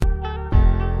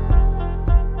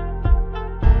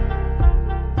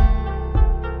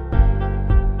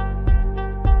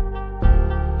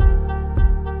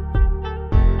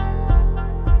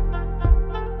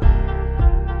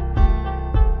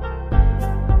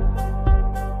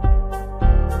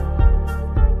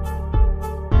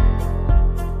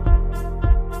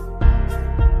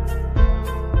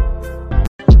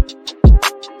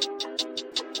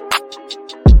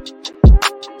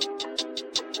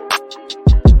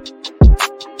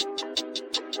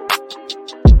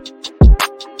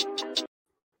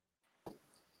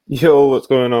Yo, what's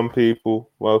going on, people?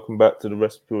 Welcome back to the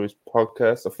WrestlePurists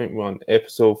podcast. I think we're on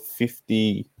episode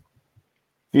 50,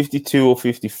 52 or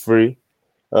 53.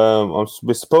 We're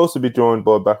supposed to be joined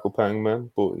by Backup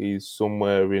Hangman, but he's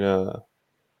somewhere in a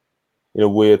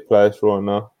weird place right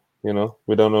now. You know,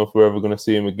 we don't know if we're ever going to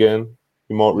see him again.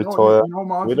 He might retire.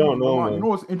 Monty, we don't know, man. You know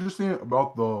what's interesting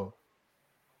about the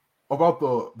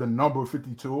number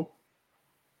 52?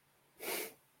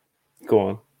 Go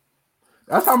on.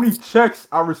 That's how many checks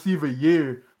I receive a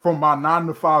year from my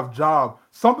 9-to-5 job.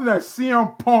 Something that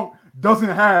CM Punk doesn't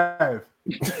have.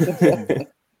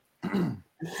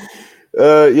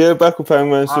 Yeah, Backup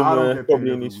Hangman somewhere,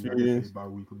 probably in his feelings.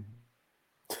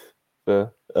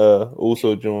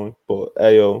 Also joined by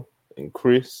AO and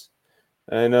Chris.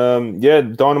 And yeah,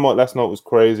 Dynamite last night was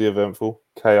crazy, eventful,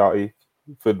 chaotic,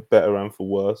 for better and for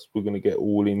worse. We're gonna get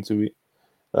all into it.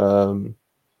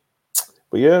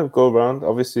 But yeah, go around.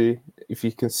 Obviously, if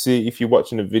you're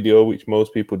watching a video, which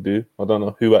most people do, I don't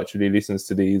know who actually listens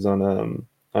to these on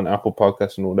Apple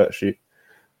Podcasts and all that shit.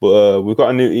 But we've got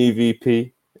a new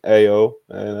EVP, AO,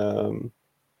 and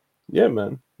yeah,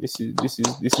 man, this is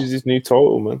his new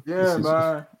title, man. Yeah,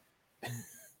 man.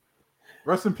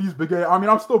 Rest in peace, Big A. I mean,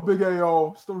 I'm still Big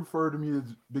AO, still refer to me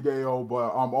as Big AO,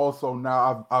 but I'm also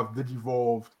now I've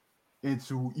digivolved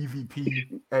into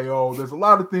EVP AO. There's a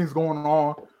lot of things going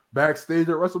on backstage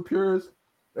at WrestlePurists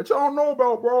that y'all don't know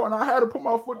about, bro. And I had to put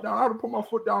my foot down. I had to put my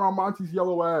foot down on Monty's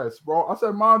yellow ass, bro. I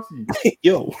said, Monty,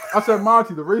 I said,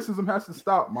 Monty, the racism has to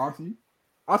stop, Monty.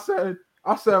 I said,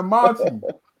 Monty.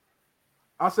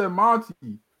 I said, Monty,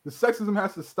 the sexism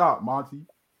has to stop, Monty.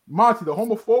 Monty, the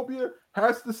homophobia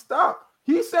has to stop.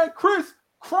 He said Chris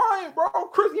crying, bro.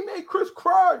 He made Chris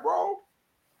cry, bro.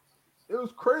 It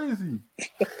was crazy.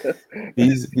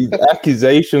 These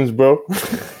accusations, bro.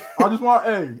 I just want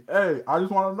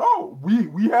to know.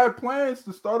 We had plans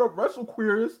to start up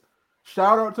WrestleQueers.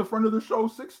 Shout out to friend of the show,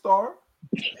 6-Star.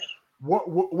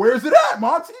 Where's it at,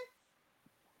 Monty?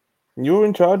 You're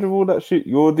in charge of all that shit.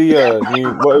 You're the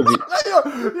new what is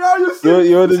it?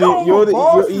 You're the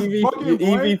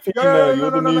EVP now.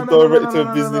 You're the new director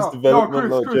of business development,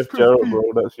 like Jeff Jarrett, bro.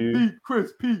 That's you.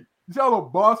 Pete. You see how the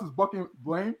boss is bucking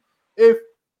blame? If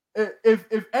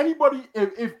anybody,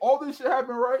 if all this shit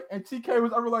happened right, and TK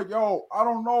was ever like, yo, I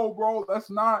don't know, bro,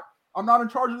 I'm not in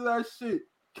charge of that shit.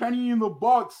 Kenny and the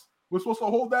Bucks were supposed to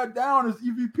hold that down as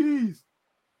EVPs.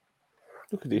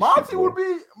 Look at this Monty shit, would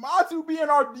be in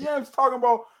our DMs talking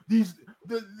about the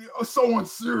so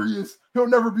unserious. He'll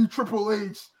never be Triple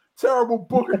H. Terrible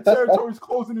booker. Territory's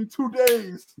closing in 2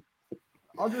 days.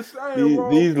 I'm just saying, bro.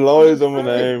 These lawyers on my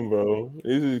name, bro.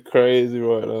 This is crazy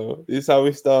right now. This is how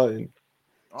we're starting.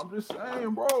 I'm just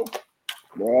saying, bro.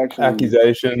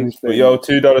 Accusations. But yo,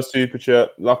 $2 super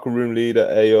chat. Locker room leader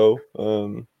AO.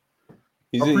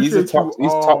 He's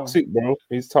toxic, bro.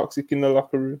 He's toxic in the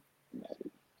locker room.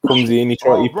 Comes in, he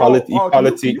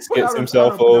politics, gets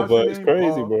himself over. It's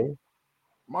crazy, bro.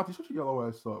 Monty, shut your yellow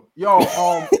ass up. Yo,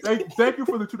 thank you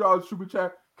for the $2 super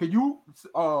chat. Can you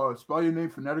spell your name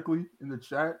phonetically in the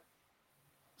chat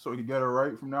so we can get it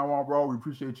right from now on, bro? We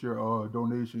appreciate your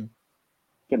donation.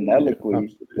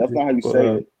 Phonetically, that's not how you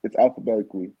say it. It's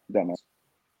alphabetically. Dumbass.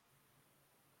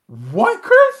 What,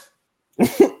 Chris?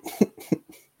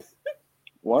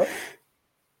 What?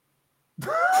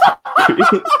 All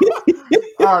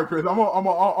right, Chris. I'm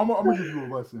gonna give you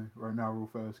a lesson right now, real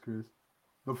fast, Chris.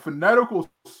 The phonetical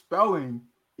spelling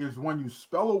is when you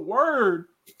spell a word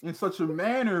in such a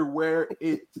manner where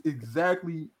it's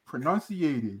exactly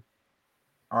pronunciated.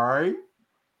 All right.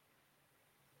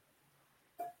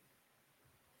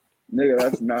 Nigga,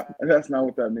 that's not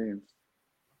what that means.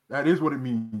 That is what it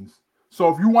means.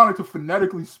 So if you wanted to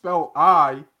phonetically spell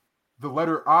I, the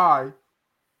letter I, it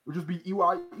would just be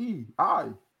EYE. I.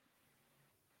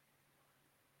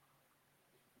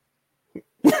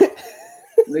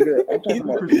 Nigga, I'm talking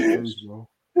about Chris, bro.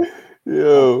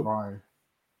 Yo.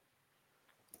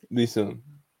 Listen,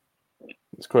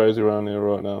 it's crazy around here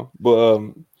right now. But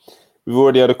we've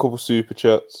already had a couple super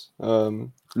chats.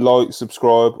 Like,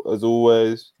 subscribe, as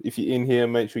always. If you're in here,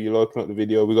 make sure you're liking up the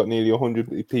video. We've got nearly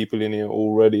 100 people in here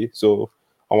already, so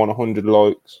I want 100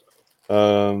 likes.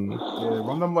 Run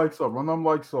them likes up.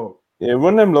 Yeah,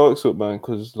 run them likes up, man,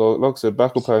 because like I said,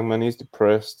 Backup Hangman, he's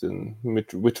depressed, and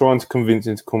we're trying to convince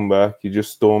him to come back. He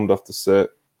just stormed off the set,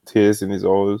 tears in his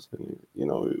eyes, and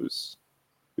it was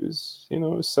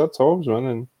sad times, man,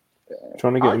 and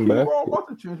trying to get him back. Bro, I'm about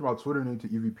to change my Twitter name to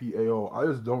EVPAO. I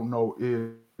just don't know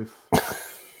if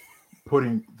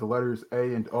putting the letters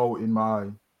A and O in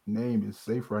my name is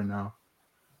safe right now.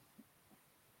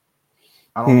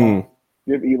 I don't know.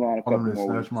 Give Elon a I'm couple gonna more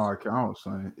snatch weeks. my account,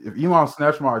 son. If Elon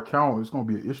snatch my account, it's gonna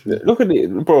be an issue. Look at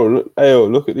it, bro.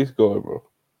 Look at this guy, bro.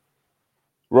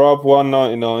 Rob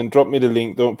 199. Drop me the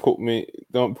link. Don't put me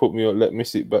or let me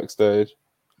sit backstage.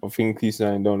 I think he's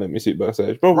saying don't let me sit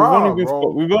backstage, bro. Rob,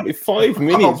 We've only 5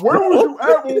 minutes. Where bro. was you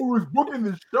at when we was booking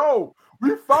the show?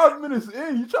 We 5 minutes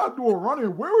in. You tried to do a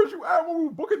run-in. Where was you at when we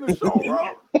were booking the show,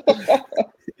 Rob?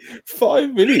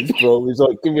 5 minutes, bro. He's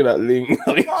like, give me that link.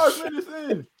 5 minutes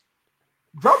in.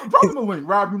 Drop him the link,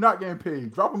 Rob. You're not getting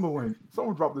paid. Drop him the link.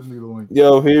 Someone drop this nigga the link.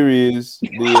 Yo, here he is.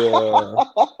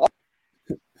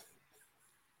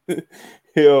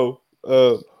 Yo,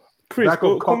 Chris,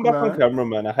 come back on camera,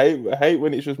 man. I hate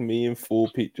when it's just me and 4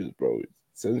 pictures, bro. It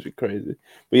sounds crazy.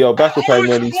 But yo, back up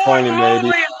when he's finally made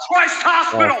it. Christ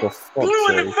Hospital, blue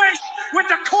in the face with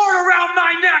the cord around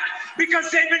my neck because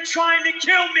they've been trying to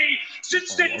kill me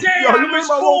since the day I was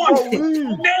born. They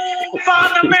ain't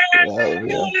found the man good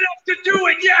enough to do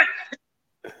it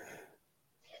yet.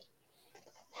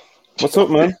 What's up,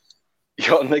 man?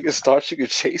 Y'all niggas thought you could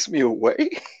chase me away?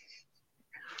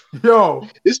 Yo,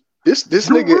 this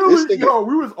nigga. Yo,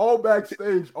 we was all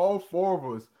backstage, all 4 of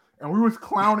us, and we was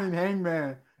clowning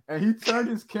Hangman, and he turned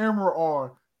his camera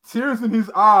on, tears in his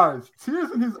eyes,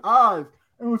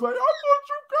 and was like, I thought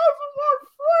you guys were my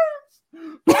friends.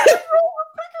 Don't you ever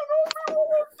picking on me when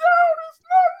I'm down? It's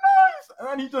not nice. And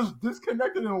then he just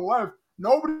disconnected and left.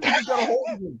 Nobody even got a hold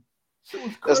of him. Shit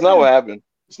was crazy. That's not what happened.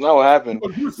 It's not what happened.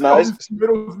 Do you see all these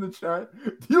tomatoes in the chat?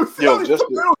 Do you see all these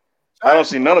tomatoes? I don't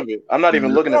see none of it. I'm not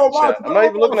even looking at the chat. I'm not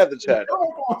even looking at the chat.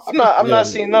 I'm not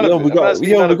seeing none of it. We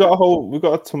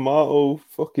got a tomato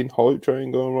fucking hype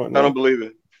train going right now. I don't believe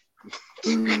it.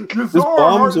 There's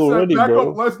bombs already,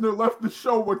 bro. Lesnar left the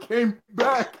show but came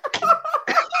back.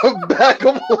 Back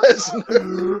up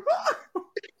Lesnar.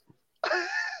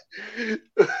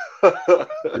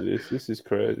 This is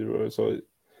crazy, bro. It's like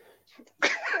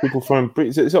people throwing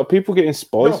bricks. It's like people getting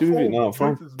spicy with it now.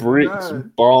 Throwing bricks,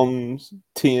 bombs,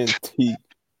 TNT.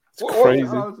 It's crazy.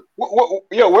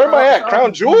 Where am I at?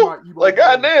 Crown Jewel? Like,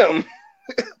 goddamn.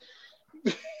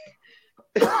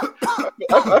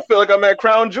 I feel like I'm at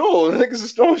Crown Jewel. The niggas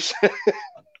is throwing shit.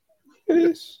 It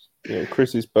is. Yeah,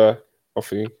 Chris is back, I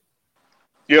think.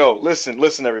 Yo, listen,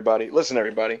 everybody.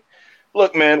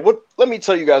 Look, man, let me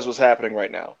tell you guys what's happening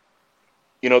right now.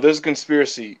 You know, there's a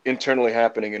conspiracy internally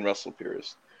happening in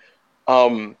WrestlePurists.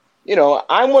 You know,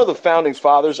 I'm one of the founding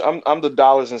fathers. I'm the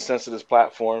dollars and cents of this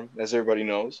platform, as everybody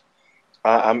knows.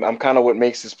 I'm kind of what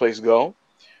makes this place go.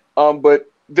 But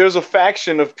there's a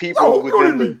faction of people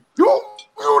within You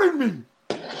muted me.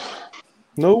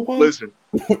 No one. Listen,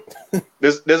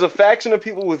 there's a faction of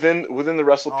people within the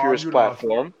WrestlePurists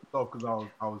platform. Because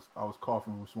I was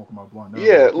coughing and smoking my blunt.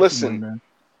 Listen.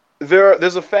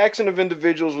 There's a faction of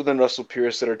individuals within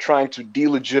WrestlePurists that are trying to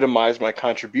delegitimize my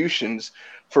contributions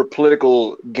for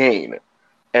political gain.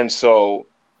 And so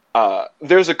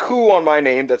there's a coup on my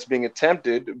name that's being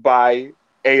attempted by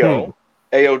AO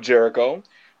Jericho,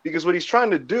 because what he's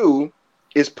trying to do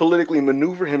is politically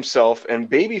maneuver himself and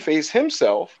babyface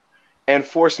himself and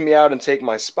force me out and take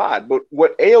my spot. But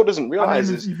what AO doesn't realize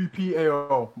is EVP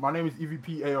AO. My name is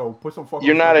EVP AO. Put some fucking.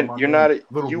 You're a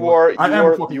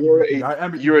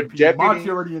deputy. Monty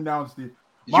already announced it.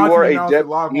 You are a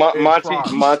deputy.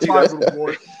 Monty.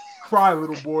 Cry,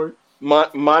 little boy.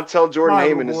 Montel Jordan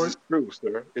Heyman, is this true,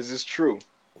 sir? Is this true?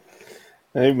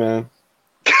 Hey, man.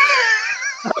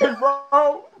 Hey,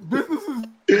 bro, business is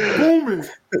booming,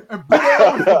 and big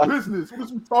is the business. What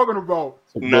are we talking about?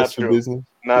 Not true. Business.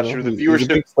 Not true. The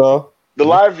viewership, the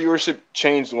live viewership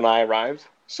changed when I arrived,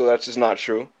 so that's just not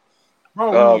true. Bro,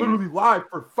 we were literally live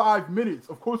for 5 minutes.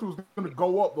 Of course, it was going to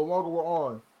go up the longer we're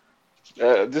on.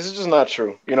 This is just not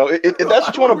true. You know, if that's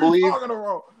what you want to believe,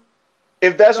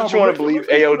 if that's what you want to believe,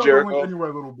 AO Jericho.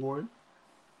 Anyway, little boy.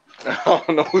 I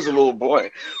don't know who's a little boy.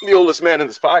 I'm the oldest man in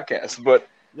this podcast, but.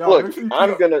 Yo, look,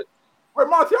 I'm gonna. Wait,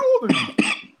 Monty, how old are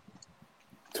you?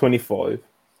 25.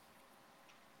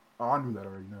 Oh, I knew that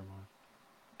already. Never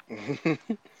mind.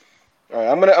 All right,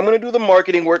 I'm gonna do the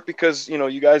marketing work because you know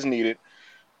you guys need it.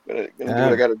 Gonna do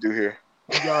what I gotta do here.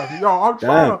 Yo, I'm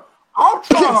trying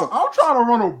to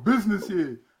run a business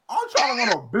here.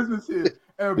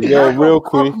 And real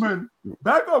quick. Cuckman,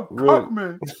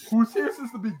 who's here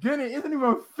since the beginning, isn't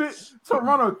even fit to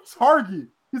run a Target.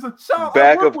 He's a child.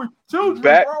 Backup with children,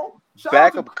 bro.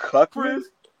 Backup Cuckman.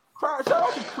 Shout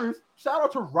out to Chris. Shout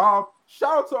out to Rob.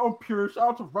 Shout out to Pure. Shout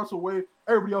out to Russell Wade.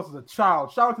 Everybody else is a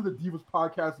child. Shout out to the Divas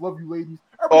podcast. Love you, ladies.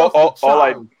 Everybody else is a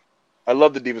child. I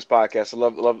love the Divas podcast. I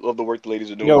love the work the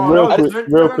ladies are doing. Yo, real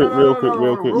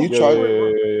quick. You tried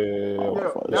it.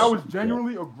 that was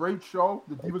genuinely a great show.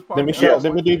 The Divas Podcast.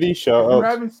 Let me do these shout outs. If you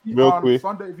haven't seen real on quick.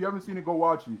 Sunday, if you haven't seen it, go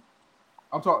watch it.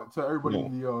 I'm talking to everybody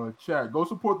in the chat. Go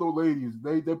support those ladies.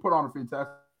 They put on a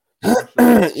fantastic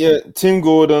show. Yeah, Tim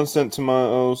Gordon sent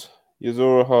tomatoes.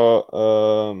 Yuzuru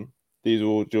Hart. These are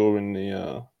all during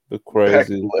the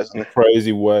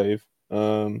crazy wave.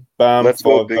 Bam, Let's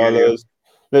go, $5.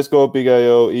 Let's go, Big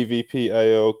AO, EVP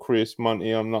AO, Chris, Monty.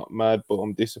 I'm not mad, but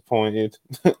I'm disappointed.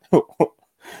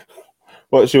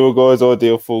 What's your guys'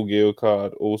 ideal full gear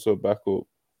card? Also back up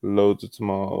loads of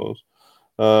tomatoes.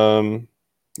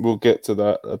 We'll get to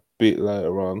that a bit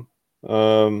later on.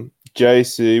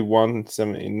 JC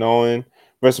 179.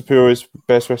 WrestlePurists,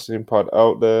 best wrestling pod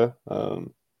out there.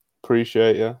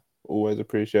 Appreciate you. Always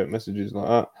appreciate messages like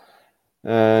that.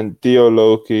 And Dio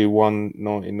Loki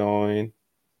 199.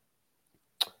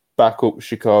 Back up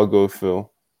Chicago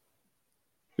Phil.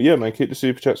 But yeah, man, keep the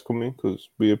super chats coming because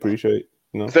we appreciate.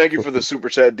 Thank you for the super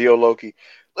chat, Dio Loki.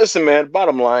 Listen, man.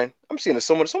 Bottom line, I'm seeing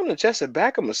someone in the chat said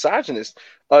back a misogynist.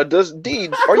 Does D?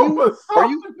 Are you?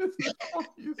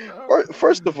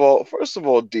 First of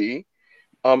all, D.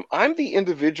 I'm the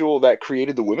individual that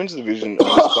created the women's division of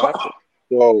this platform.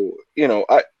 So,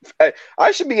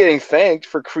 I should be getting thanked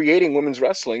for creating women's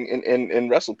wrestling in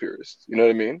WrestlePurists. You know what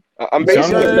I mean? I'm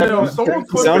basically someone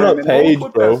clip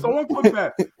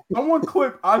that. Someone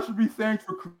clip. I should be thanked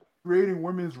for creating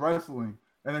women's wrestling,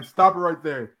 and then stop it right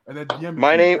there. And then DM me.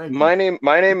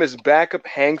 My name is Backup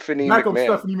Hangfanny Backup McMahon.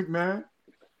 Stephanie McMahon.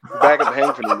 Backup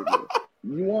Hangfanny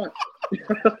McMahon.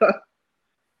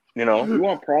 You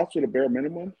want props for the bare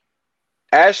minimum?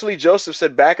 Ashley Joseph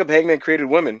said Backup Hangman created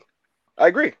women. I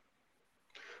agree.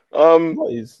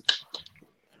 This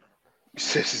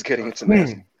is getting into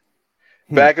nasty.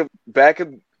 Backup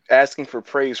asking for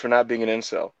praise for not being an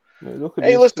incel.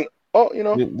 Hey, listen.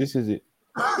 This is it.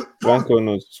 Blanco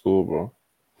knows the score, bro.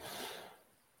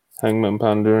 Hangman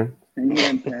pandering.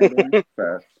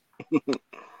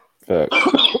 Facts.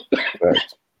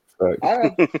 I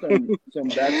have some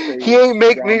backstage. He ain't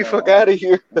make me fuck out of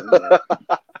here.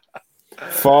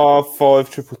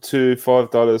 522,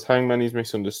 $5. Hangman is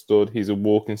misunderstood. He's a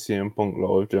walking CM Punk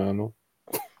live journal.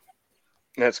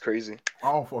 That's crazy.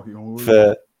 I don't fucking know.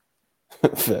 Fair.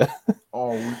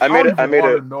 I made it.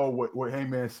 To know what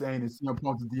Hangman's saying in CM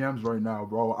Punk's DMs right now,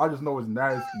 bro. I just know it's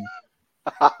nasty.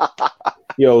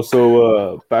 Yo,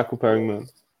 so back with Hangman.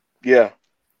 Yeah.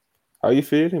 How you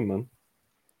feeling, man?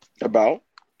 About?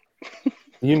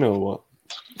 You know what?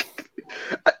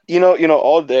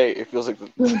 All day it feels like the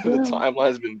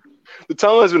timeline's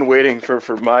been waiting for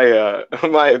my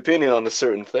my opinion on a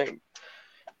certain thing.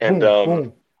 And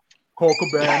boom. Colt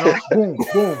Cabana, boom,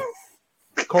 boom.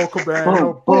 Colt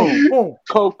Cabana, boom, boom.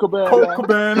 Colt Cabana, boom. Colt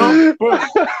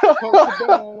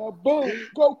Cabana, boom.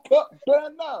 Colt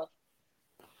Cabana.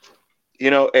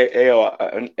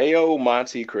 AO,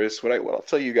 Monty, Chris, what I'll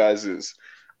tell you guys is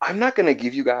I'm not gonna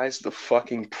give you guys the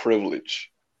fucking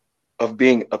privilege of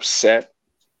being upset,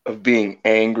 of being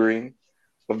angry,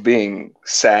 of being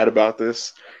sad about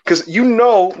this. Because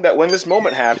that when this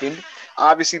moment happened,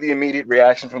 obviously the immediate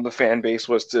reaction from the fan base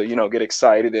was to, get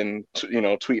excited and,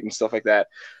 tweet and stuff like that.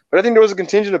 But I think there was a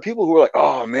contingent of people who were like,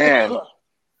 oh, man,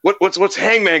 what's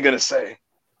Hangman going to say?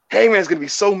 Hangman's going to be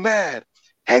so mad.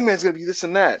 Hangman's going to be this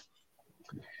and that.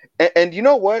 And you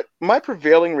know what? My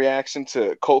prevailing reaction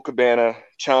to Colt Cabana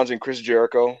challenging Chris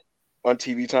Jericho on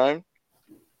TV time,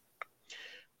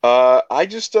 I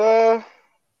just thought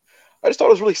it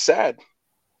was really sad.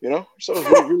 I just thought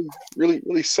it was really, really,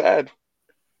 really sad.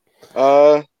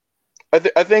 I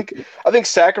think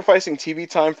sacrificing TV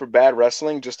time for bad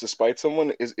wrestling just to spite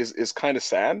someone is kind of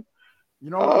sad. My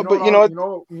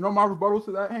rebuttal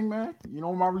to that, Hangman. You know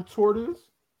what my retort is?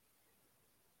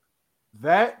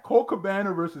 That Colt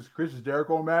Cabana versus Chris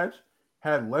Jericho match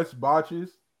had less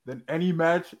botches than any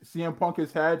match CM Punk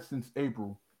has had since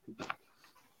April.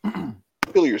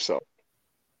 Kill yourself.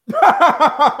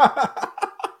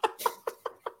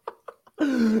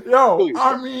 Yo,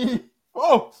 I mean,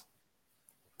 folks,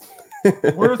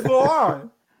 where's the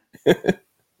line?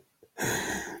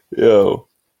 Yo,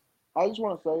 I just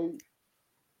want to say,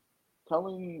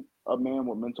 telling a man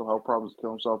with mental health problems to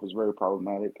kill himself is very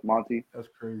problematic. Monty, that's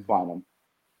crazy. Find him.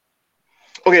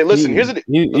 Okay, listen. He's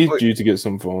due to get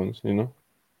some phones.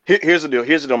 Here's the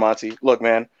deal, Monty. Look,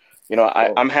 man.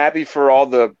 I'm happy for all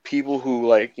the people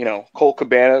who Colt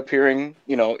Cabana appearing.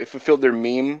 It fulfilled their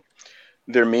meme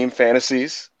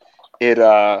fantasies. It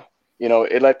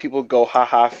it let people go,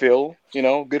 ha, Phil.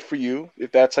 Good for you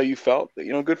if that's how you felt.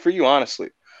 Good for you, honestly.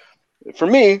 For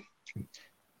me,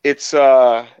 it's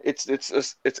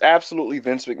absolutely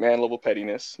Vince McMahon level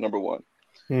pettiness. Number one,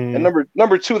 and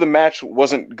number two, the match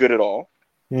wasn't good at all.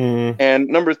 And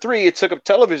number 3, it took up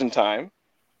television time.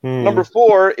 Hmm. Number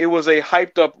 4, it was a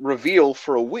hyped up reveal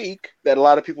for a week that a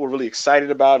lot of people were really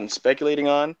excited about and speculating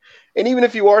on. And even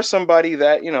if you are somebody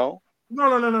that, No.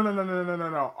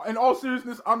 In all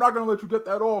seriousness, I'm not gonna let you get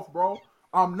that off, bro.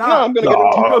 I'm not. No, I'm gonna get it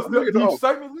off. Because the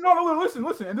excitement. No,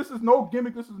 listen. And this is no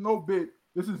gimmick. This is no bit.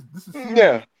 This is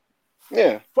serious.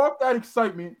 Yeah. Fuck that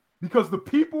excitement, because the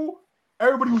people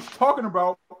everybody was talking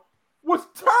about was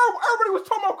terrible. Everybody was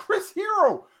talking about Chris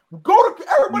Hero. Go to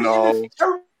everybody in this.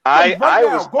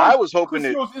 I was hoping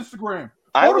Chris Hero's Instagram.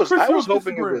 I was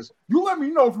hoping Instagram. it was. You let me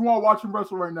know if you want to watch him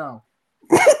wrestle right now.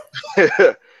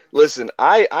 Listen,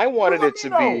 I wanted it to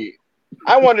be.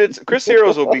 I wanted it. Chris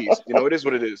Hero's obese. It is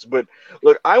what it is. But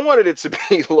look, I wanted it to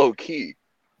be low key.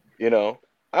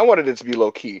 I wanted it to be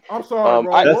low key. I'm sorry,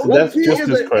 bro. That's just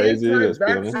as crazy. Let's be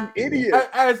honest. An idiot.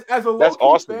 As a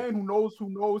low key fan who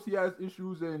knows he has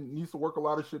issues and needs to work a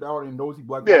lot of shit out and knows he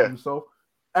blackballed himself.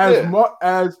 As much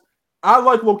as I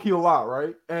like low key a lot,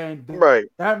 right? And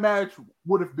that match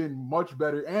would have been much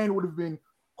better and would have been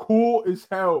cool as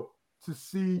hell to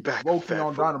see low key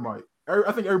on Dynamite.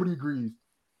 I think everybody agrees,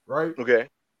 right? Okay.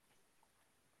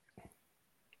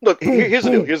 Look, here's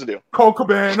the deal. Colt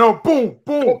Cabana, boom,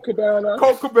 boom. Colt Cabana,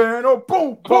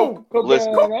 boom, boom.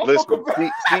 Listen. Look,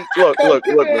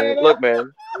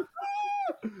 man.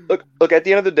 Look. At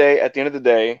the end of the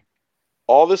day,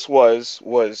 all this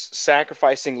was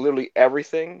sacrificing literally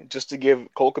everything just to give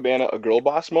Colt Cabana a girl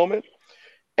boss moment.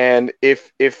 And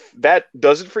if that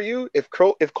does it for you, if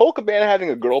Colt Cabana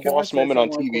having a girl boss moment on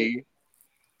TV,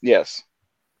 yes.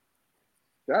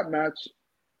 That match.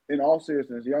 In all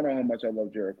seriousness, y'all know how much I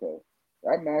love Jericho.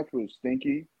 That match was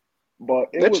stinky, but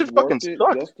it was worth it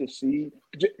just to see.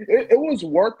 It was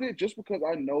worth it just because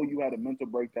I know you had a mental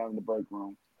breakdown in the break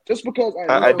room. Just because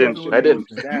I didn't. Even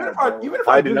if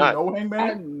I didn't know Hangman,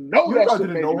 I know that shit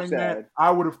made you sad.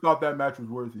 I would have thought that match was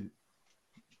worth it.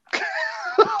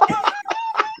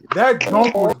 That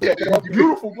dunk was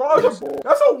beautiful, bro. That's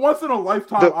a once in a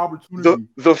lifetime opportunity.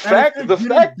 The fact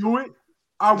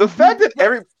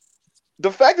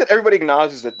that everybody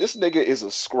acknowledges that this nigga is a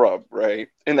scrub, right?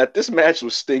 And that this match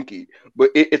was stinky,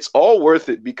 but it's all worth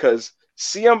it because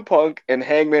CM Punk and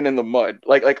Hangman in the mud,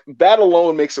 like that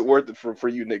alone makes it worth it for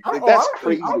you, Nick. That's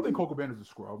crazy. I don't think Colt Cabana is a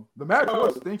scrub. The match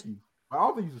was stinky. I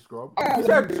don't think he's a scrub. He's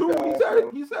had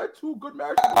two good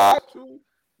matches.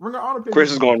 Ring of Honor.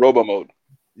 Chris is going Robo mode.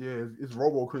 Yeah, it's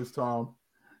Robo Chris time.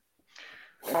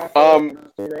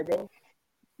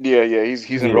 Yeah,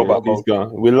 he's in robot mode. He's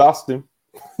gone. We lost him.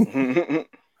 I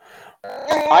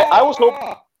was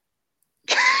hoping.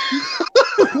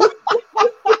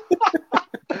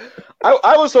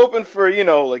 I was hoping for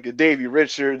like a Davey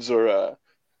Richards or a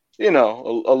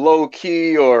low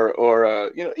key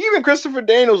or even Christopher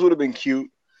Daniels would have been cute.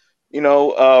 We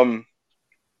got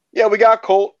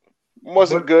Colt,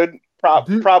 wasn't good.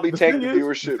 Probably tanked the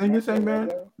viewership. The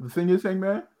thing is,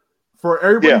 Hangman, for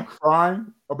everybody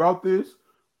crying about this.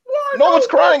 No one's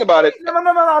crying about it. No.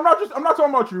 I'm not talking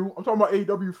about you. I'm talking about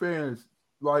AEW fans.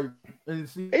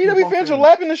 AEW fans are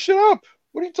lapping this shit up.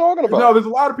 What are you talking about? No, there's a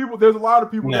lot of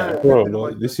people.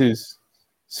 This is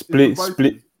split.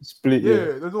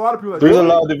 Yeah, there's a lot of people. There's a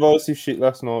lot of divisive shit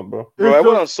last night, bro. I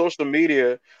went on social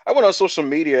media,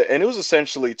 and it was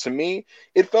essentially, to me,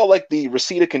 it felt like the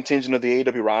Reseda contingent of the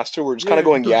AEW roster were just kind of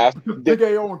going, Big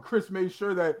AO and Chris made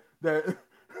sure that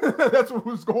that's what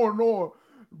was going on.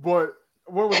 But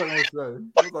what was I going to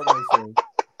say?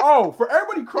 Oh, for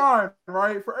everybody crying,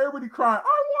 right? For everybody crying,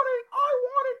 I wanted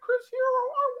Chris Hero.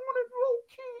 I wanted Low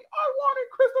Key. I wanted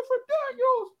Christopher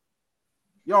Daniels.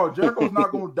 Yo, Jericho's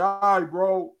not going to die,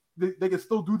 bro. They can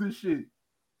still do this shit.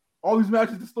 All these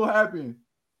matches can still happen.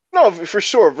 No, for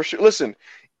sure. Listen,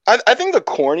 I think the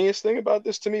corniest thing about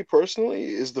this to me personally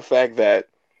is the fact that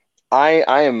I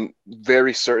am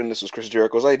very certain this was Chris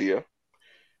Jericho's idea.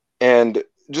 And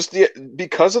just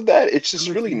because of that, it's just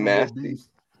really nasty.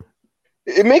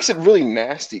 It makes it really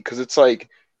nasty because it's like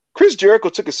Chris Jericho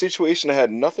took a situation that had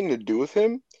nothing to do with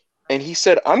him, and he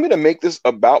said, "I'm gonna make this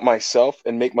about myself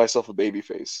and make myself a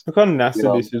babyface." Look how nasty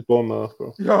this is, Murph,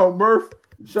 bro. Yo, Murph.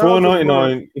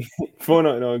 $4.99.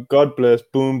 $4.99. God bless.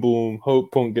 Boom, boom.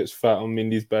 Hope Punk gets fat on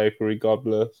Mindy's Bakery. God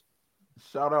bless.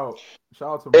 Shout out to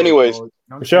Murph. Anyways,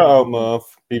 shout out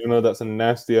Murph, even though that's a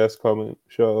nasty ass comment.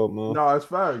 Shout out Murph. No, it's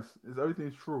facts.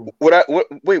 Everything's true. What I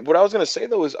was gonna say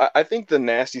though is I think the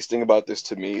nastiest thing about this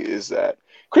to me is that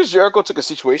Chris Jericho took a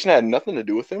situation that had nothing to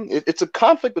do with him. It's a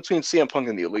conflict between CM Punk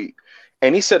and the Elite,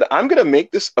 and he said, "I'm gonna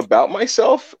make this about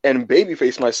myself and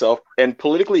babyface myself and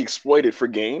politically exploit it for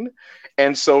gain."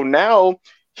 And so now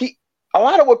a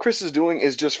lot of what Chris is doing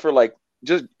is just for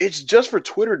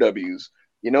Twitter W's.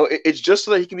 You know, it's just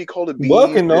so that he can be called a beast.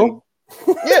 Working though.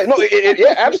 Yeah, no,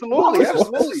 yeah, absolutely,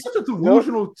 absolutely. It's such a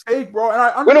delusional take, bro. And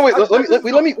I wait, let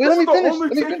me finish. the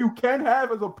only take you can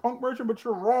have as a Punk merchant, but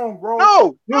you're wrong, bro.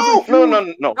 No.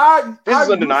 This is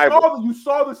undeniable. You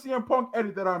saw the CM Punk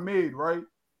edit that I made, right?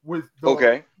 With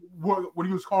when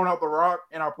he was calling out The Rock,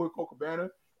 and I put Colt Cabana,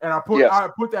 and I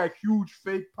put that huge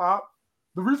fake pop.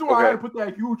 The reason why I had to put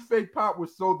that huge fake pop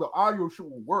was so the audio shit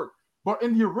would work. But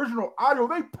in the original audio,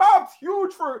 they popped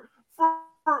huge for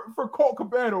Colt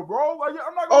Cabana, bro. Like,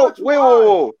 I'm not gonna let you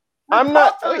whoa. I'm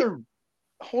not.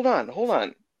 Hold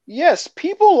on. Yes,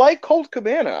 people like Colt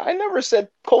Cabana. I never said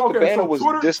Colt Cabana was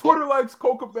Twitter likes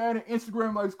Colt Cabana,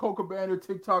 Instagram likes Colt Cabana,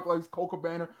 TikTok likes Colt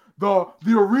Cabana, the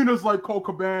arenas like Colt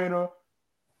Cabana.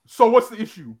 So what's the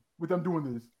issue with them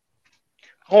doing this?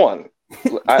 Hold on.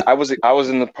 I was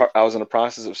in the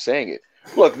process of saying it.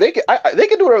 Look, they can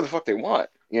do whatever the fuck they want.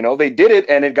 You know, they did it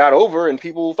and it got over, and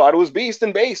people thought it was beast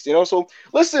and based. You know, so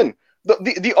listen,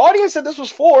 the audience that this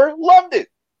was for loved it.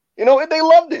 You know, they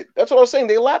loved it. That's what I was saying.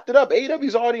 They lapped it up.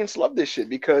 AEW's audience loved this shit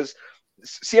because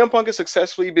CM Punk has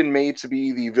successfully been made to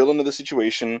be the villain of the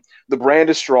situation. The brand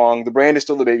is strong. The brand is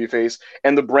still the babyface,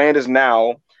 and the brand is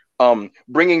now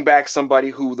bringing back somebody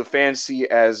who the fans see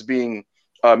as being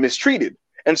mistreated.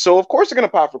 And so, of course, they're going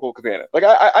to pop for Colt Cabana. Like,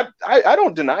 I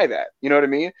don't deny that. You know what I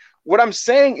mean? What I'm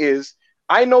saying is,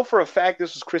 I know for a fact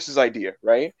this was Chris's idea,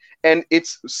 right? And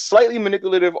it's slightly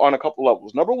manipulative on a couple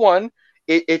levels. Number one,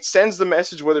 it sends the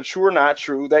message, whether true or not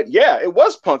true, that, yeah, it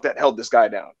was Punk that held this guy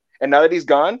down. And now that he's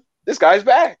gone, this guy's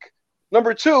back.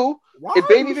 Number two, it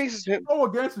babyfaces him. Go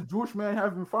against the Jewish man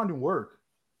having finding work.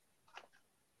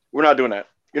 We're not doing that.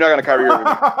 You're not going to Kyrie Irving.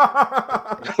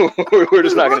 We're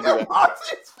just not going to do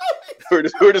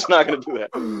that. We're just not going to do that.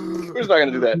 We're just not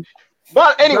going to do that.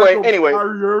 But anyway,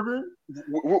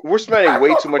 we're spending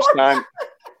way too much time.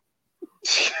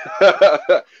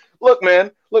 Look,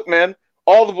 man.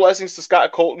 All the blessings to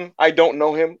Scott Colton. I don't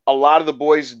know him. A lot of the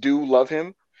boys do love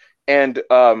him, and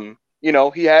you know,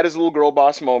 he had his little girl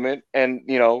boss moment, and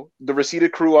you know, the Reseda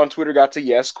crew on Twitter got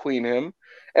to queen him,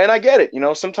 and I get it. You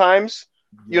know, sometimes.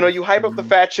 You know, you hype up the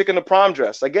fat chick in the prom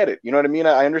dress. I get it. You know what I mean?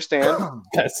 I understand.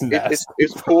 That's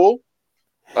it's cool.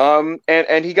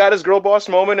 And he got his girl boss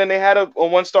moment, and they had a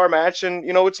 1-star match, and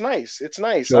you know, it's nice. It's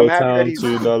nice. I'm happy that he's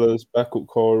 $2 backup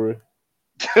Corey.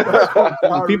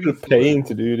 People are paying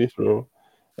to do this, bro.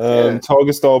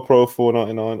 Target Star Pro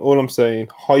 $4.99. All I'm saying,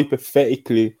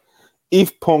 hypothetically,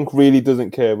 if Punk really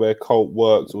doesn't care where Colt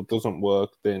works or doesn't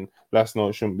work, then last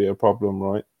night shouldn't be a problem,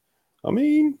 right? I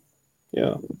mean,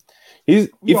 yeah. You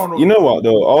know what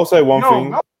though? I'll say one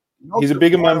thing. He's a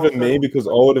bigger man than me because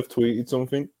I would have tweeted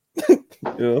something.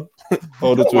 Yeah, I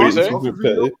would have tweeted something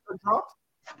petty.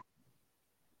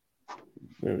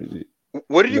 Where is it?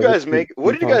 What did you guys make?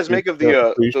 What did you guys make of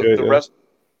the rest?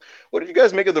 What did you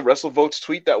guys make of the WrestleVotes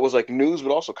tweet that was like news,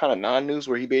 but also kind of non-news,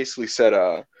 where he basically said,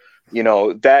 you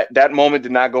know, that moment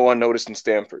did not go unnoticed in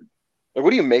Stanford. Like,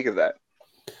 what do you make of that?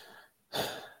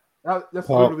 That's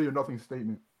literally a nothing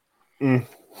statement.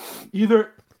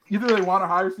 Either they want to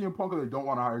hire CM Punk or they don't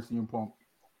want to hire CM Punk.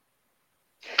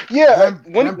 Yeah,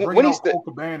 when he's Colt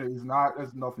Cabana is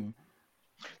nothing.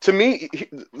 To me, you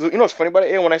know what's funny about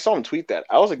it? When I saw him tweet that,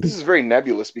 I was like, this is very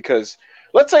nebulous because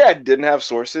let's say I didn't have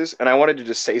sources and I wanted to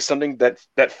just say something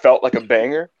that felt like a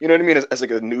banger. You know what I mean? As like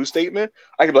a news statement,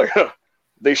 I could be like,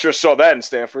 they sure saw that in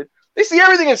Stanford. They see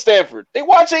everything in Stanford. They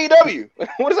watch AEW.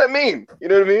 What does that mean? You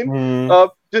know what I mean?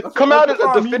 Just come out at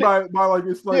the finish. By like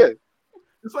it's like. Yeah.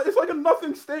 It's like a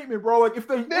nothing statement, bro. Like if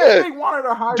they wanted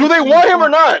to hire, do they want him or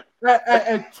not?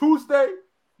 At Tuesday,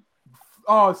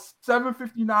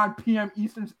 7:59 p.m.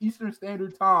 Eastern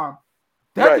Standard Time,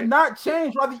 that did not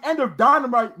change by the end of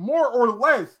Dynamite, more or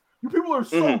less. You people are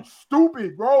so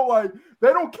stupid, bro. Like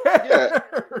they don't care. Yeah.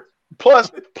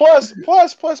 Plus.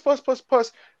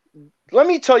 Let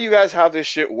me tell you guys how this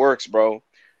shit works, bro.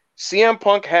 CM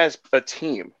Punk has a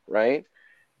team, right?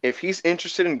 If he's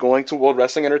interested in going to World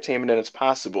Wrestling Entertainment and it's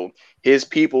possible, his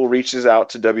people reaches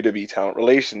out to WWE Talent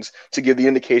Relations to give the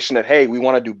indication that, hey, we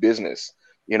want to do business,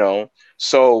 you know?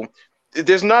 So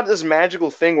there's not this magical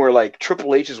thing where like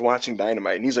Triple H is watching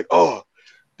Dynamite and he's like, oh,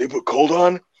 they put Colt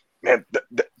on? Man,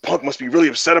 Punk must be really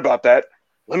upset about that.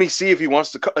 Let me see if he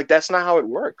wants to cut. Like, that's not how it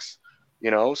works, you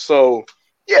know? So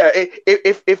yeah,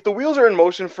 if the wheels are in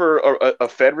motion for a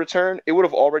Fed return, it would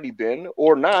have already been,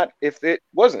 or not if it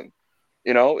wasn't.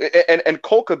 You know, and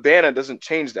Colt Cabana doesn't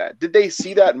change that. Did they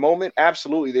see that moment?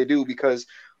 Absolutely, they do, because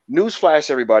newsflash,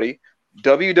 everybody,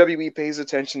 WWE pays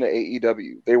attention to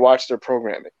AEW. They watch their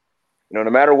programming. You know,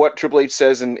 no matter what Triple H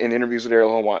says in interviews with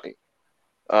Ariel Helwani.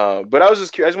 But I was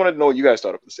just curious. I just wanted to know what you guys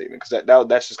thought of the statement because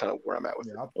that's just kind of where I'm at with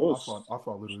it. I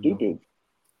thought literally stupid.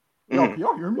 Yo, can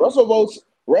y'all hear me? Russell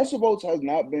Votes has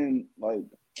not been like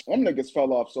them niggas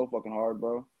fell off so fucking hard,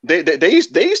 bro. They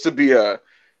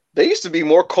used to be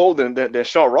more cold than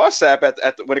Sean Ross Sapp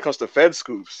at when it comes to Fed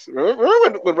scoops.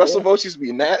 Remember when Russell Votes used to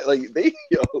be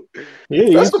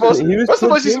Russell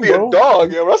Votes used to be a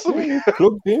dog. Yo, Russell Votes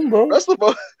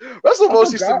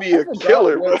used to be a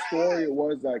killer. What story it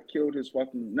was that killed his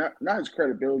fucking not his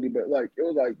credibility, but like it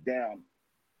was like damn,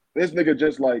 this nigga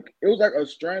just like it was like a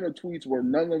strand of tweets where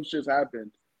none of them shits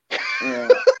happened.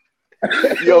 And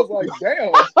yo, was like, damn,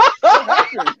 what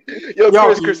happened? Yo,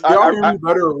 Chris, y'all hear me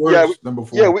better or worse than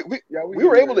before? We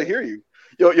were able to hear you.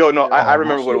 I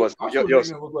remember what it was. It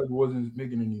looked like it wasn't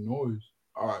making any noise.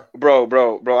 All right, bro. I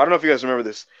don't know if you guys remember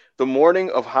this. The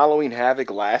morning of Halloween Havoc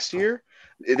last year,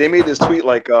 they made this tweet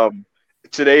like,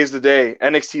 "Today's the day.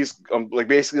 NXT's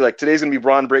basically today's gonna be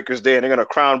Braun Breaker's day, and they're gonna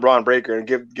crown Braun Breaker and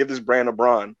give this brand a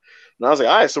Braun." And I was like,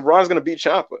 all right, so Braun's gonna beat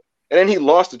Ciampa, and then he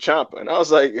lost to Ciampa, and I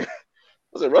was like,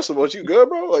 Russell Votes, you good,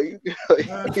 bro? Why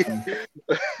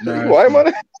am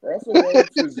I? Russell Votes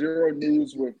is zero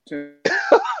news with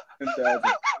 10,000.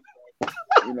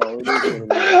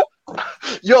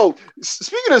 Yo,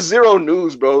 speaking of zero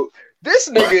news, bro, this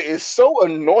nigga is so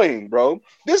annoying, bro.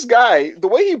 This guy, the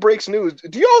way he breaks news,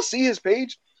 do y'all see his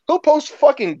page? He'll post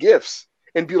fucking GIFs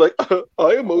and be like,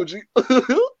 I emoji.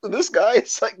 This guy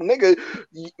is like, nigga,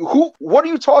 what are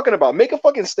you talking about? Make a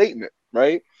fucking statement,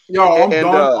 right? Yo, I'm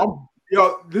done.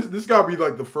 This gotta be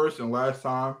like the first and last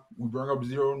time we bring up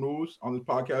zero news on this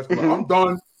podcast. But I'm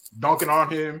done dunking on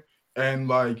him and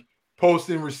like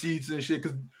posting receipts and shit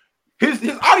because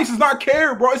his audience does not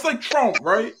care, bro. It's like Trump,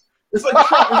 right? It's like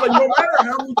Trump. It's like no matter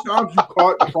how many times you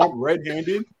caught Trump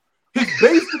red-handed, his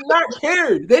base did not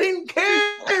care. They didn't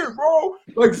care, bro.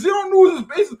 Like zero news is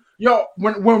basically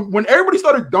when everybody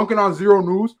started dunking on zero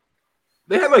news,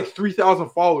 they had like 3,000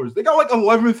 followers. They got like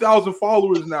 11,000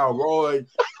 followers now, bro. Like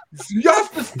you have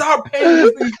to stop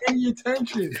paying any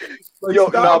attention. Like,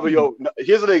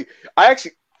 here's the thing.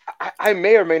 I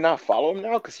may or may not follow him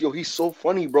now because he's so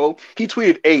funny, bro. He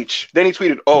tweeted H, then he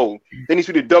tweeted O, then he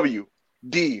tweeted W,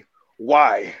 D,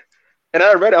 Y. And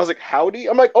I read it, I was like, howdy?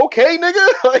 I'm like, okay, nigga.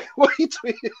 Like, what are you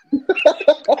tweeting?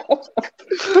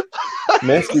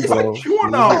 Messy, bro.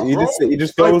 He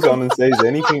just goes on and says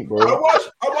anything, bro. I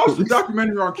watched the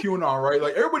documentary on QAnon, right?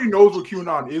 Like everybody knows what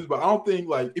QAnon is, but I don't think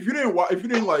like if you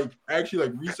didn't like actually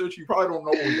like research, you probably don't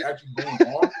know what was actually going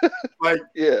on. Like,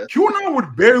 yeah, QAnon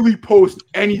would barely post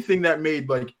anything that made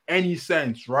like any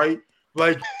sense, right?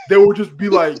 Like they would just be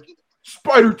like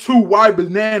Spider 2 Y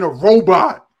banana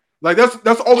robot. Like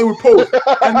that's all they would post,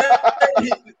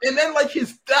 and then like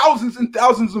his thousands and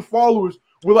thousands of followers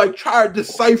would like try to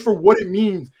decipher what it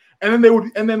means, and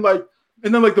then like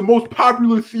the most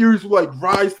popular theories would like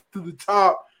rise to the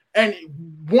top, and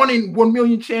 1 in 1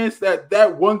 million chance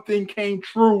that one thing came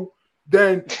true.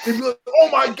 Then they'd be like, "Oh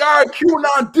my God,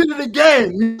 QAnon did it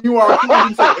again!" Meanwhile, QAnon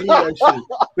didn't say any of that shit.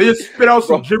 They just spit out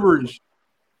some gibberish.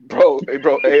 Bro,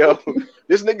 yo,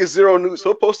 this nigga zero news.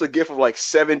 He'll post a gif of like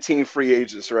 17 free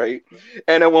agents, right?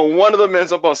 And then when one of them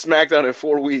ends up on SmackDown in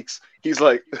 4 weeks, he's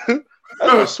like, "That's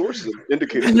what sources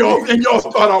indicated." And y'all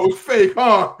thought I was fake,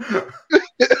 huh?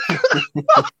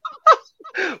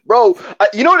 Bro,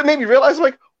 you know what it made me realize?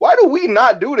 Like, why do we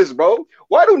not do this, bro?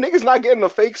 Why do niggas not get in the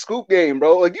fake scoop game,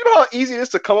 bro? Like, you know how easy it is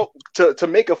to come up to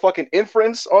make a fucking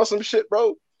inference on some shit,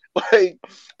 bro? Like,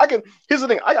 here's the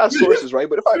thing, I got sources, right?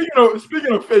 But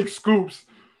speaking of fake scoops,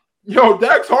 yo,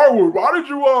 Dax Harwood, why'd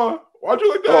you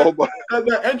like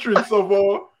that entrance of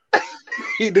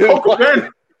he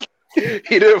didn't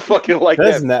he didn't fucking like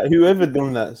that's that. Whoever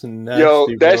done that's nasty. Yo,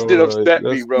 that shit upset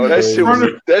me, bro. That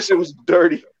shit was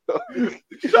dirty.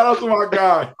 Shout out to my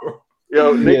guy.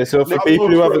 Yo, yeah. So for people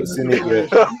who haven't seen it yet,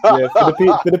 for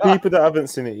the people that haven't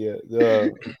seen it yet,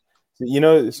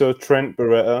 so Trent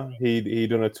Beretta, he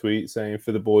done a tweet saying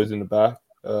for the boys in the back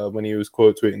when he was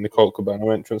quote tweeting the Colt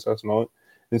Cabana entrance last night,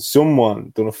 and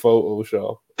someone done a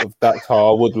Photoshop of Dax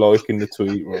Harwood like in the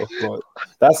tweet, bro. Like,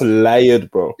 that's layered,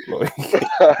 bro. Like,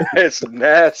 it's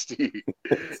nasty.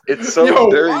 It's so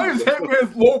dirty. Why is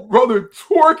Hitman's little brother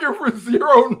twerking for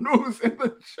zero news in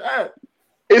the chat?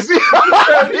 Is he? He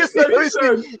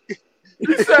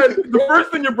said the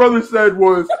first thing your brother said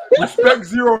was respect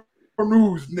zero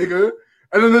news, nigga.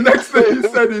 And then the next thing he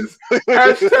said is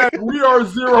hashtag we are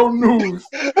zero news.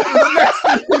 And the next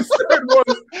thing he said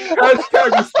was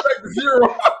hashtag respect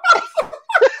zero.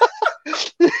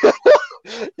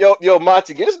 Yo,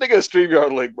 Monty, get this nigga a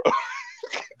StreamYard link, bro.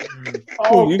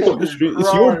 Oh, you got the street.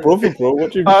 It's your brother, bro.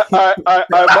 What do you mean?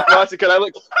 Monty, can I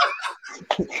look?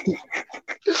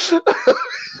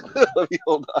 Let me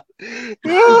hold on.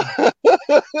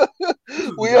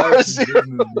 We are business,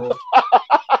 bro.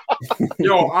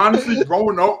 Yo, honestly,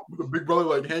 growing up with a big brother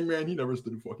like Hangman, he never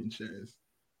stood a fucking chance.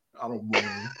 I don't blame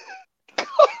him.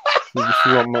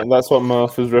 That's what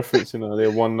Martha's referencing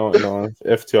earlier. 199.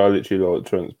 FTR literally like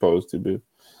transposed to be.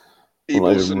 No,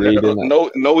 he fucking didn't.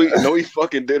 No, he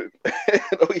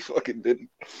fucking didn't.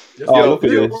 Look at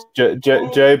this.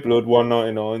 J Blood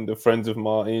 199. The friends of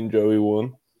Marty and Joey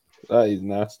won. That is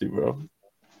nasty, bro.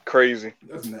 Crazy.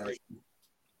 That's nasty.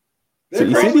 So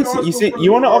you see,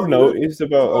 you want to have noticed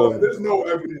about. There's no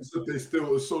evidence that they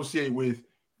still associate with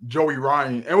Joey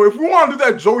Ryan. And if we want to do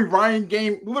that Joey Ryan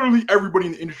game, literally everybody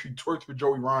in the industry twerks for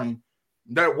Joey Ryan.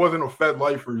 That wasn't a Fed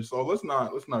lifer, so let's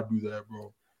not do that,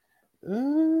 bro.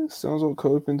 Sounds like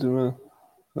coping to me.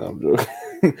 No, I'm joking.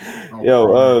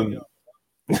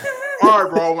 All right,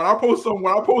 bro. When I post Drew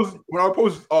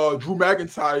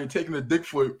McIntyre taking a dick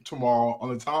flip tomorrow on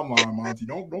the timeline, Monty,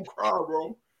 don't cry,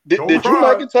 bro. Did Drew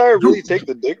McIntyre really take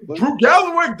the dick flip? Drew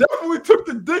Galloway definitely took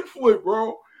the dick flip,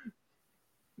 bro.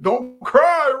 Don't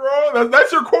cry, bro.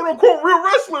 That's your quote unquote real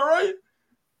wrestler, right?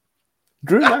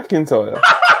 Drew McIntyre.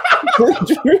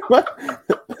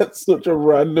 That's such a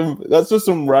random. That's just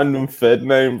some random Fed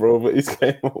name, bro. But he's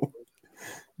came up.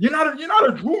 You're not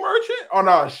a Drew merchant? Oh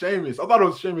no, Sheamus. I thought it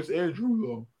was Sheamus and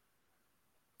Drew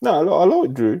though. No, I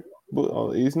like Drew,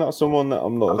 but he's not someone that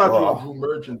I'm not. I thought you were Drew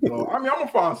merchant though. I mean, I'm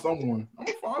gonna find someone.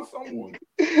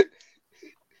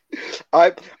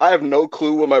 I have no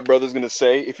clue what my brother's gonna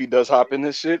say if he does hop in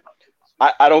this shit.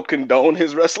 I don't condone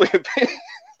his wrestling opinions.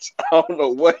 I don't know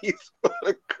what he's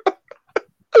gonna.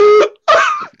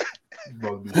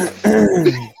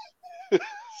 It's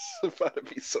about to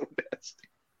be so nasty.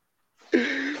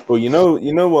 Well, you know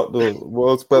what the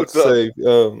world's about to say.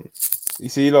 You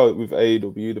see, like with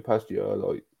AEW the past year,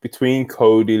 like between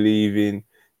Cody leaving,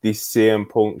 this CM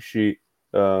Punk shit,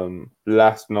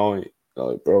 last night,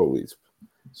 like bro, it's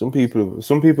some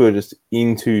people are just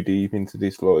in too deep into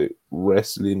this like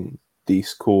wrestling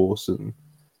discourse and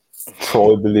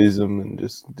tribalism and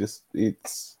just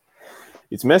it's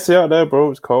messy out there,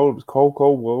 bro. It's cold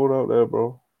world out there,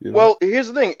 bro. You know? Well, here's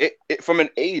the thing. From an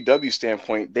AEW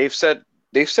standpoint, they've set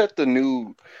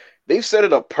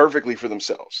it up perfectly for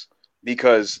themselves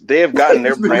because they have gotten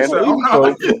their brand. This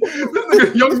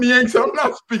nigga Young Niang said, "I'm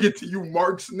not speaking to you,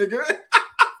 Marks, nigga."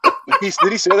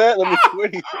 Did he say that?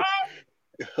 Let me.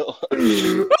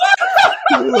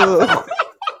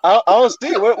 I don't see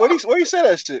it. Where do you say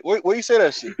that shit? Where you say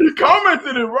that shit? He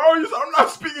commented it, bro. He said, "I'm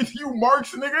not speaking to you,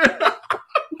 Marks, nigga."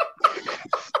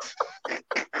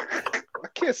 I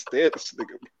can't stand this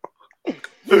nigga.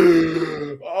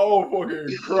 Oh,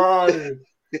 fucking crying.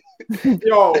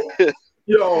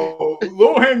 Yo,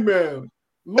 Lil Hangman.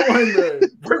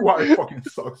 Bray Wyatt fucking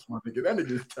sucks, my nigga. That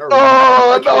nigga is terrible.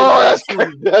 Oh, no,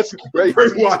 that's great. Bray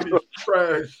Wyatt is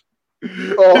trash.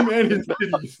 Him and his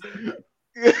titties.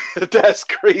 That's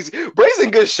crazy. Bray's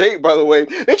in good shape, by the way.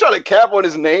 They try to cap on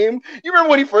his name. You remember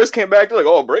when he first came back? They're like,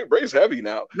 "Oh, Bray's heavy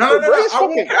now." No.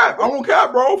 I won't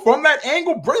cap, bro. From that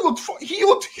angle, Bray looked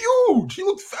huge. He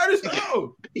looked fat as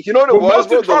hell. You know what it was?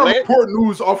 Bro, trying to report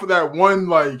news off of that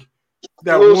one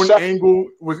angle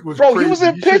was bro,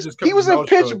 crazy. He was in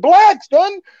pitch black,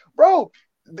 son. Bro,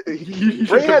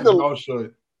 Bray had the mouth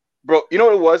shut. Bro, you know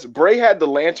what it was? Bray had the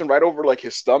lantern right over like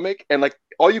his stomach, and like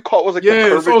all you caught was like the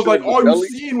curvature. So it was like all you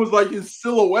seen was like his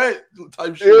silhouette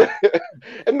type shit.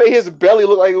 It made his belly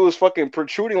look like it was fucking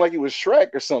protruding, like he was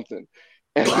Shrek or something.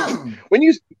 And when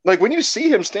you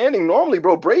see him standing normally,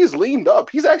 bro, Bray's leaned up.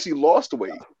 He's actually lost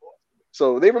weight.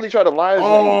 So they really try to lie.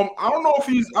 I don't know if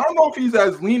he's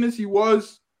as lean as he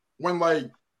was when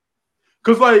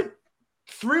because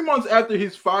 3 months after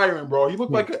his firing, bro, he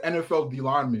looked like an NFL D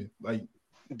lineman. Like.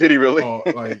 Did he really?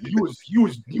 He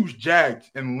was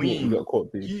jacked and lean.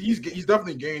 He's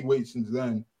definitely gained weight since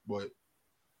then. But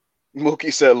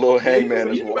Mookie said, "Lil Hangman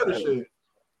is better shit."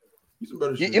 He's some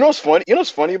better shit. You know what's funny? You know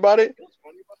what's funny about it?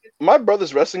 My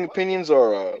brother's wrestling opinions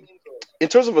are, in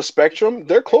terms of a spectrum,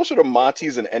 they're closer to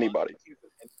Monty's than anybody.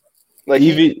 Like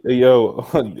EVPAO.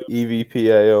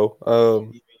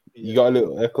 You got a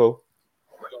little echo.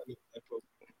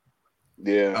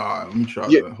 Yeah. Let me try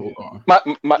that. Hold on.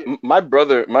 My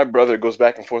brother goes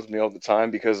back and forth with me all the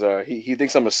time because he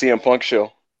thinks I'm a CM Punk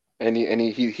show, and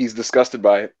he's disgusted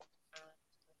by it.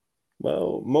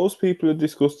 Well, most people are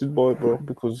disgusted by it, bro,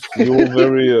 because you're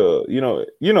very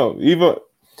even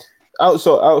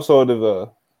outside of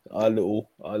our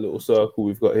little circle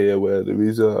we've got here where there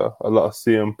is a lot of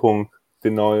CM Punk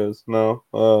deniers now.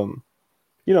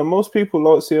 Most people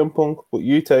like CM Punk, but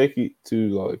you take it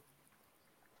to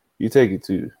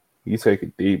You take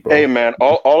it deep, bro. Hey, man,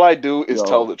 all I do is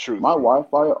tell the truth. My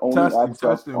Wi-Fi only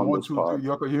testing. 1, 2, 3.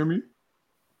 Y'all can hear me?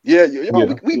 Yeah.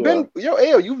 We've been,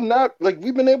 Ayo, you've not, like,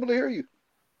 we've been able to hear you.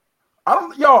 I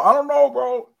don't know,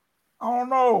 bro. I don't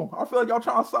know. I feel like y'all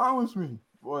trying to silence me.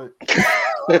 But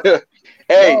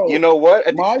hey, you know what?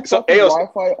 My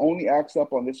Wi-Fi only acts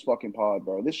up on this fucking pod,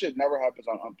 bro. This shit never happens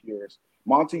on Unpurists.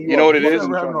 Monty, you know what it is?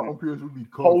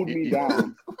 Hold me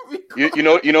down. You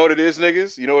know what it is,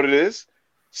 niggas? You know what it is?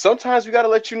 Sometimes we gotta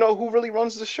let you know who really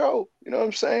runs the show. You know what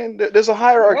I'm saying? There's a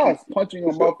hierarchy. Punching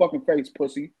your motherfucking face,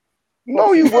 pussy.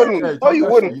 No, you wouldn't. Hey, no, you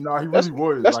wouldn't. You know, he really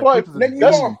would. That's like,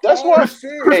 why. That's why.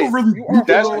 Chris really beat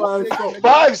that's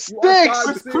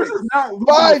 5'6". Chris is not losing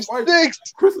 5'6".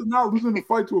 Chris is not losing the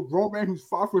fight to a grown man who's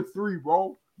 5'3",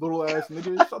 bro. Little ass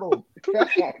nigga. Shut up.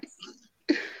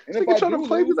 And if I trying to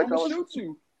play me, I'm gonna shoot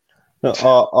you.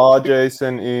 RJ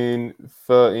sent in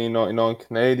 13.99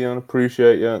 Canadian.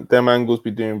 Appreciate you. Them angles be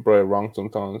doing bro wrong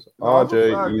sometimes.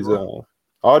 RJ's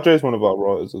one of our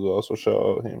writers as well, so shout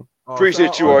out him.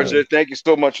 Appreciate you, RJ. Thank you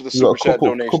so much for the super chat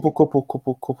donation.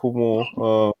 Couple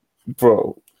more,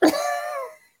 bro.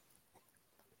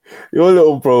 Your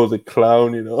little bro's a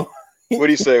clown, you know. What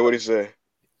do you say?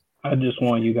 I just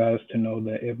want you guys to know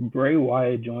that if Bray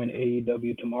Wyatt joined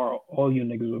AEW tomorrow, all you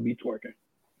niggas will be twerking.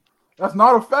 That's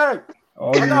not a fact.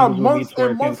 All you niggas will be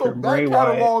twerking for Bray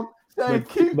Wyatt.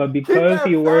 But because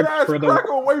he works for the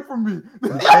away from me.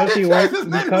 Because he works for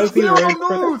his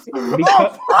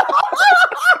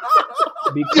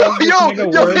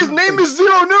name is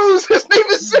Zero News. His name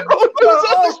is Zero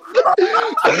News.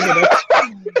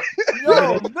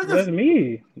 That's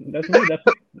me.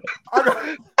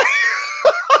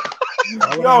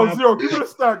 Yo, Zero, give it a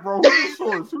stack, bro. Who's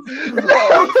your source?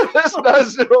 That's not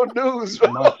Zero News,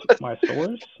 bro. My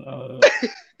source?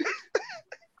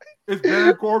 It's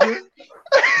Baron Corbin.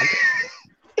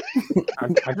 I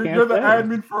can't You're the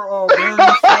admin for Baron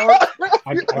Smarks.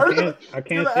 I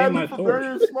can't say my source.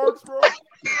 Baron Smarks, bro.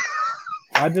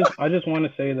 I just want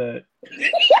to say that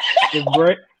if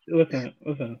Bray, listen.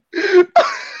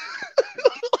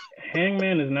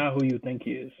 Hangman is not who you think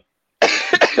he is.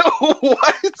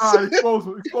 What? Expose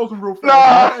him real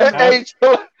fast.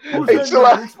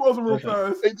 Expose him real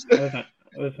fast.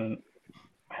 Listen.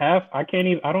 I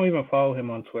don't even follow him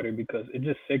on Twitter because it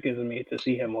just sickens me to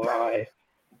see him lie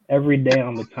every day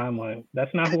on the timeline.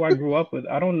 That's not who I grew up with.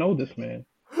 I don't know this man.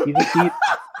 Him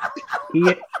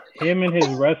and his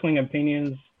wrestling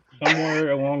opinions,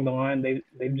 somewhere along the line,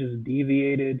 they've just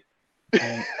deviated,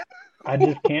 and I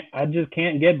just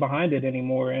can't get behind it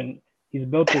anymore. And he's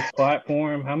built this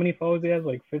platform. How many followers he has?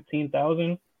 Like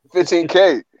 15,000.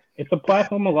 15K. It's a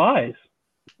platform of lies.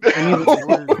 And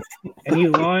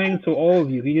he's lying to all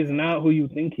of you. He is not who you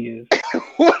think he is.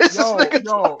 What is this nigga?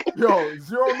 Yo,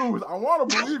 Zero News. I want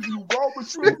to believe you, bro,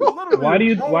 but you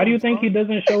literally. Why do you think he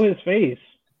doesn't show his face?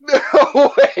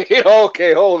 No, wait.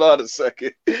 Okay, hold on a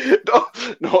second.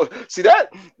 No. See that?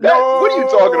 What are you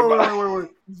talking about? Wait.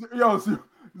 Yo,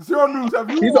 Zero News. Have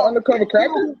you? He's an undercover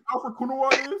cracker. Alfred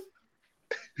Kunawa is.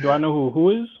 Do I know who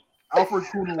is? Alfred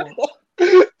Kunawa.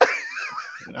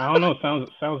 I don't know.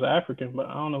 Sounds African, but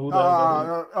I don't know who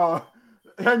that is.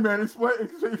 Hangman,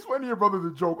 explain to your brother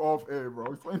the joke off air, bro.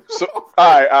 All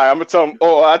right, I'm gonna tell him.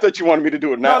 Oh, I thought you wanted me to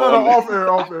do it now. No, off air.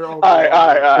 All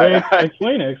right.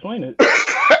 Explain it.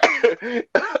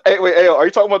 Hey, wait, are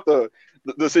you talking about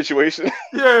the situation?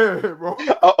 Yeah, bro.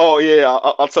 Oh, yeah.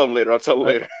 I'll tell him later.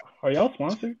 Are y'all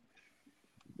sponsored?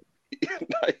 You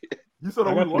said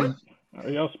are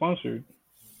y'all sponsored?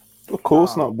 Of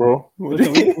course not, bro.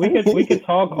 Listen, we could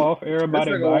talk off air about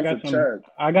it, but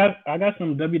I got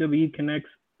some WWE connects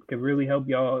could really help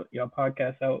y'all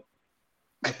podcast out.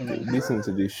 Listen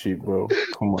to this shit, bro.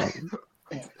 Come on.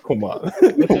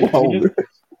 Listen,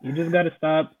 you just gotta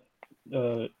stop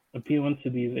appealing to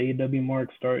these AEW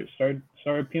marks. Start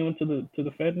appealing to the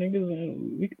Fed niggas,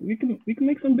 and we can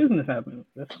make some business happen.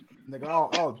 Nigga,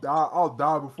 I'll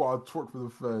die before I twerk for the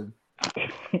Fed.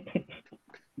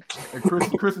 And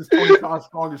Chris is 20 times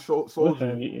strongest soldier.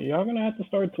 Listen, y'all gonna have to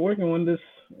start twerking when this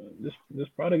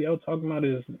product y'all talking about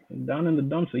is down in the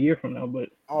dumps a year from now. But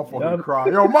I'll fucking cry.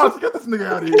 Yo, Monty, get this nigga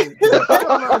out of here.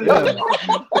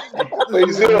 Wait,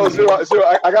 Zero.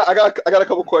 I got a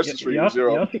couple questions for you,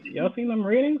 Zero. Y'all seen them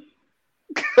ratings?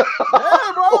 Yeah,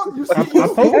 bro. You see,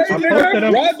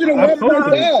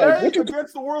 What you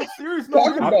against the World Series?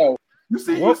 talking about? You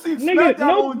see,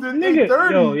 SmackDown did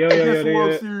 30 against the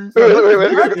World Series. Wait.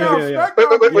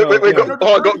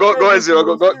 Go ahead, Zero.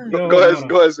 Go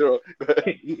ahead, Zero.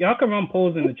 Y'all can run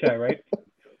polls in the chat, right?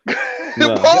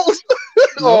 Polls?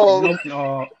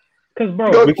 No. Because,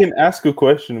 bro, we can ask a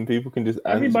question and people can just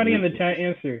answer. Everybody in the chat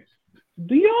answer.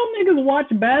 Do y'all niggas watch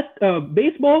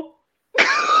baseball? Yeah,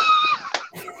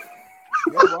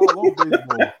 bro, I love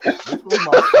baseball. Baseball's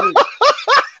my shit.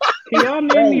 Can y'all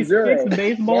name me 6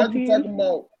 baseball teams? teams? Talking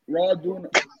about Raw doing.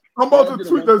 I'm about to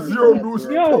tweet that Zero News.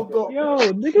 Yo,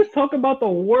 niggas talk about the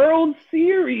World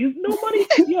Series. Nobody,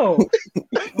 yo.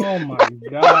 Oh my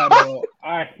God, bro.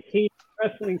 I hate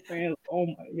wrestling fans. Oh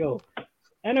my, yo.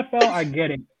 NFL, I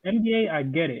get it. NBA, I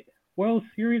get it. World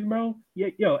Series, bro. Yeah,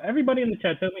 yo, everybody in the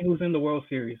chat, tell me who's in the World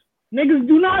Series. Niggas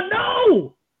do not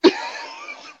know.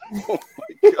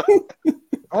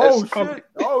 Oh my God.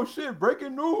 Oh shit!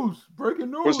 Breaking news!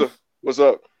 What's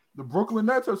up? The Brooklyn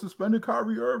Nets have suspended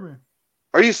Kyrie Irving.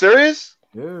 Are you serious?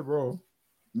 Yeah, bro.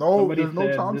 No, there's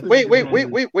no time. Wait.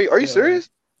 Are you serious?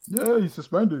 Yeah, he's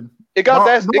suspended. It got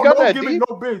that gimmick, deep?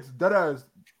 No bids. That ass.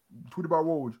 Tweeted by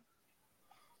Woj.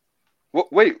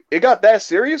 Wait, it got that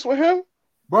serious with him?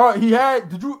 Bro, he had.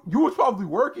 Did you? You was probably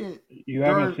working. You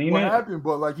haven't seen what it? happened,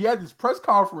 but like he had this press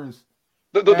conference.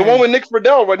 The one with Nick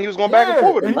Friedel when he was going back and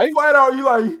forth with him, right? He flat out, he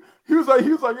was like,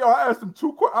 yo, I asked him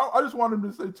I just wanted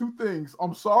him to say 2 things.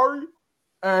 I'm sorry,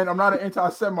 and I'm not an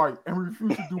anti-Semite, and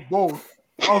refuse to do both.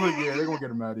 I was like, yeah, they're gonna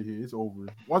get him out of here. It's over.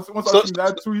 Once I seen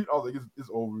that tweet, I was like, it's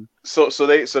over. So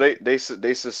they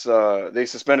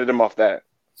suspended him off that.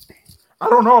 I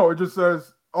don't know. It just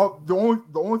says the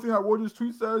only thing that Woj's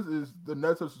tweet says is the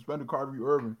Nets have suspended Kyrie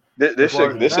Irving. This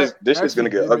is gonna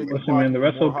get ugly. Listen, man, the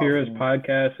WrestlePurists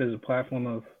podcast is a platform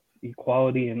of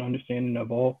equality and understanding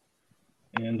of all.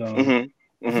 And Zero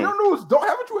News,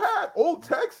 haven't you had old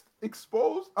text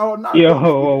exposed? Oh, not. Yo,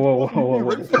 whoa.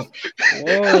 There's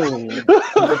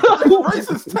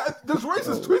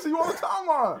racist tweets you on the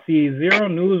timeline. See, Zero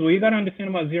News. What you gotta understand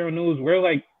about Zero News, we're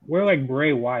like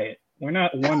Bray Wyatt. We're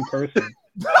not one person.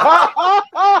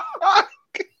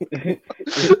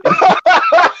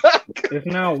 It's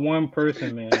not one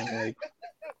person, man. Like,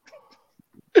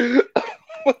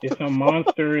 it's a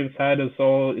monster inside us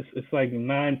all. It's like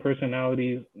 9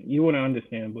 personalities. You wouldn't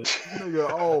understand, but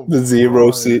the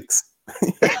 06.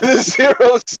 The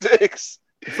 06.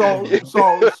 So we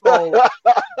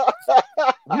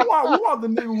want the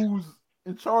nigga who's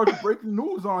in charge of breaking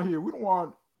news on here. We don't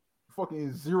want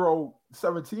fucking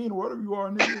 017 or whatever you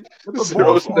are, nigga.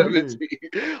 017,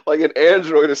 like an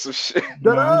android or some shit.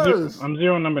 I'm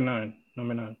 0 number 9.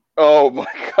 Oh my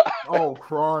God. Oh,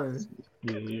 crying.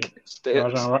 Yeah.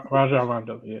 Raja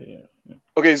Rondo. Yeah.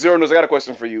 Okay, Zero News, I got a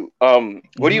question for you.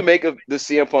 What do you make of the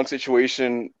CM Punk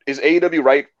situation? Is AEW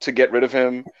right to get rid of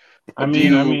him? I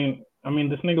mean,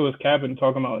 this nigga was capping,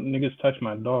 talking about niggas touch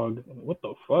my dog. What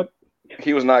the fuck?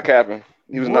 He was not capping.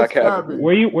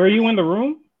 Were you in the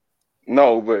room?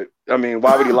 No, but I mean,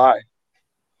 why would he lie?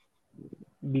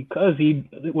 Because he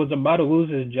was about to lose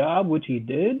his job, which he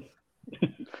did.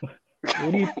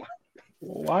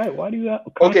 Why do you have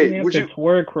to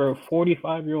twerk for a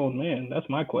 45-year-old man? That's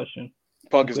my question.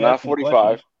 Punk is not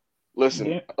 45.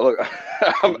 Listen, look,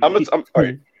 I'm all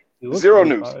right. Zero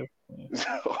News.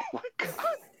 Oh my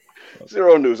God.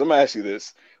 Zero News. I'm gonna ask you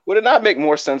this: would it not make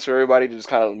more sense for everybody to just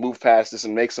kind of move past this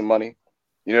and make some money?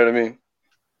 You know what I mean?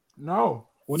 No.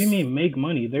 What do you mean make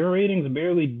money? Their ratings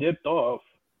barely dipped off.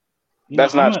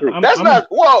 That's not true.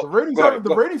 Whoa.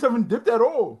 The ratings haven't dipped at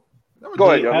all.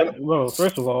 Go ahead, Well,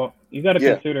 first of all, you got to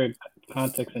consider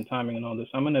context and timing and all this.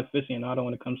 I'm an aficionado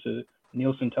when it comes to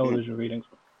Nielsen television ratings.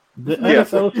 The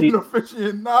NFL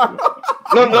season.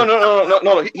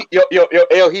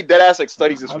 No. He dead ass like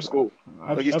studies this for school.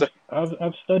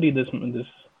 I've studied this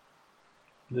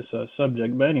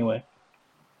subject, but anyway,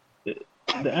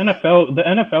 the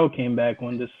NFL came back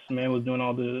when this man was doing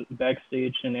all the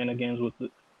backstage shenanigans with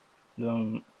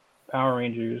the Power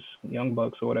Rangers, Young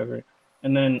Bucks or whatever,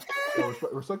 and then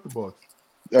respect the Bucks.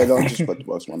 Yeah, don't disrespect the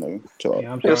Bucks, my nigga. Chill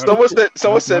out. Yeah, someone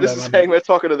said this is Hangman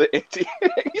talking to the anti.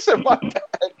 He said, "My bad."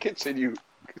 Continue.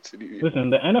 Listen,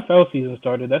 the NFL season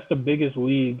started. That's the biggest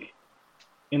league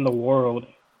in the world,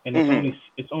 and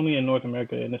it's only in North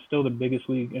America, and it's still the biggest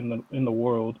league in the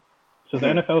world. So the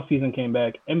NFL season came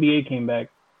back, NBA came back,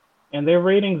 and their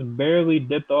ratings barely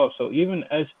dipped off. So even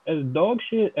as dog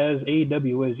shit as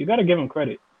AEW is, you got to give them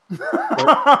credit.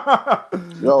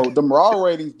 Yo, the Raw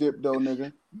ratings dipped though,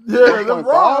 nigga. Yeah, the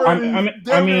Raw ratings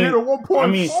hit a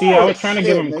 1.4. See, I was trying to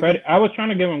give him credit. I was trying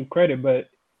to give him credit, but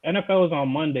NFL is on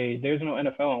Monday. There's no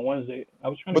NFL on Wednesday. I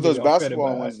was trying to. But there's basketball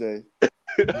on Wednesday.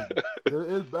 There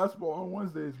is basketball on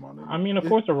Wednesdays, my nigga. I mean, of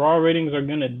course, the Raw ratings are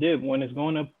gonna dip when it's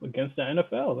going up against the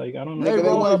NFL. Like, I don't know. Nigga,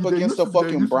 they went up against the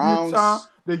fucking Browns.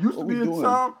 They used to be in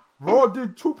time. Raw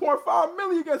did 2.5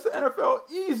 million against the NFL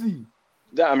easy.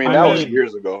 I mean, that was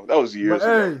years ago. That was years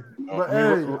ago.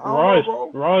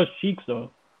 Raw is cheeks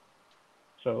though.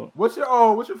 So what's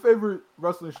your favorite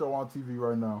wrestling show on TV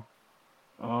right now?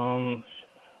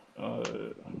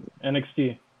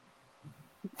 NXT.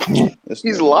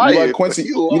 He's lying. You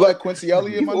like Quincy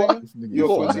Elliott, my nigga?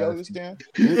 You a Quincy Elliott stan?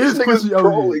 This nigga's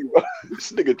trolling, bro.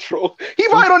 This nigga troll. He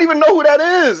probably don't even know who that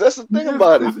is. That's the thing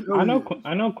about it.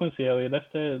 I know Quincy Elliott. That's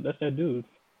that dude.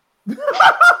 Yeah.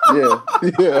 You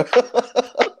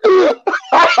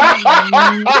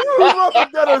about to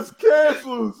get us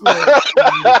canceled. Wait,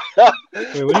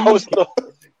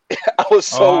 I was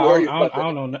so worried. I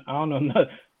don't know nothing.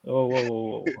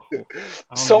 Whoa.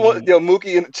 Someone,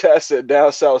 Mookie in the chat said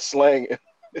down south slang.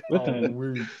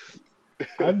 Listen,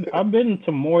 I've been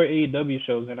to more AEW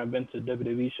shows than I've been to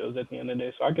WWE shows at the end of the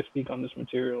day, so I can speak on this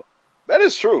material. That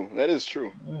is true.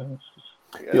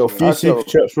 Yo, few super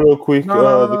chats real quick.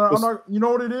 No, I'm not, you know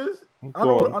what it is? I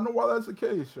know why that's the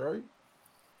case, right?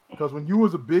 Because when you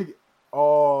was a big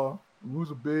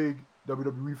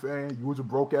WWE fan, you was a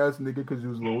broke ass nigga because you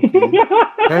was a little kid.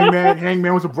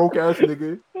 Hangman was a broke ass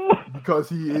nigga because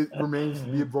he remains to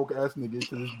be a broke ass nigga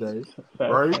to this day,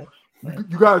 right?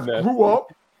 You guys grew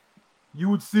up. You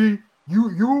would see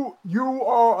you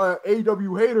are an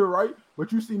AEW hater, right?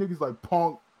 But you see niggas like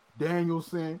Punk,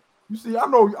 Danielson. You see, I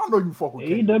know you fuck with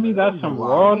AEW got some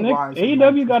raw niggas.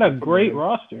 AEW got a great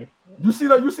roster. You see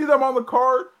them on the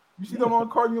card. You see them on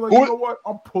the card, and you're like, you know what?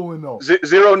 I'm pulling up.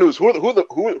 Zero news. Who are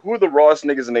the rawest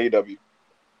niggas in AEW?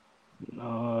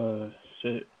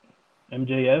 Shit.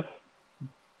 MJF.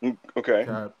 Okay.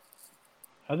 Cap.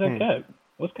 How's that Cap?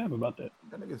 What's Cap about that?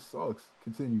 That nigga sucks.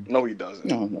 Continue. No, he doesn't.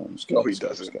 No, he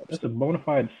doesn't. That's a bona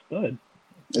fide stud.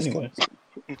 Anyway.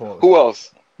 Who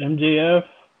else? MJF.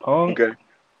 Punk. Okay.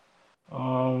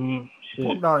 Shit.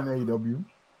 Punk not in AEW.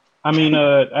 I mean,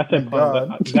 I said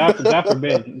Punk.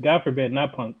 God forbid,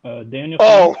 not Punk. Daniel.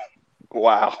 Oh,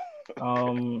 wow.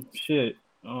 Shit.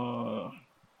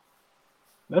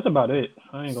 That's about it.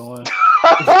 I ain't gonna lie.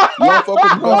 You don't fuck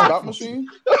with the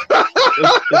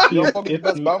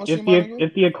best bout machine?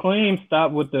 If the Acclaim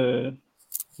stop with the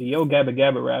Yo Gabba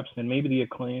Gabba raps, then maybe the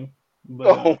Acclaim. But,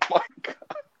 oh my god.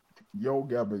 Yo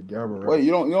Gabba Gabba raps. Wait,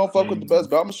 you don't fuck with the best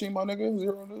bout machine, my nigga?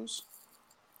 Zero news.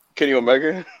 Kenny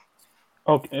Omega?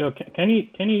 Okay. Kenny's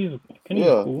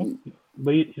cool,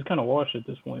 but he's kind of washed at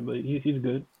this point. But he's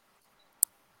good.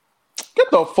 Get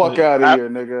the fuck out of here,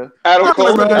 nigga. Adam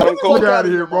Cole. Get out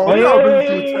of here, bro. Yo,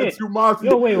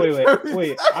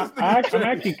 wait.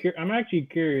 I'm actually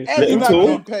curious. And you're not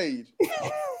getting paid.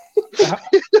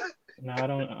 No, I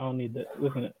don't need that.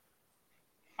 Listen,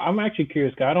 I'm actually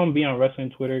curious because I don't be on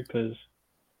wrestling Twitter because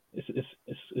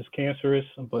it's cancerous.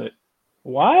 But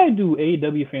why do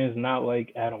AEW fans not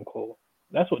like Adam Cole?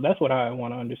 That's what I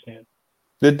want to understand.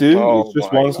 They do. It's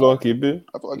just one's like Ibu.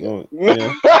 I feel like yeah.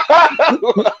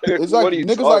 It's like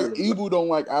niggas like Ibu don't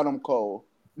like Adam Cole.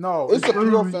 No, it's the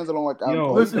pure fans that don't like Adam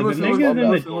Cole. Listen, niggas in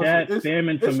the chat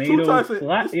spamming tomatoes. If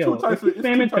you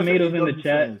spamming tomatoes in the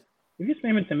chat, if you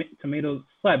spamming tomatoes,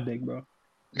 slap dick, bro.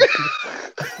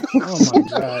 Oh my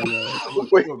god, yo.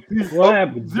 Wait, what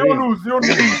happened? Zero news. I'm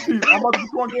about to put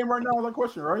you on game right now with that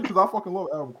question, right? Because I fucking love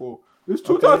Adam Cole. There's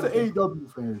two types of AEW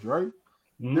fans, right?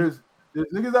 Mm-hmm. There's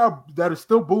niggas that are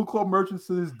still Bullet Club merchants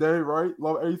to this day, right?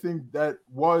 Love everything that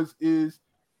is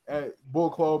at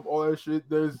Bullet Club, all that shit.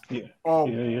 There's being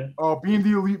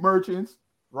the elite merchants,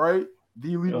 right?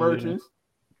 The elite merchants.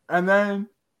 Yeah. And then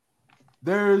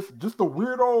there's just the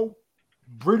weirdo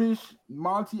British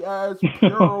Monty ass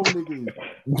Puro niggas.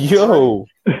 Yo.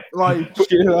 Like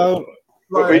chill out.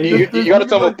 Like, you gotta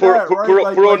tell them Puro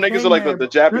niggas are like the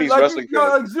Japanese wrestling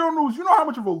fans. Like Zero News, you know how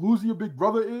much of a loser your big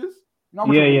brother is? Yeah.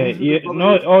 You don't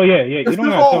have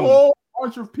a whole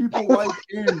bunch of people like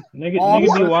in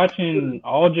niggas be watching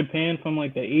All Japan from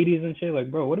like the 80s and shit. Like,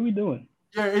 bro, what are we doing?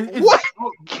 Yeah, those are the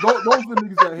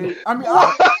niggas that hate. I mean,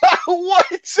 what?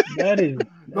 That is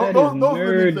those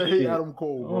niggas that hate Adam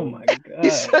Cole. Bro. Oh my god!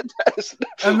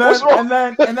 And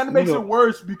then it makes it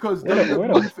worse because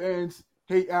WWE fans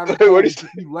hate Adam Cole.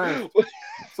 He left,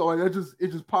 so like it just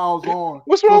piles on.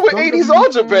 What's wrong with 80s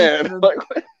All Japan? Like,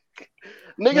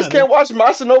 niggas can't watch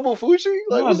Masanobu Fuji?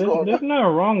 Like, no, there's nothing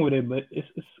wrong with it, but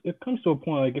it comes to a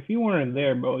point like if you weren't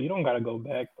there, bro, you don't gotta go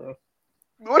back, bro.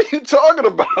 What are you talking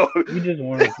about? You just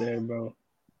weren't there, bro.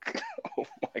 Oh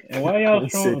my god. And why y'all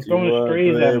throwing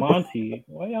strays at Monty?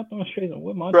 Why y'all throwing strays at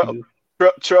what Monty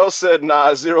do? Charles said,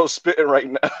 nah, Zero spitting right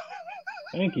now.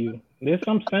 Thank you. There's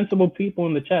some sensible people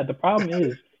in the chat. The problem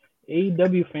is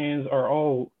AEW fans are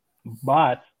all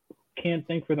bots, can't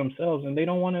think for themselves, and they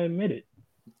don't want to admit it.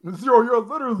 Zero, you're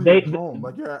literally a drone.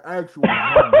 Like you're an actual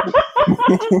drone.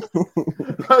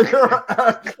 Like you're an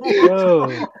actual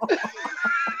drone.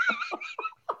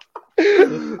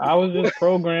 I was just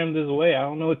programmed this way. I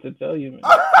don't know what to tell you, man.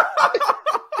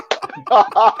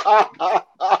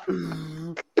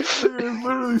 It's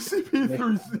literally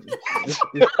CP3.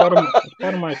 It's part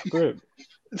of my script.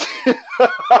 It's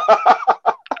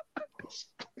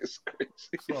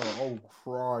crazy. Oh,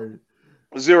 fried.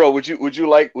 Zero, would you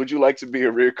like to be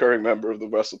a recurring member of the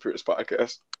WrestlePurists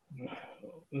podcast?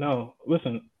 No,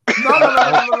 listen.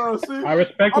 No. See, I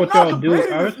respect what y'all do. I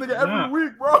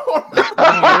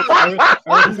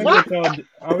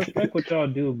respect what y'all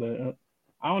do, but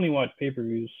I only watch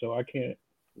pay-per-views, so I can't,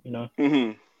 you know.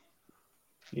 Mm-hmm.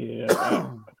 Yeah,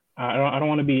 I don't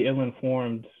want to be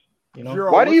ill-informed, you know.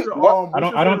 Why do you? I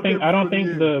don't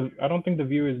think the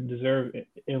viewers deserve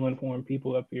ill-informed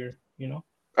people up here, you know.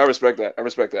 I respect that.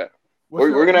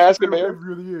 We're gonna ask him,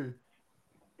 man.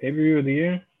 Pay-per-view of the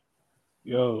year?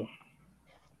 Yo.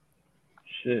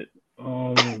 Shit.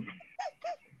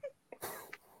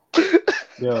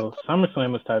 Yo,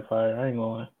 SummerSlam was type fire. I ain't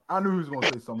gonna lie. I knew he was gonna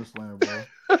say SummerSlam, bro.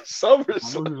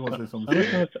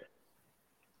 SummerSlam.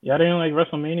 Y'all didn't like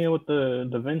WrestleMania with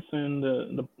the Vince and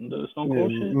the Stone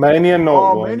Cold shit? Mania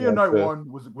Night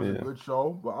 1 was a good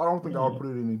show, but I don't think I would put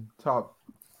it in the top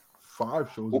 5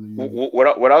 shows of the year.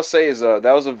 What I'll say is that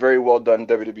was a very well done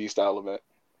WWE style event.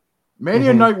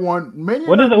 Mania Night 1.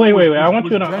 What is it? Wait. I want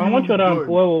you to.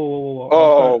 Whoa.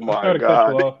 Oh my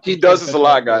God. He does this a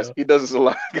lot, guys. He does this a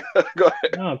lot. Go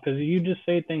ahead. No, because you just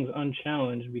say things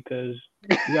unchallenged because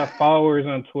you got followers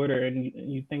on Twitter and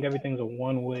you think everything's a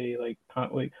one way.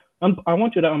 I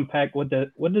want you to unpack what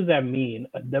does that mean?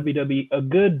 A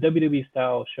good WWE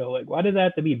style show. Like, why does that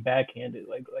have to be backhanded?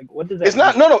 Like what does that? It's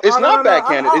not. No. It's not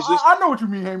backhanded. It's just. I know what you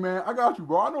mean, hey man. I got you,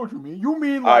 bro. I know what you mean. You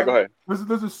mean like? All right, go ahead.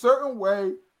 There's a certain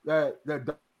way that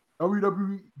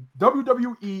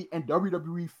WWE and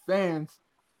WWE fans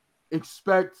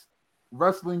expect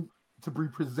wrestling to be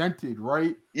presented,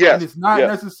 right? Yes. And it's not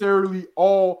necessarily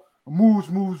all moves,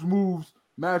 match.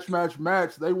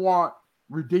 They want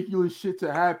ridiculous shit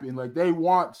to happen. Like, they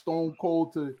want Stone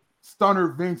Cold to stunner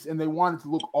Vince and they want it to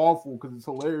look awful because it's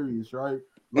hilarious, right?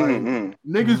 Like,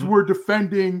 niggas were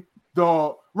defending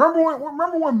the...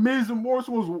 Remember when Miz and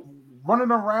Morrison was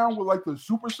running around with like the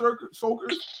super soakers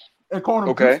and calling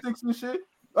them good sticks and shit?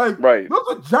 Like, there's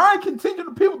a giant contingent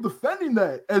of people defending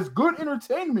that as good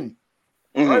entertainment.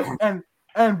 Right?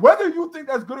 And whether you think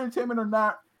that's good entertainment or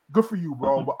not, good for you,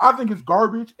 bro. But I think it's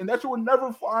garbage, and that shit would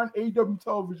never fly on AEW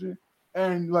television,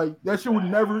 and like that shit would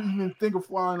never even think of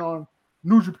flying on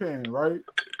New Japan, right?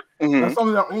 That's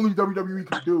something that only WWE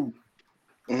could do.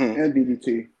 And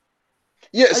DDT.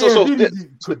 Yeah, so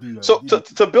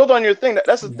to build on your thing,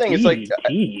 that's the thing. It's like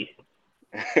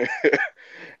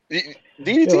DDT.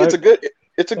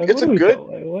 It's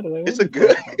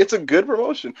a good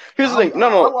promotion. Here's the thing.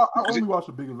 No. I only watch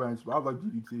the big events, but I like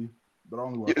DDT. But I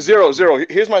only watch zero.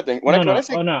 Here's my thing.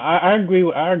 I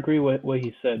agree with what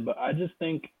he said, but I just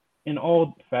think in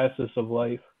all facets of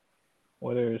life,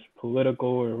 whether it's political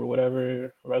or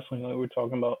whatever, wrestling like we're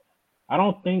talking about, I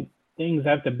don't think things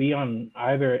have to be on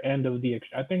either end of the.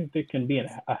 I think there can be a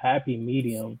happy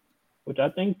medium, which I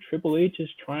think Triple H is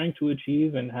trying to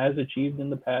achieve and has achieved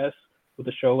in the past with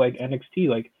a show like NXT.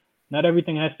 Like, not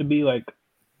everything has to be like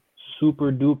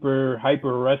super duper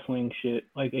hyper wrestling shit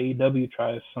like AEW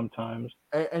tries sometimes.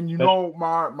 And you know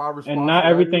my response. And not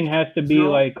everything has to be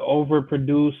like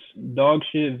overproduced dog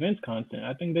shit Vince content.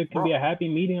 I think there can be a happy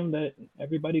medium that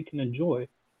everybody can enjoy.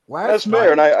 That's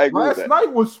fair, and I agree with that. Last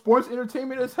night was sports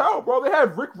entertainment as hell, bro. They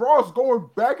had Rick Ross going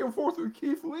back and forth with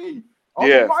Keith Lee on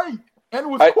the mic, and it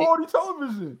was quality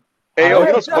television. Hey, yo, you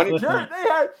know what's funny? Jarrett,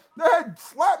 they had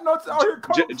slap nuts out here.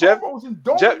 Jeff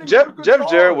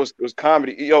Jarrett was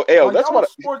comedy. Yo, like, that's what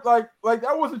sport, like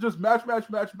that wasn't just match,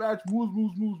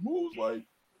 moves. Like,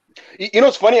 you know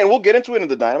what's funny, and we'll get into it in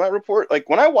the Dynamite report. Like,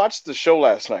 when I watched the show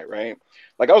last night, right?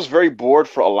 Like, I was very bored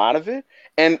for a lot of it,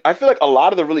 and I feel like a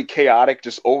lot of the really chaotic,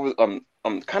 just over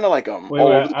kind of like all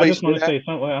over the place. I just want to say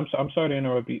something. I'm sorry to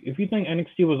interrupt you. If you think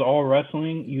NXT was all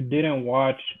wrestling, you didn't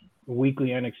watch weekly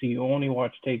NXT. You only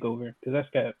watch Takeover because that's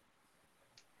got.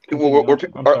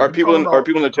 Are people in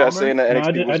the chat saying that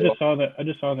NXT? I just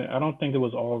saw that. I don't think it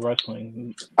was all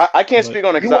wrestling. I can't speak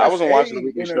on it because I wasn't watching the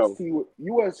weekly show.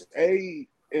 USA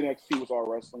NXT was all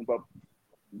wrestling, but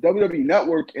WWE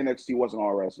Network NXT wasn't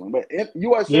all wrestling. But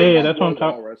USA that's what I'm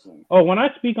talking about. Oh, when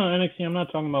I speak on NXT, I'm not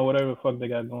talking about whatever the fuck they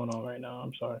got going on right now.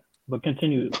 I'm sorry, but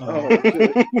continue.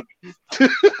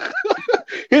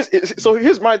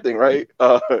 Here's my thing, right?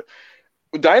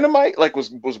 Dynamite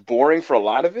was boring for a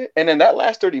lot of it, and then that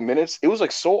last 30 minutes, it was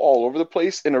like so all over the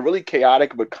place in a really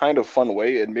chaotic but kind of fun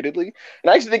way, admittedly.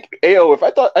 And I actually think I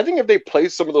think if they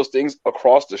placed some of those things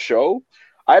across the show,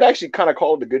 I'd actually kind of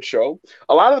called it a good show.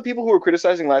 A lot of the people who were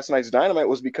criticizing last night's Dynamite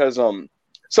was because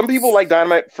some people like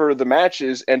Dynamite for the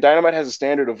matches, and Dynamite has a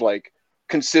standard of like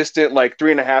consistent like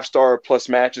 3.5-star plus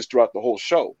matches throughout the whole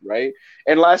show, right?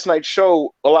 And last night's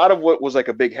show, a lot of what was like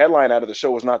a big headline out of the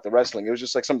show was not the wrestling. It was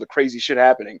just like some of the crazy shit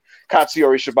happening.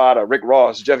 Katsuyori Shibata, Rick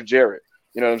Ross, Jeff Jarrett.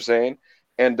 You know what I'm saying?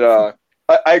 And I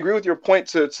agree with your point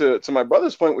to my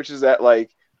brother's point, which is that like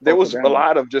there was a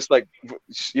lot of just like,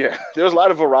 yeah, there was a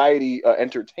lot of variety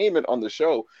entertainment on the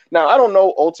show. Now, I don't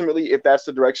know ultimately if that's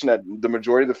the direction that the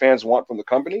majority of the fans want from the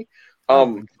company. I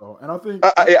don't think so. And I think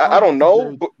I don't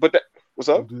know, but that, what's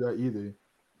up? Don't do that either.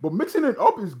 But mixing it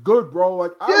up is good, bro.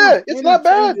 Like, it's not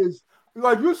bad.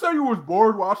 Like you said, you was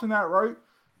bored watching that, right?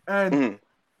 And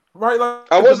right,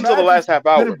 like I wasn't until the last half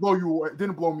hour. Didn't blow you away.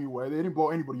 Didn't blow me away. They didn't blow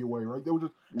anybody away, right? They were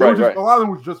just, a lot of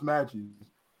them was just matches,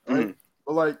 right?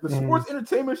 But like the sports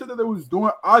entertainment shit that they was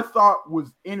doing, I thought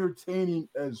was entertaining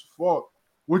as fuck.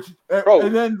 Which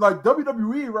and then like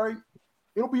WWE, right?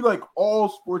 It'll be like all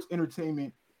sports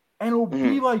entertainment, and it'll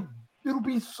be like it'll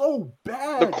be so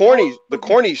bad. The corny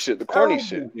shit,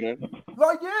 you know?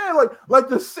 Like, yeah, like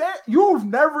you've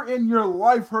never in your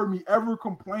life heard me ever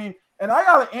complain, and I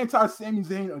got an anti-Sami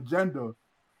Zayn agenda.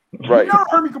 Right. You never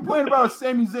heard me complain about a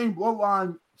Sami Zayn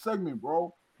bloodline segment,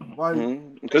 bro. Like,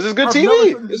 because it's good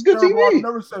TV. It's good TV. I've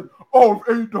never said, oh,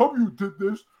 if AEW did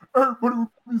this, everybody would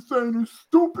be saying it's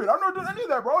stupid. I've never done any of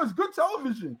that, bro. It's good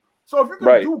television. So if you're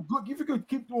gonna do good, if you could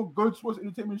keep doing good sports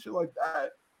entertainment shit like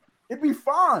that, it'd be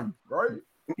fine, right?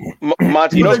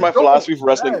 Monty, you know my philosophy for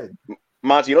wrestling.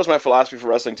 Monty, you know my philosophy for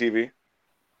wrestling TV.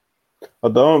 I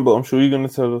don't, but I'm sure you're gonna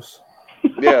tell us.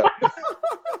 Yeah.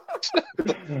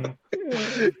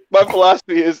 My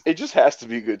philosophy is it just has to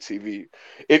be good TV.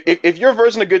 If your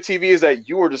version of good TV is that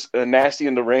you were just nasty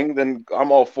in the ring, then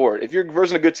I'm all for it. If your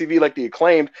version of good TV like the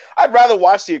Acclaimed, I'd rather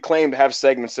watch the Acclaimed have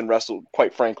segments than wrestle.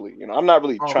 Quite frankly, you know, I'm not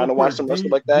really trying to watch some wrestle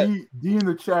like that. D in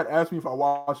the chat asked me if I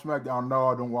watch SmackDown. No,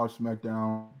 I don't watch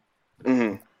SmackDown.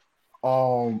 I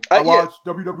watch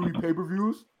WWE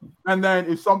pay-per-views, and then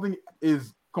if something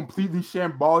is completely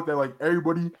shambolic that like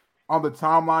everybody on the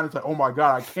timeline is like, oh my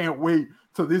god, I can't wait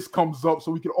till this comes up so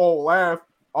we can all laugh.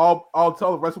 I'll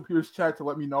tell the WrestlePurists chat to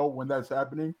let me know when that's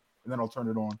happening, and then I'll turn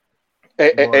it on.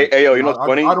 Hey, yo, you know what's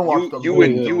funny? I don't watch you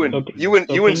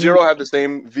and Zero have the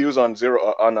same views on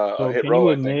Zero on Hit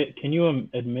Row. Can you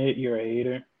admit you're a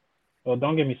hater? Well,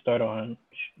 don't get me started on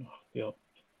Who,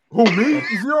 me?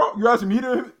 Zero? You asking me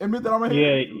to admit that I'm a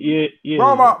hater? Yeah.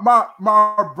 Bro,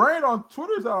 my brain on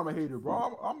Twitter is that I'm a hater,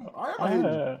 bro. I am a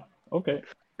hater. Okay.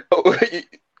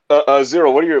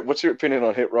 Zero, what's your opinion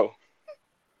on Hit Row?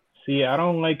 See, I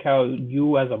don't like how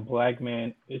you as a black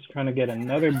man is trying to get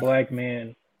another black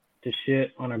man to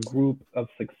shit on a group of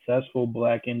successful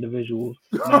black individuals.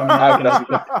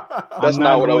 That's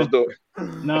not what I was doing.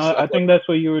 No, I think that's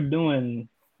what you were doing.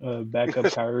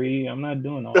 Backup Kyrie. I'm not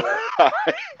doing all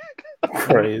that.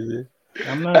 Crazy.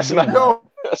 I'm not doing that.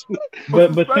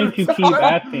 But since you keep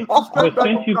asking,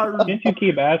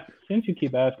 since you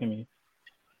keep asking me,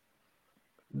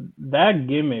 that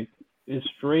gimmick is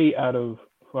straight out of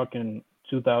fucking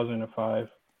 2005,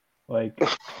 like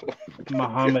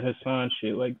Muhammad Hassan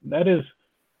shit. Like that is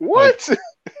what?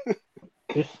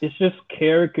 Like, it's just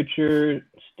caricature,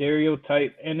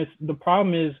 stereotype, and the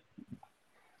problem is,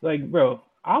 like, bro,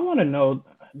 I want to know.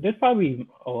 There's probably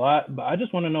a lot, but I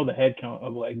just want to know the head count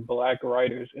of like black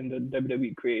writers in the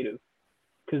WWE creative,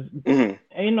 because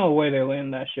ain't no way they're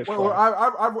letting that shit. Well,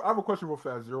 I have a question real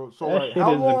fast, Zero. So, like,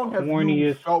 how long have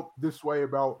you felt this way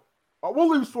about? We'll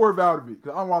leave Swerve out of it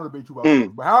because I don't want to debate you about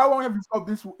Swerve. But how long have you felt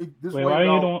this way? Why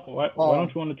don't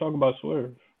you want to talk about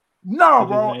Swerve? No,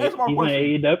 bro. Answer my question.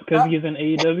 He's in AEW because he's in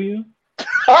AEW.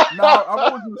 No, I'm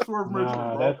always in Swerve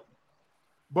bro.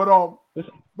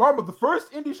 But the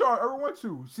first indie show I ever went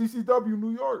to, CCW New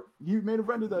York, he main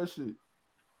evented that shit.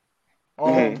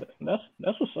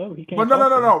 That's what's up. He can't. But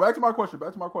no. Back to my question.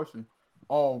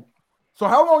 So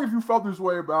how long have you felt this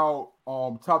way about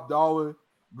Top Dollar,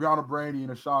 Brianna Brandy,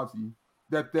 and Ashanti,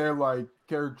 that they're like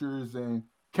characters and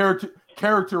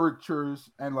caricatures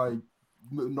and like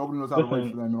nobody knows how to write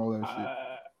for them and all that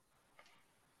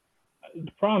shit?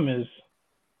 The problem is,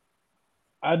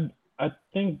 I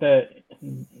think that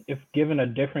if given a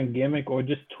different gimmick or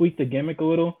just tweak the gimmick a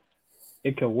little,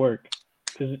 it could work.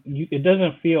 Because it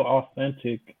doesn't feel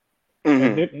authentic.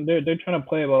 Like they're trying to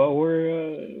play about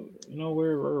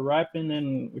we're rapping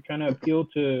and we're trying to appeal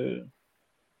to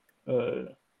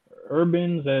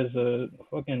urbans, as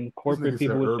fucking corporate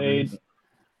people would say.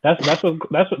 That's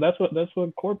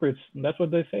what corporates. That's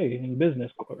what they say in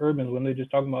business. Urban when they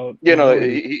just talking about. Yeah, no,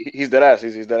 he's dead ass.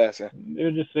 He's dead ass. Yeah.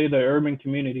 They just say the urban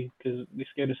community because they're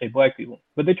scared to say black people,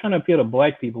 but they're trying to appeal to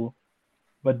black people,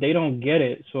 but they don't get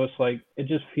it. So it's like it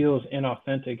just feels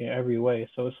inauthentic in every way.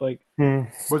 So it's like.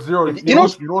 But Zero, you know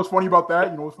what's funny about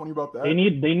that?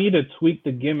 They need to tweak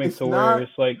the gimmick where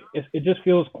it's like it just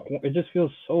feels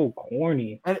so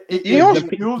corny. And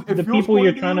the people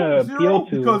you're trying to appeal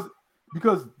to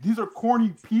because these are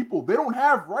corny people. They don't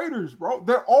have writers, bro.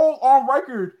 They're all on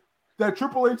record that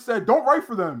Triple H said don't write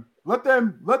for them. Let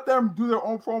them do their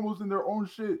own promos and their own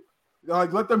shit.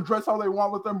 Like let them dress how they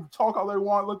want. Let them talk how they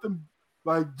want. Let them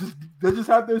they just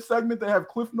have their segment. They have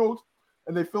cliff notes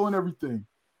and they fill in everything.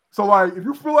 So like if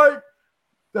you feel like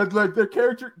that like their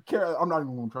character, I'm not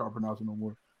even gonna try to pronounce it no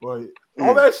more. But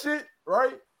all that shit,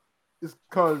 right? Is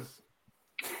because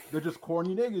they're just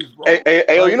corny niggas, bro. Hey,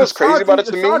 you know what's crazy about it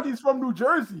to me? Ashanti's from New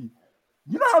Jersey.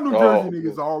 You know how New Jersey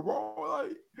niggas are, bro.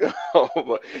 Like,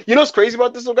 you know what's crazy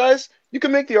about this, though, guys? You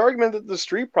can make the argument that the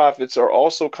Street Profits are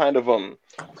also kind of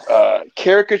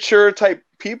caricature type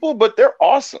people, but they're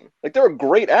awesome. Like they're a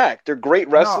great act. They're great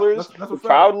wrestlers. The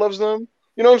crowd loves them.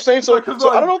 You know what I'm saying? So I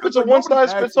don't know if it's a one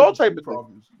size fits all type of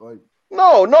thing. Like,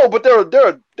 no, but they're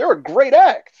a great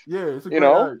act. Yeah, it's a great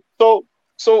act.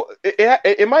 So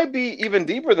it might be even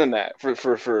deeper than that for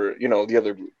the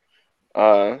other group.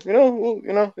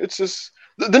 It's just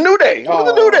the New Day. Look at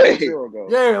the New Day.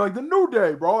 Yeah, like the New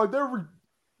Day, bro. Like they're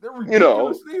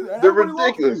ridiculous. They're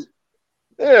ridiculous.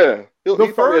 Yeah.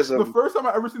 The first time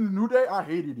I ever seen the New Day, I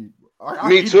hated it.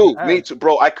 Me too,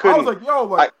 bro. I couldn't. I was like,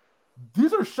 yo,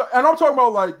 these are and I'm talking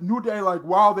about like New Day, like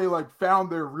while they like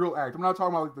found their real act. I'm not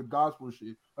talking about like the gospel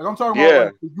shit. Like I'm talking about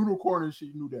like the unicorn and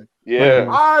shit. New Day. Yeah.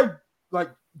 I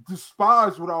like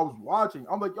despised what I was watching.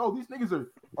 I'm like, yo, these niggas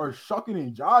are shucking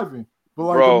and jiving. But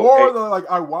like the more that like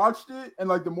I watched it, and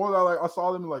like the more that like I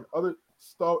saw them in like other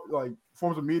stuff, like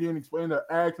forms of media and explaining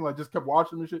their act, and like just kept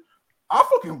watching them and shit. I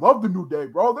fucking love the New Day,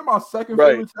 bro. They're my second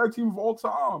favorite tag team of all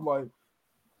time. Like,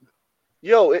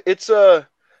 yo, it's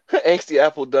angsty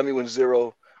apple dummy when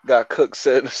Zero got cooked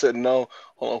said no.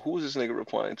 Hold on, who was this nigga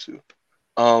replying to?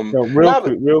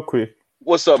 Real quick.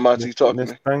 What's up, Monty? Talking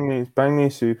to me. Bang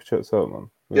these super chats out,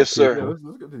 man. Yes, sir. Yeah,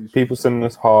 let's get these people sending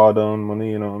us hard-earned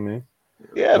money, you know what I mean?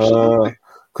 Yeah, absolutely.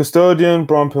 Custodian,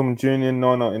 Brian Pillman Jr.,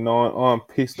 999. I'm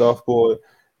pissed off, boy.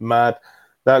 Mad.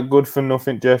 That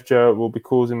good-for-nothing Jeff Jarrett will be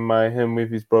causing mayhem with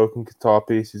his broken guitar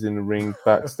pieces in the ring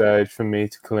backstage for me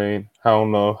to clean. Hell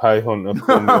no. Hey, Hunter,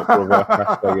 come up, brother.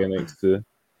 Hashtag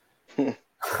NXT.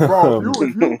 Bro, if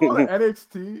you go to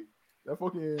NXT, that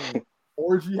fucking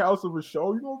orgy house of a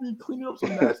show, you're going to be cleaning up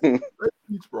some nasty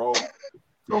beach, bro.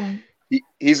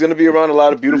 He's going to be around a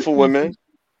lot of beautiful women.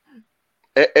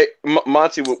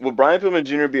 Monty, will Brian Pillman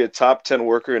Jr. be a top 10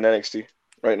 worker in NXT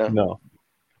right now? No.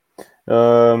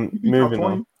 Moving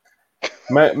on.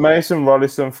 Mason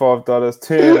Rollison, $5.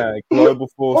 TNA, Global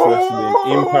Force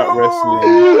Wrestling, Impact Wrestling.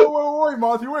 Wait,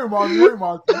 Monty.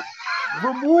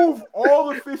 Remove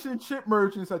all the fish and chip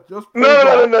merchants that just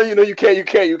No, you can't.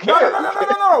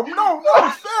 No,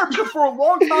 it's fair because for a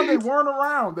long time they weren't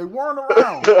around. If you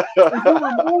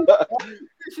remove all the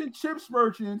fish and chips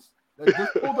merchants that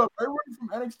just pulled up everybody from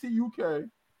NXT UK,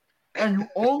 and you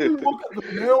only look at the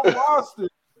male roster,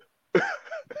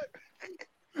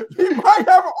 he might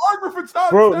have an argument for top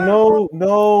 10. Bro,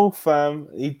 no, fam.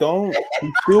 He still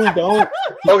don't.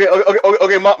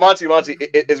 Okay, Monty.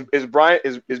 Is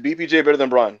BPJ better than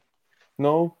Brian?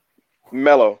 No.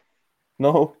 Mello?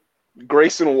 No.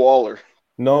 Grayson Waller?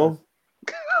 No.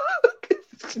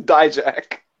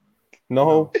 Dijak?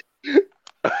 No. He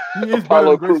is better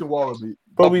than Grayson Waller, beat.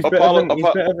 But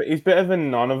he's better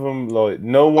than none of them. Like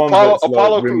no one.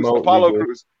 Apollo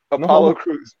Crews. I'm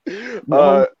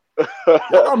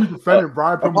defending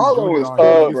Brian Pillman. Apollo is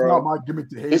it's not my gimmick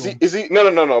to hate him. Is he?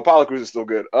 No. Apollo Crews is still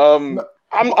good. I'm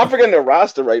forgetting their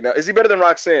roster right now. Is he better than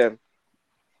Roxanne?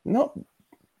 No.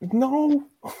 What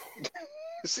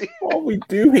are we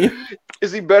doing?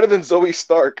 Is he better than Zoe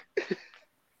Stark?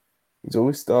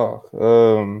 Zoe Stark.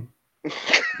 No.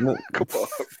 Come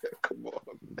on.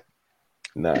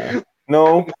 Nah.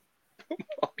 No,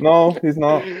 he's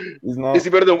not. Is he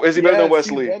better than Wesley? He's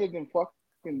better than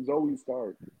fucking Zoe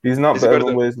Stark. He's not better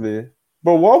than Wesley.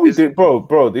 Bro, what we did,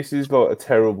 bro, this is like a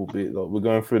terrible bit. Like we're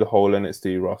going through the whole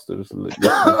NXT roster. Just let's keep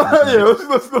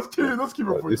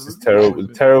it. This is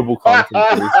terrible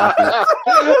content.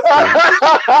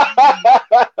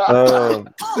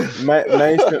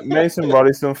 Mason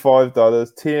Robinson, $5.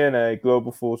 TNA,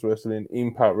 Global Force Wrestling,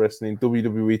 Impact Wrestling,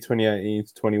 WWE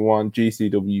 2018-21,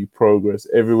 GCW, Progress.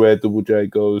 Everywhere Double J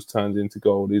goes turns into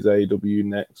gold. Is AEW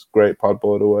next? Great pod,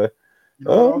 by the way. You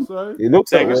know what I'll say? It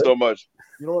looks Thank you so much.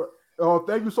 You know what?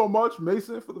 Thank you so much,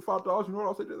 Mason, for the $5. You know what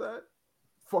I'll say to that?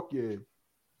 Fuck yeah.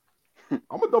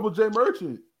 I'm a Double J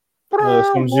merchant.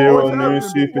 Some Zero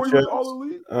News Super Chat.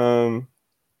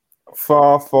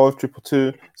 Far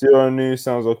 5222. Zero News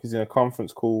sounds like he's in a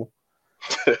conference call.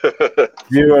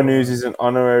 Zero News is an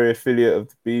honorary affiliate of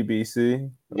the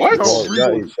BBC. What?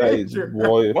 That is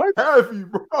wild. What? Heavy,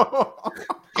 bro.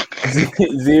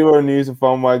 Zero News, a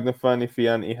Von Wagner fan, if he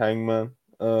anti-Hangman.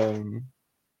 Who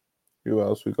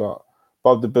else we got?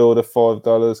 Bob the Builder,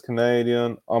 $5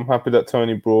 Canadian. I'm happy that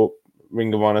Tony brought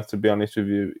Ring of Honor, to be honest with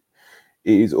you.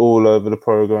 It is all over the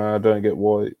program. I don't get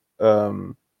why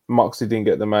Moxley didn't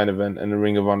get the main event and the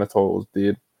Ring of Honor titles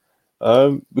did.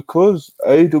 Because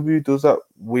AEW does that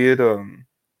weird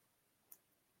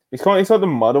it's like the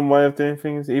modern way of doing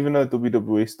things, even though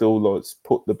WWE still likes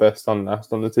put the best on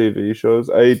last on the TV shows.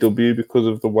 AEW, because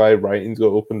of the way ratings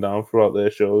go up and down throughout their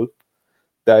shows,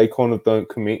 they kind of don't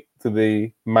commit to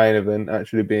the main event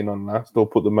actually being on last, or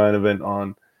put the main event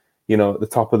on, you know, at the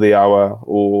top of the hour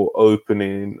or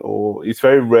opening, or it's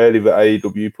very rarely that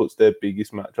AEW puts their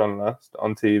biggest match on last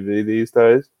on TV these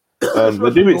days. They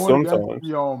do it sometimes.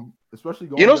 Especially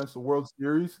going against the World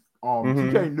Series.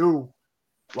 TK knew,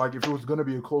 like, if it was going to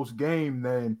be a close game,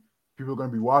 then people are going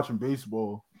to be watching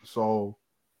baseball. So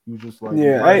he was just like,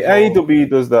 AEW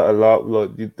does that a lot.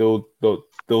 Like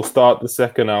they'll start the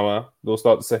second hour. They'll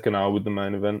start the second hour with the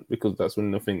main event because that's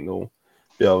when they think they'll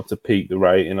be able to peak the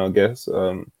rating, I guess.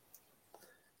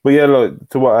 But yeah, like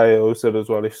to what AO said as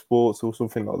well, if sports or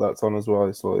something like that's on as well,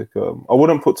 it's like I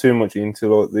wouldn't put too much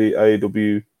into like the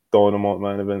AEW Dynamite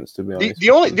main events, to be honest. The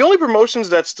only promotions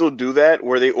that still do that,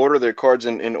 where they order their cards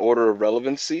in order of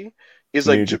relevancy, is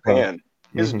like Japan.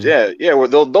 Where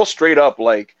they'll straight up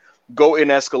like go in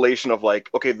escalation of like,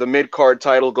 okay, the mid card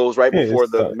title goes right before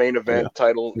the main event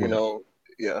title. You know,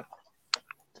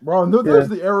 Bro, there's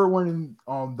the era when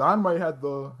Dynamite had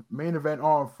the main event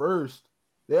on first.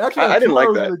 They actually I didn't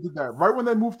like that. They did that right when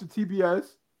they moved to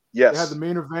TBS. Yes, they had the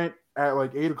main event at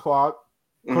like 8:00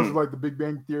 because of like the Big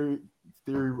Bang Theory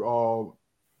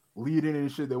lead in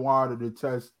and shit. They wanted to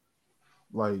test,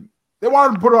 like, they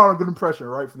wanted to put on a good impression,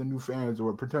 right, for the new fans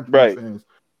or potential new fans.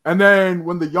 And then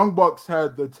when the Young Bucks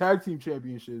had the tag team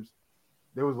championships,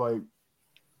 they was like,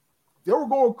 they were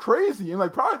going crazy and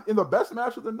like probably in the best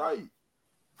match of the night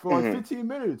for like 15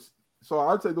 minutes. So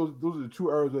I'd say those are the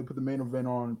 2 hours they put the main event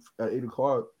on at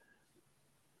 8:00.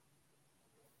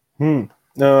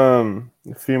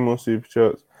 A few more super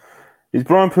chats. Is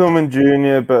Brian Pillman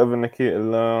Jr. better than Nikita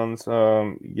Lyons?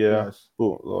 Yes.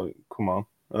 But like, come on.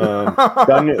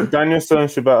 Danielson and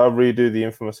Shibata redo the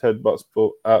infamous headbutts,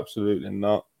 but absolutely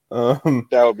not.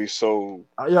 That would be so.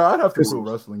 I'd have to quit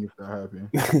wrestling if that happened.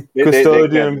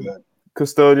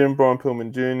 Custodian Brian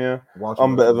Pillman Jr.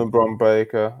 I'm better than Bron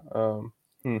Baker.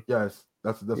 Yes,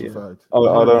 that's a fact. I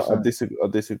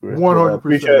disagree. 100%.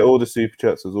 Appreciate all the super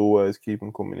chats as always. Keep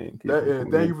them coming in.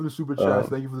 Thank you for the super chats.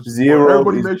 Thank you for the support.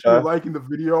 Everybody, make sure you're liking the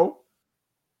video.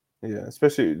 Yeah,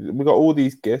 especially we got all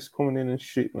these guests coming in and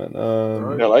shit, man.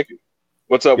 I like it.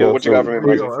 What's up? What you got for me?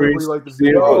 Everybody like the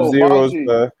video. Zero's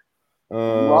back.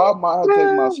 Rob might have to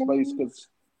take my space because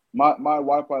my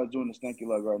Wi-Fi is doing the stinky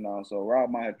leg right now. So Rob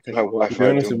might have to take my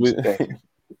Wi-Fi.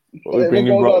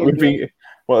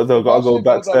 What, they've got to go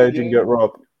backstage and get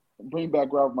Rob? Bring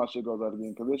back Rob if my shit goes out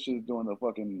again, because this shit is doing the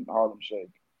fucking Harlem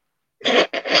Shake.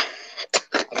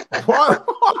 Why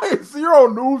is Zero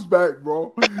News back,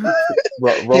 bro?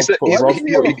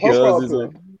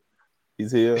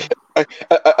 He's here.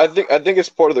 I think it's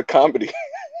part of the comedy.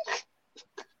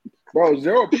 Bro,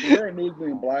 Zero News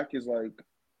being black is like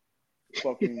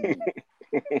fucking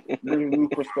really new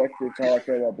perspective to how I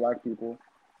feel about black people.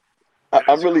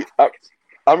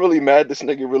 I'm really mad this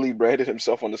nigga really branded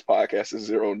himself on this podcast as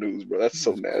Zero News, bro. That's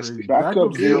so nasty.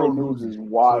 Backup Zero News is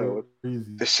wild.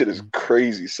 This shit is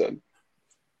crazy, son.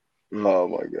 Oh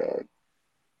my god.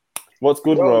 What's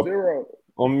good, Rob?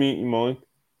 Unmute your mic.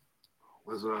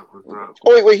 What's up?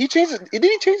 Oh wait, did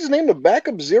he change his name to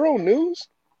Backup Zero News?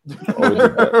 What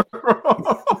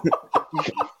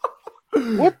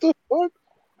the fuck?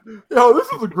 Yo, this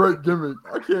is a great gimmick.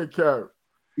 I can't cap.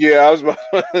 Yeah, I was.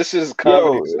 This is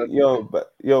comedy.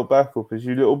 Yo, back up. Has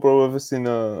your little bro ever seen?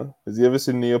 Has he ever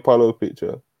seen the Apollo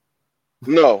picture?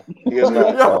 No, he has not.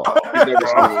 He's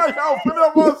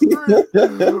never seen it.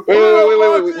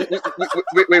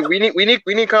 Wait.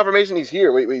 We need confirmation. He's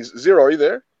here. Wait. Zero, are you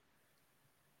there?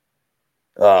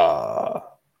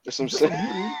 That's what I'm saying.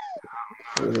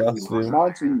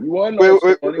 Monty, you want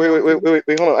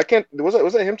wait, hold on. I can't.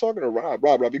 Was that him talking or Rob?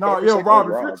 Rob, no, yeah, Rob.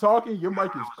 If you're talking, your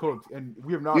mic is cooked, and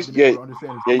we have not been able to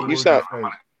understand.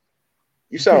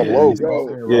 You sound low,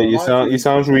 bro. Yeah, you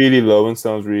sound really low and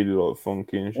sounds really like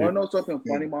funky and shit. Want to know something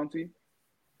funny, Monty?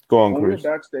 Go on, when Chris. We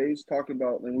were backstage talking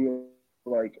about, and we were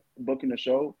like booking the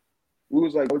show, we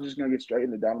was like, we're just gonna get straight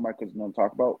into Dynamite because nothing to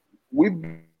talk about. We've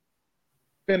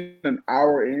been an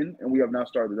hour in, and we have not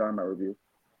started the Dynamite review.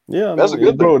 Yeah, that's a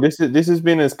good bro. This has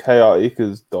been as chaotic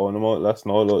as Dynamite last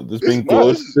night. Like, there's been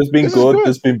good,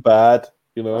 there's been bad.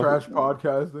 You know, trash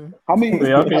podcasting. How many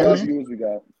viewers we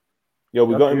got? Yo,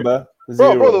 we got him back.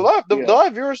 Bro, the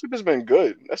live viewership has been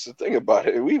good. That's the thing about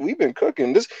it. We've been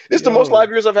cooking. This is the most live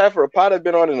viewers I've had for a pod I've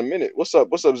been on in a minute. What's up,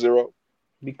 Zero?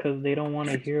 Because they don't want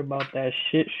to hear about that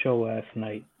shit show last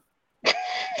night.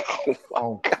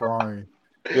 I'm crying.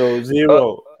 Yo,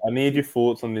 Zero, I need your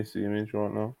thoughts on this image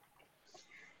right now.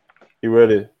 You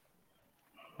ready?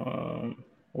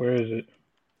 Where is it?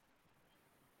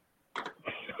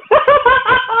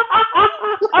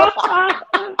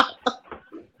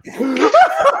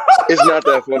 It's not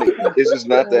that funny. It's just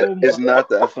not that. It's not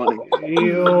that funny.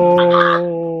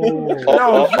 Zero.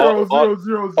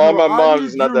 On my mom's,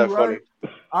 it's not that funny.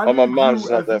 On my mom's,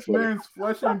 it's not that funny. Man's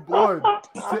flesh and blood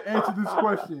to answer this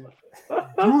question.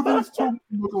 Do these two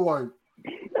look alike?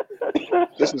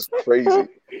 This is crazy.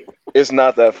 It's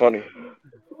not that funny.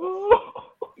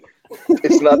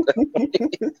 It's not that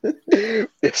funny.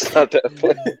 It's not that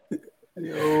funny.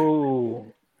 Yo.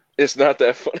 It's not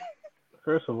that funny.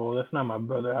 First of all, that's not my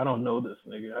brother. I don't know this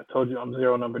nigga. I told you I'm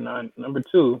Zero number 9. Number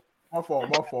 2. My fault.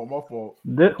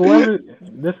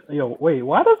 Wait,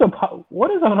 what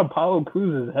is on Apollo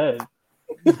Cruz's head?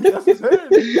 That's his head.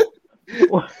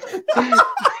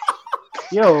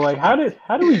 Yo, like how do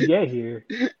we get here?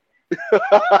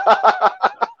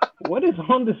 What is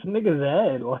on this nigga's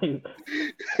head? Like,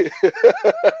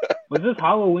 was this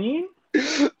Halloween?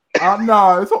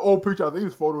 Nah, it's an old picture. I think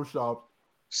it's Photoshop.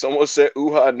 Someone said,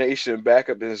 "Uha Nation, back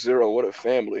up in Zero. What a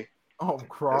family." Oh, I'm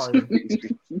crying.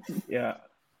 Yeah.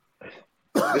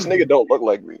 This nigga don't look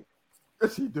like me.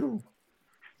 Yes, he do.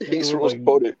 He's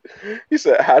quoted. He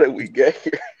said, "How did we get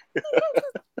here?"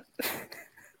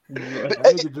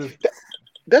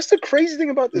 That's the crazy thing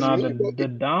about this.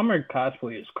 The Dahmer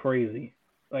cosplay is crazy.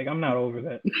 Like, I'm not over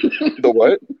that. The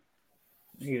what?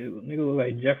 Nigga look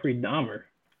like Jeffrey Dahmer.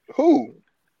 Who?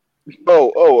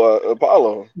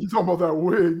 Apollo. You talking about that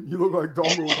wig? You look like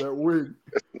Dahmer with that wig.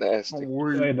 That's nasty.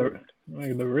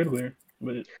 Like the Riddler.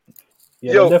 But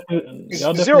yeah, Yo,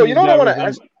 Zero, you know what I want to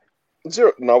ask?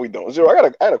 Zero, no, we don't. Zero, I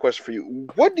got a question for you.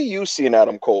 What do you see in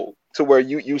Adam Cole to where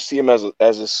you see him as a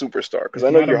superstar? Because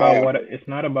I know you're high. It's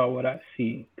not about what I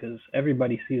see, because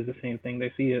everybody sees the same thing.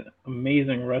 They see an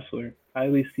amazing wrestler,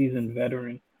 highly seasoned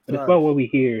veteran. But it's about what we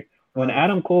hear. When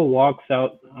Adam Cole walks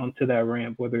out onto that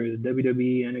ramp, whether it's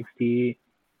WWE, NXT,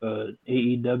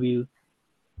 AEW,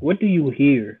 what do you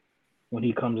hear when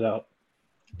he comes out?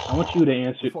 I want you to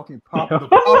answer. Fucking pop of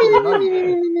the night.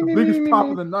 The biggest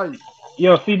pop of the night.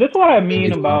 Yo, see, that's what I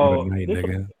mean about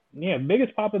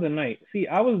biggest pop of the night. See,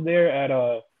 I was there at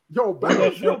Yo,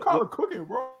 Becca's still kind of cooking,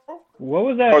 bro. What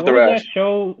was that? Arthur Ashe. That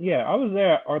show? Yeah, I was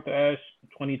there at Arthur Ashe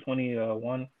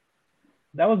 2021.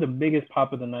 That was the biggest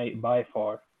pop of the night by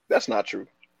far. That's not true.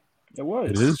 It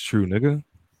was. It is true, nigga.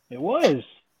 It was.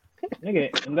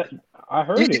 Nigga, I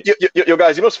heard it. Yo,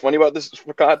 guys, you know what's funny about this?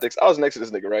 For context, I was next to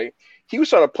this nigga, right? He was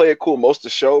trying to play it cool most of the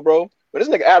show, bro. When this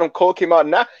nigga Adam Cole came out,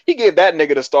 now he gave that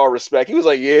nigga the star respect. He was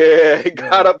like, he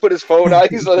got up, put his phone out.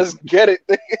 He's like, let's get it.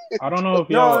 I don't know if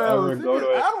y'all will ever go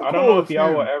to it. I don't know if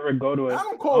y'all will ever go to it.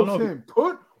 Adam Cole is him.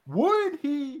 Would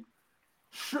he?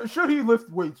 Should he lift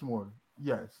weights more?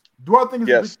 Yes. Do I think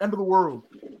it's the end of the world?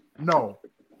 No.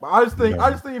 But I just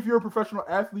think if you're a professional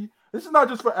athlete, this is not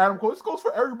just for Adam Cole. This goes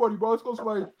for everybody, bro. This goes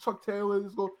for like Chuck Taylor. And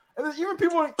then even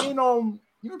people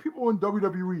in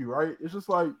WWE, right? It's just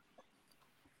like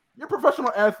you're a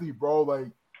professional athlete, bro.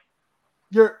 Like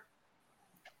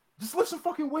just lift some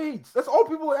fucking weights. That's all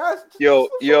people ask.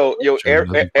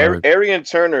 Arian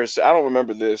Turner. I don't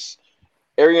remember this.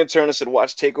 Arian Turner said,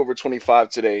 "Watch Takeover 25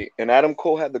 today," and Adam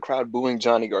Cole had the crowd booing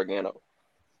Johnny Gargano.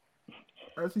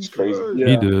 That's crazy. Yeah.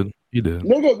 He did.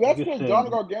 Nigga, that's because Johnny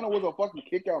Gargano was a fucking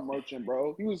kick-out merchant,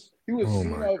 bro. He was Oh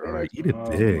my god, eat a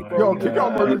dick. Yo,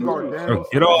 kick-out merchant Gargano. Bro,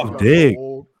 get off dick.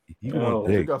 You want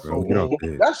dick, bro. Get off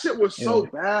dick. That shit was so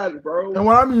bad, bro. And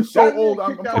when I mean so old,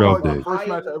 I'm talking about the first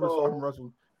match I ever saw him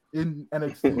wrestle in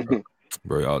NXT.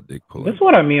 Bro, y'all dick pulling. That's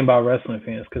what I mean about wrestling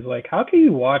fans, because like, how can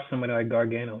you watch somebody like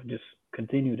Gargano and just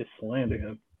continue to slander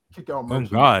him? Kick-out Oh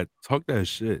merchant. God, talk that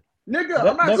shit. Nigga,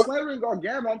 I'm not slandering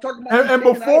Gargano. I'm talking about and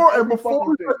before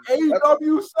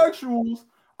AEW sexuals,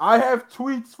 I have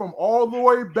tweets from all the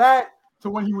way back to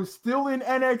when he was still in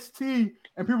NXT,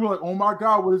 and people were like, "Oh my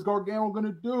god, what is Gargano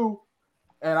gonna do?"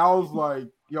 And I was like,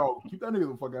 "Yo, keep that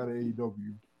nigga the fuck out of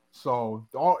AEW." So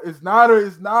it's not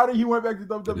a he went back to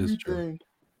WWE thing.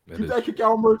 Keep that kick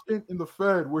out merchant in the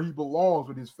Fed where he belongs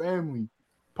with his family.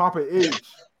 Papa H.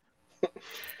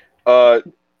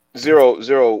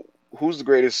 Zero. Who's the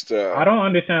greatest? I don't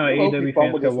understand how AEW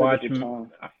fans could watch.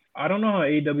 I don't know how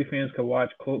AEW fans could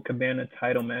watch Colt Cabana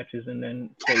title matches and then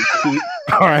say keep.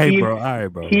 All right,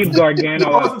 bro. Keep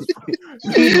Gargano out.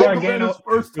 Keep Gargano.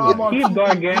 First time on keep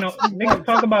Gargano. Niggas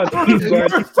talk about keep Gargano.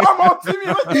 First time on TV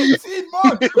like 18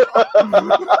 months.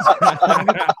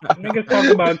 Niggas talk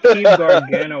about keep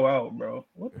Gargano out, bro.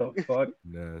 What the fuck?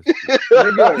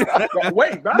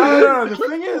 Wait, no. The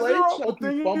thing is,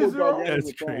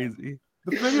 that's crazy.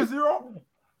 The thing is, Zero.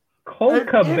 Colt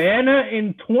Cabana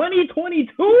in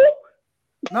 2022?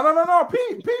 No.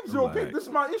 Peep, Zero. Peep. This is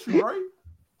my issue, right?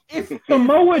 If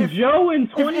Samoa Joe in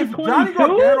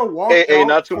 2022? Hey,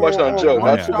 not too much on Joe.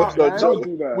 Not too much on Joe.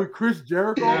 With Chris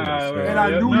Jericho, and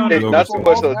I knew not too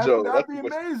much on Joe. That'd be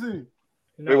amazing.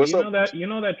 No, what's up? You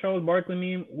know that Charles Barkley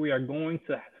meme? We are going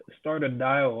to start a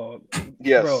dialogue.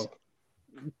 Yes. Bro,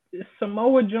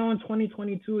 Samoa Joe in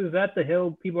 2022, is that the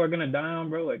hill people are going to die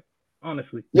on, bro? Like,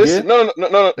 honestly. Listen, no.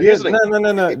 Here's the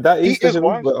thing. No. That is the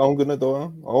hill, but I'm going to do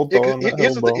it.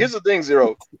 Here's the thing,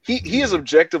 Zero. He is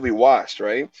objectively washed,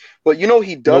 right? But you know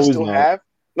he does still have.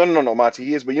 No, Monty,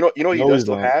 he is. But you know he does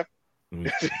still have.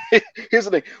 Here's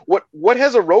the thing. What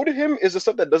has eroded him is the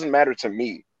stuff that doesn't matter to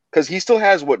me. Because he still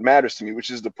has what matters to me, which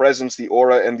is the presence, the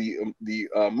aura, and the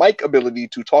mic ability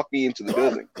to talk me into the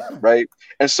building, right?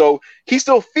 And so he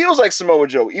still feels like Samoa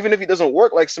Joe, even if he doesn't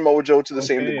work like Samoa Joe to the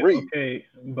same degree. Okay,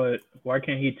 but why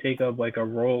can't he take up like a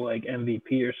role like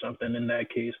MVP or something in that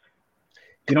case?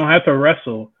 You don't have to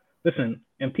wrestle. Listen,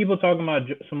 and people talking about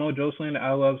Samoa Joe slander,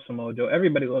 I love Samoa Joe.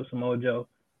 Everybody loves Samoa Joe.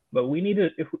 But we need to,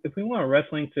 if we want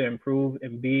wrestling to improve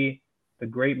and be the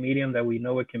great medium that we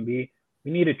know it can be,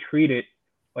 we need to treat it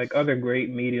like other great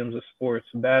mediums of sports,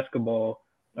 basketball,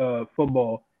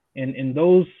 football. And in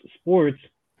those sports,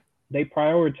 they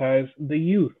prioritize the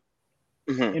youth.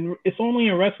 Mm-hmm. And it's only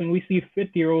in wrestling we see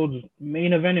 50-year-olds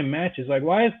main eventing matches. Like,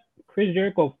 why is Chris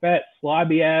Jericho fat,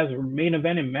 slobby ass main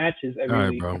eventing matches every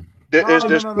week? Bro.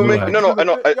 There's too many. No.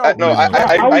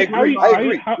 I agree.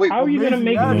 How are you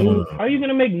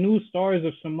gonna make new stars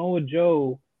of Samoa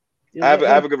Joe? I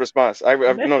have a good response. Zero.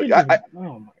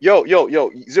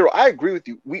 I agree with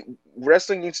you.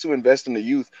 Wrestling needs to invest in the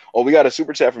youth. Oh, we got a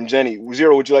super chat from Jenny.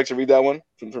 Zero, would you like to read that one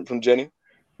from Jenny?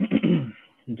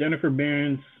 Jennifer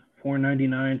Barnes,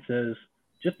 $4.99 says,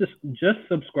 just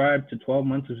subscribe to 12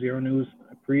 months of Zero News.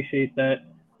 I appreciate that.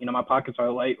 You know, my pockets are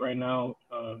light right now.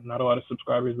 Not a lot of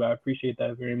subscribers, but I appreciate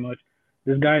that very much.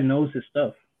 This guy knows his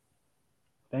stuff.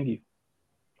 Thank you.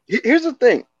 Here's the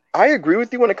thing. I agree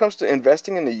with you when it comes to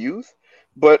investing in the youth,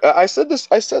 but I said this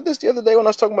the other day when I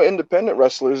was talking about independent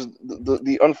wrestlers.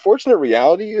 The unfortunate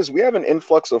reality is we have an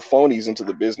influx of phonies into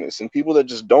the business and people that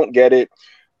just don't get it,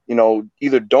 you know,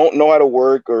 either don't know how to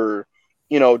work or,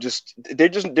 you know, they're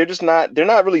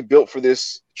not really built for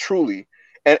this truly.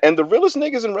 And the realest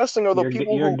niggas in wrestling are the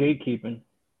people you're gatekeeping.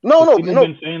 No. People have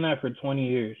been saying that for 20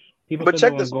 years. People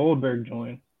said that when Goldberg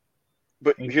joined.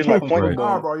 But here's my point.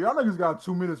 Nah, bro, y'all niggas got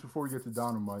 2 minutes before we get to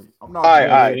Dynamite. I'm not.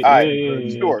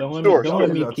 Sure. Don't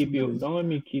let me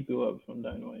keep you up from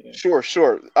Dynamite. Yeah.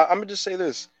 Sure. I'm gonna just say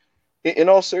this. In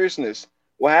all seriousness,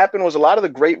 what happened was a lot of the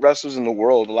great wrestlers in the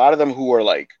world, a lot of them who are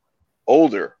like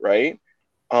older, right?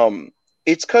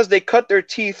 It's because they cut their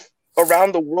teeth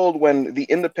around the world when the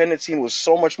independent scene was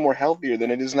so much more healthier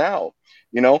than it is now.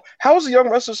 You know, how is a young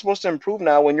wrestler supposed to improve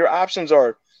now when your options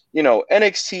are, you know,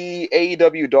 NXT,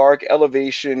 AEW Dark,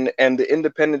 Elevation, and the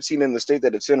independent scene in the state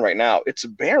that it's in right now? It's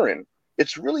barren.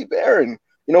 It's really barren.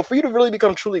 You know, for you to really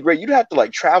become truly great, you'd have to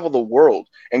like travel the world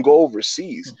and go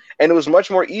overseas. And it was much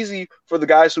more easy for the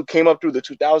guys who came up through the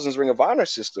 2000s Ring of Honor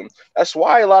system. That's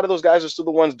why a lot of those guys are still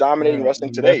the ones dominating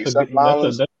wrestling today.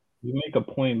 You make a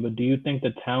point, but do you think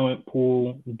the talent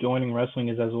pool joining wrestling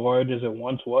is as large as it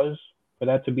once was for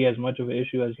that to be as much of an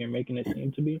issue as you're making it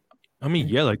seem to be? I mean,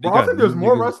 yeah, like I think there's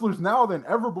more wrestlers now than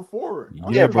ever before.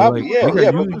 Yeah, probably. But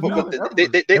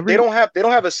they don't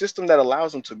have a system that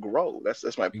allows them to grow.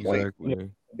 That's my point. Exactly.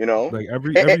 You know, like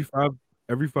every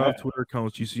five Twitter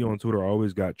accounts you see on Twitter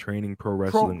always got training pro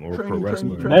wrestling or pro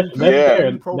wrestling. That's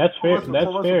fair. That's fair.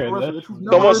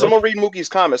 Someone read Mookie's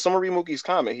comment.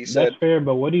 He said that's fair,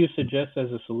 but what do you suggest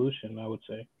as a solution? I would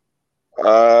say.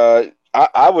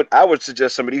 I would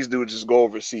suggest some of these dudes just go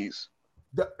overseas.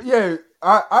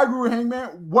 I agree with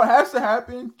Hangman. What has to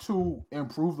happen to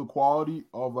improve the quality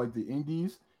of like the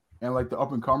indies and like the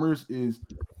up and comers is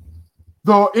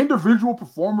the individual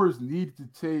performers need to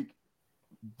take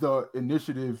the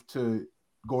initiative to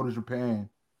go to Japan,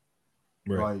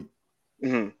 right?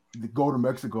 Like go to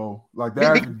Mexico. Like they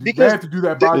have to do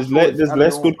that by choice. There's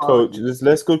less good coach. There's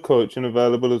less good coaching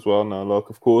available as well now. Like,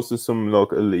 of course, there's some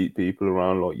like elite people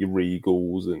around, like your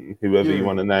Regals and whoever you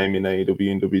want to name in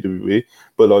AEW and WWE.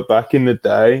 But like back in the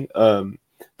day,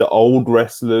 the old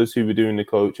wrestlers who were doing the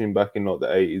coaching back in like the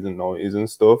 80s and 90s and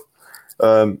stuff,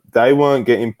 they weren't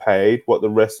getting paid what the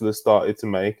wrestlers started to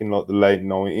make in like the late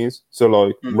 90s. So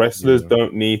like wrestlers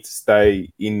don't need to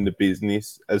stay in the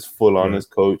business as full on as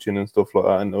coaching and stuff like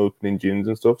that and opening gyms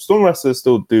and stuff. Some wrestlers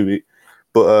still do it,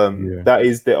 but I think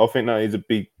that is a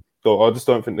big. I just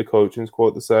don't think the coaching is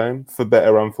quite the same, for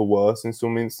better and for worse in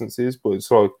some instances. But it's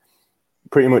like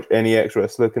pretty much any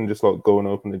ex-wrestler can just like go and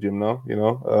open the gym now, you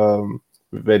know,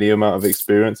 with any amount of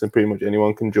experience, and pretty much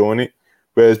anyone can join it.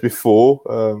 Whereas before,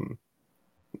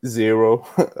 Zero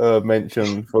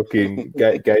mentioned fucking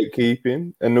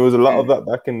gatekeeping, and there was a lot of that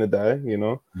back in the day, you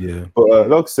know. Yeah. But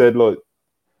like I said, like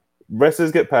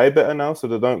wrestlers get paid better now, so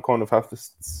they don't kind of have to,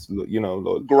 you know,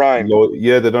 like grind.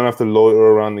 They don't have to loiter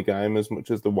around the game as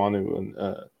much as the one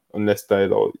who, unless they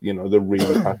like, you know, they're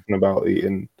really passionate about it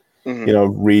and you know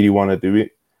really want to do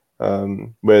it.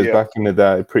 Whereas back in the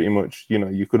day, pretty much, you know,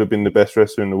 you could have been the best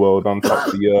wrestler in the world on top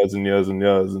for years and years and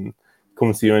years, and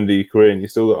come to your end of your career, and you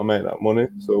still got to make that money.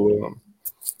 So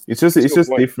it's just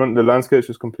different. The landscape's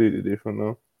just completely different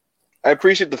now. I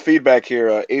appreciate the feedback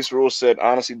here. Ace Rule said,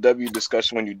 honestly, W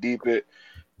discussion when you deep it.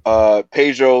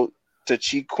 Pedro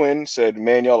Tachiquin said,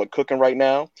 man, y'all are cooking right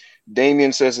now.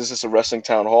 Damien says, is this a wrestling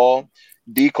town hall?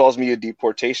 D calls me a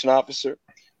deportation officer.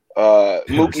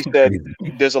 Mookie said,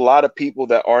 there's a lot of people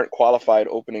that aren't qualified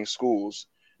opening schools.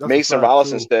 Mason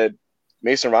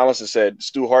Rollinson said,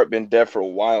 Stu Hart been dead for a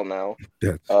while now.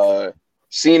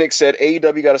 Scenic said,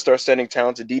 AEW got to start sending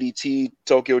talent to DDT,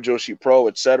 Tokyo Joshi Pro,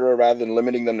 etc., rather than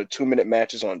limiting them to 2-minute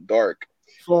matches on Dark.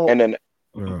 So, and then,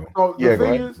 the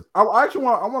thing is, I actually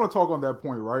want to talk on that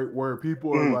point, right? Where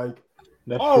people are like,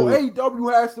 That's true.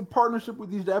 AEW has the partnership with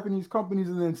these Japanese companies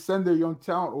and then send their young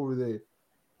talent over there.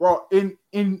 Bro,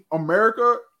 in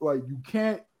America, like you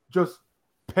can't just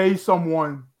pay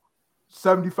someone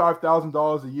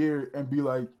 $75,000 a year and be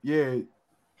like, yeah,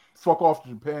 fuck off to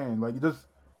Japan. Like it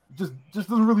just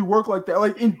doesn't really work like that.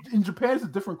 Like in Japan, it's a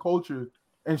different culture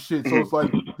and shit. So it's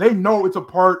like they know it's a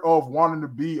part of wanting to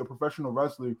be a professional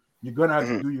wrestler. You're gonna have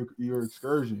to do your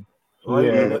excursion, right?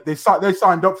 Yeah. They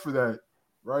signed up for that,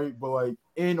 right? But like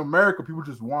in America, people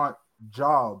just want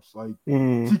jobs. Like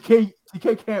TK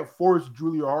can't force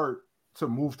Julia Hart to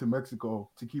move to Mexico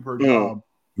to keep her job.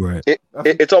 Right.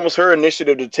 It's almost her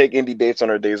initiative to take indie dates on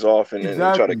her days off and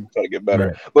try to get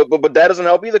better. Right. But that doesn't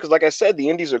help either, because like I said, the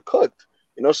indies are cooked.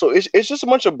 You know, so it's just a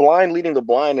bunch of blind leading the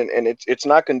blind, and it's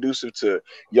not conducive to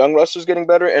young wrestlers getting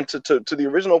better. And to the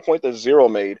original point that Zero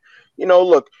made, you know,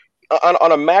 look,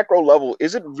 on a macro level,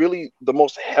 is it really the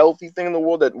most healthy thing in the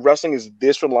world that wrestling is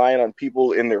this reliant on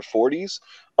people in their 40s?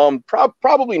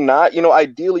 Probably not. You know,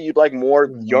 ideally you'd like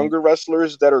more younger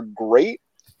wrestlers that are great,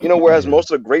 you know, whereas most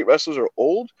of the great wrestlers are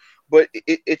old. But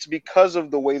it's because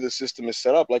of the way the system is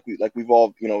set up, like we've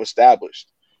all, you know, established,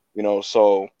 you know.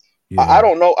 So I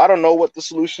don't know what the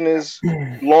solution is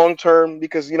long term,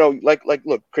 because, you know, like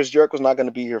look, Chris Jericho's not going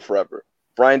to be here forever.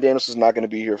 Bryan Danielson's not going to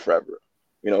be here forever.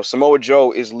 You know, Samoa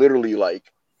Joe is literally like,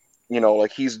 you know,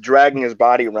 like he's dragging his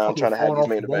body around trying to have these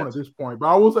main events at this point.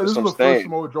 But I will say this is the first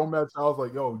Samoa Joe match. I was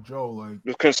like, yo, Joe,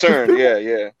 like concerned,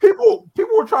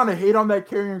 People were trying to hate on that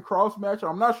Karrion Kross match.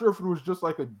 I'm not sure if it was just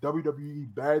like a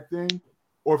WWE bad thing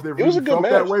or if they really felt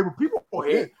that way. But people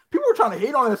were trying to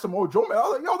hate on that Samoa Joe match. I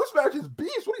was like, yo, this match is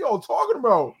beast. What are y'all talking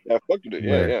about? Yeah, fuck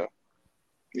it.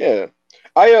 Yeah.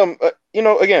 I you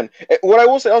know, again, what I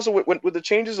will say also with the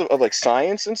changes of like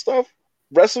science and stuff,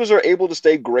 wrestlers are able to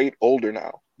stay great older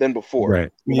now than before.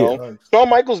 Right. You know, Shawn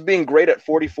Michaels being great at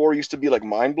 44 used to be like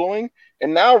mind blowing,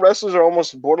 and now wrestlers are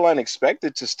almost borderline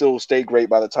expected to still stay great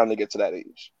by the time they get to that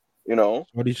age. You know,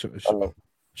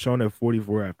 Shawn at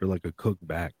 44 after like a cook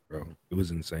back, bro. It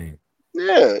was insane.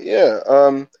 Yeah.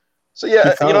 So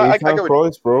yeah, you know, I get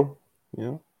price, bro.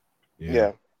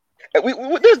 Yeah.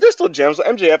 There's still gems.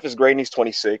 MJF is great and he's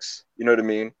 26. You know what I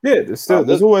mean? Yeah,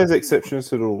 there's always exceptions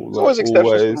to the rule. There's always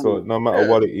exceptions. Like, no matter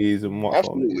what it is and what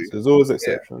it is, there's always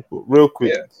exceptions. But real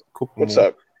quick, what's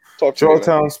up? Talk to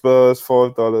Showtown Spurs,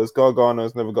 $5.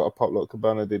 Gargano's never got a pop like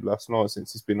Cabana did last night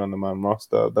since he's been on the main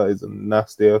roster. That is a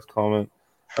nasty ass comment.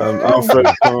 Alfred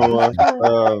Palmer.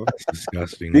 That's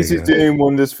disgusting. This is doing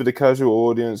wonders for the casual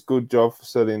audience. Good job for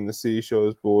selling the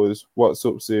C-shows, boys. What's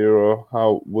up, Zero?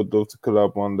 How would love to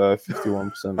collab one day.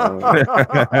 51%.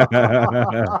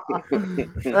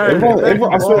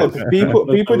 Everyone, I swear,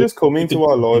 people just come into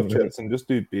our live chats and just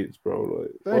do bits, bro.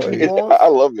 Like, I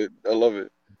love it.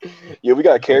 Yeah, we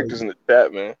got characters in the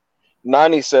chat, man.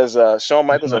 Nani says Shawn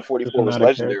Michaels at 44 was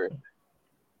legendary.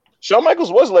 Shawn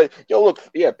Michaels was like, yo, look,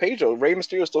 yeah, Pedro, Rey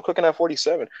Mysterio still cooking at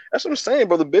 47. That's what I'm saying,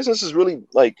 bro. The business is really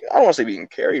like, I don't want to say being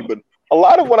carried, but a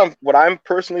lot of what I'm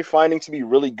personally finding to be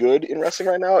really good in wrestling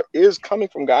right now is coming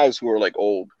from guys who are like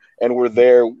old and were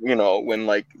there, you know, when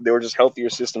like they were just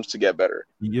healthier systems to get better.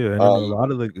 Yeah, and a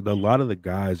lot of the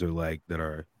guys are like that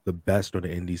are the best on the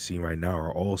indie scene right now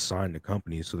are all signed to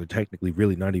companies, so they're technically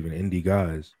really not even indie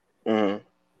guys. Mm-hmm.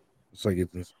 It's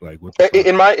like what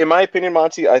in my opinion,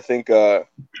 Monty, I think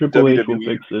Triple H will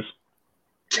fix this.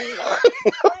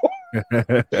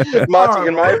 Monty,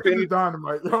 in my opinion,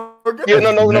 dynamite. Yeah,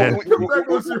 no.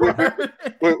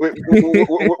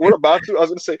 We're about to. I was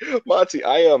gonna say, Monty,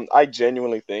 I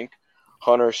genuinely think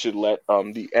Hunter should let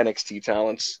the NXT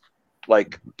talents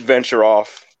like venture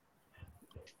off.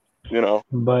 You know,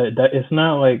 but that it's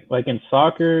not like in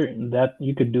soccer that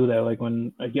you could do that. Like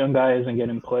when a young guy isn't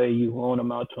getting play, you loan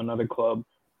him out to another club.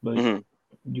 But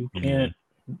you can't.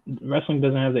 Wrestling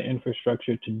doesn't have the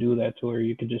infrastructure to do that to where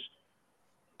you could just.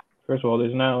 First of all,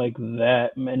 there's not like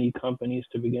that many companies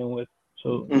to begin with,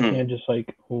 so you can't just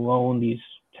like loan these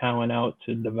talent out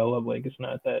to develop. Like it's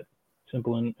not that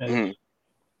simple. And as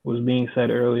was being said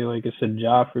earlier, like it's a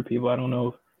job for people. I don't know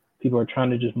if people are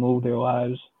trying to just move their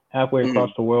lives halfway across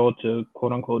the world to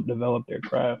quote unquote develop their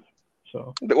craft.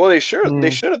 So they should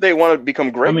if they want to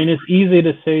become great. I mean, it's easy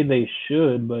to say they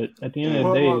should, but at the end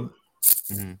of the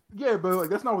day, yeah, but like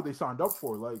that's not what they signed up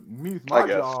for. Like me, it's my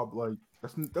job. Like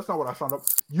that's not what I signed up.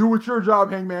 You with your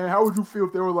job, Hangman. How would you feel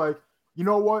if they were like, you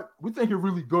know what, we think you're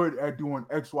really good at doing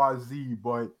X, Y, Z,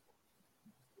 but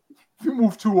if you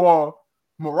move to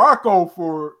Morocco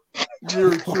for a year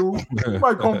or two, you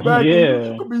might come back and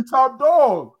you could be top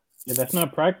dog. Yeah, that's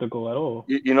not practical at all.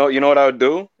 You know what I would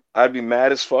do? I'd be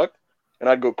mad as fuck, and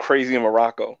I'd go crazy in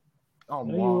Morocco. Oh,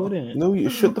 no, you wouldn't. No,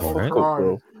 you shut the fuck up,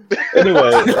 bro. Anyway,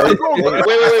 wait.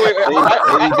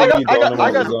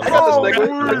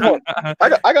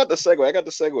 I got the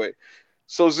segue.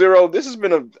 So Zero, this has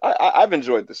been I've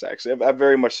enjoyed this actually. I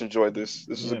very much enjoyed this.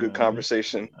 This was a good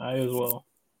conversation. I as well.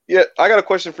 Yeah, I got a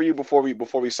question for you before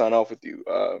we sign off with you.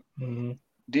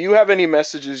 Do you have any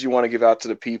messages you want to give out to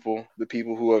the people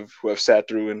who have sat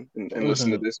through and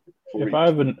listened to this? If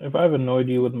I've annoyed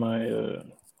you with my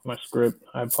my script,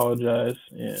 I apologize.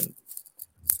 And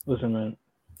listen, man,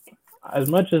 as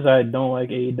much as I don't like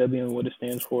AEW and what it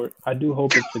stands for, I do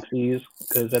hope it succeeds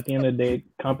because at the end of the day,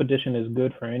 competition is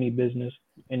good for any business,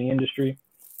 any industry.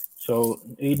 So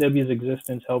AEW's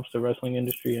existence helps the wrestling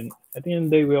industry, and at the end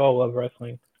of the day, we all love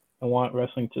wrestling and want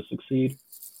wrestling to succeed.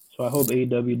 So I hope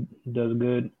AEW does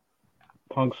good.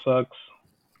 Punk sucks.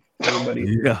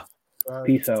 Everybody,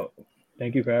 peace out.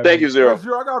 Thank you for having me. Thank you, Zero.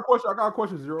 Zero, I got a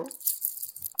question, Zero.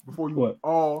 Before you what?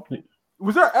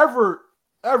 Was there ever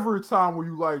a time where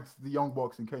you liked the Young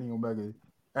Bucks and Kenny Omega,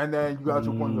 and then you got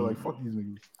to a point where you're like, fuck these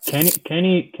niggas?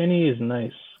 Kenny is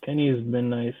nice. Kenny has been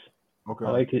nice. Okay. I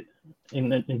like it.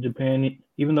 In Japan,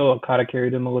 even though Okada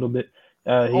carried him a little bit,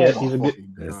 he's a good.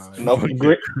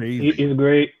 He's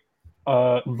great.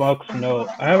 Bucks, no.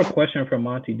 I have a question for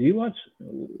Monty. Do you watch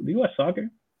soccer?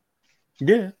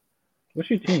 Yeah. What's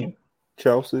your team?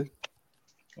 Chelsea.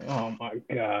 Oh my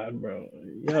god, bro.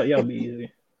 Y'all be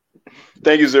easy.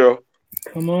 Thank you, Zero.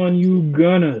 Come on, you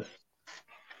Gunners.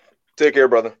 Take care,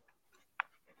 brother.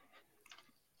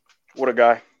 What a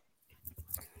guy.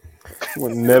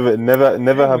 We're never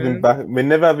having back. We're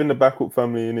never having the backup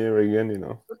family in here again, you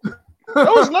know. That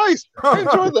was nice. I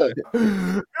enjoyed that.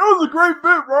 It was a great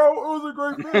bit, bro. It was a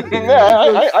great bit.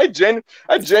 Yeah,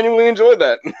 I genuinely enjoyed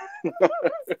that.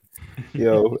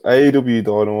 Yo, AEW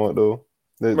Dynamite though.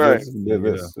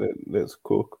 Let's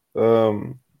cook.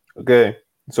 Okay.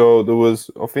 So there was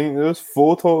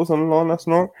 4 titles on the line last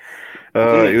night.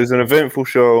 It was an eventful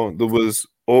show. There was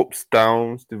ups,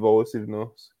 downs,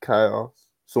 divisiveness, chaos.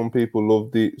 Some people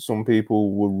loved it. Some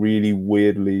people were really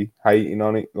weirdly hating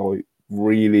on it, like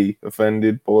really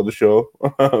offended by the show.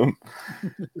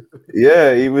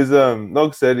 Yeah, it was like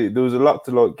I said, there was a lot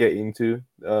to like get into.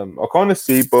 I kind of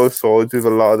see both sides with a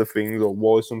lot of the things, like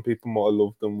why some people might have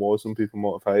loved them, why some people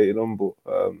might have hated them. But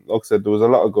like I said, there was a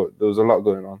lot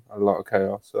going on, a lot of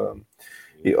chaos.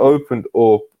 It opened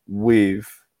up with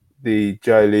the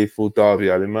Jay Lethal Darby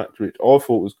Allin match, which I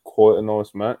thought was quite a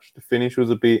nice match. The finish was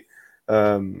a bit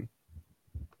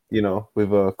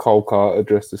with a Colt Carter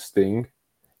dressed as Sting.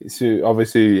 It's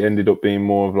obviously ended up being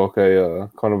more of like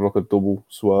a kind of like a double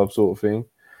swerve sort of thing.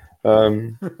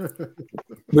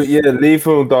 But yeah,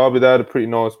 Lethal and Darby, they had a pretty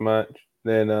nice match.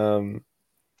 Then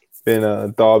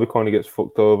Darby kind of gets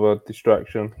fucked over,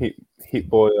 distraction, hit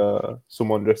by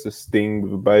someone dressed as Sting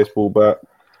with a baseball bat.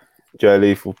 Jay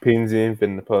Lethal pins him.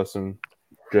 Then the person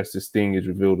dressed as Sting is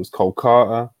revealed as Colt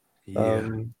Carter.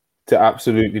 To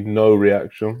absolutely no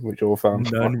reaction, which I found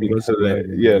fucking hilarious.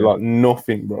 Yeah, like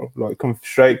nothing, bro. Like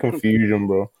straight confusion,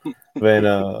 bro. Then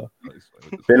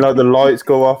like the lights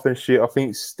go off and shit. I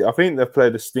think they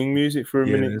played the Sting music for a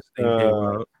minute.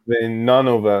 Then none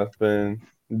other than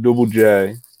Double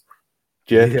J,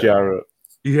 Jeff Jarrett.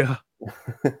 Yeah.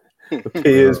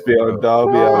 appears behind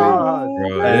Darby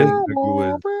Allin.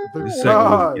 This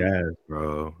segment was gas,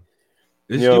 bro.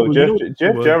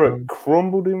 Jeff Jarrett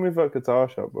crumbled him with that guitar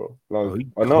shot, bro. Like,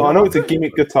 I know it's a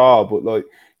gimmick guitar, but like,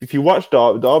 if you watch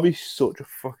Darby's such a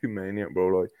fucking maniac,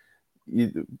 bro. Like,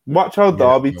 you watch how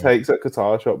Darby takes that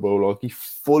guitar shot, bro. Like, he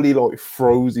fully like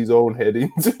throws his own head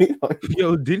into it. Like,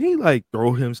 didn't he like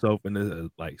throw himself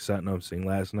into like Satnam Singh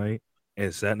last night?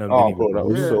 And Satnam that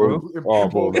was so good.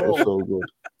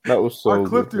 That was so good. I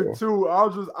clipped it too.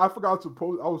 I forgot to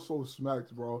post. I was so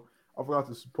smacked, bro. I forgot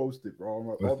to post it,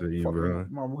 bro.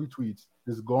 My retweets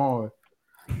is gone.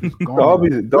 It's gone.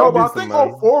 Darby's but I think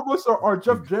all four of us are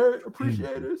Jeff Jarrett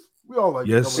appreciators. We all like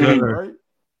sir. Right?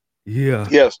 Yeah.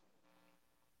 Yes.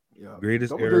 Yeah.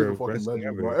 Greatest era of fucking legend,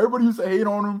 ever. bro. Everybody used to hate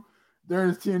on him during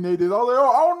his TNA days. I was like,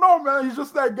 I don't know, man. He's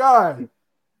just that guy.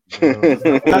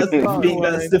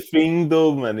 That's the thing,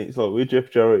 though, man. It's like with Jeff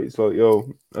Jarrett, it's like,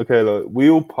 okay, like we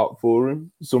all pop for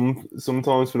him.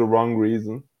 Sometimes for the wrong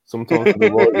reason, sometimes for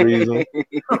the right reason.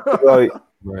 Like,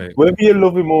 whether you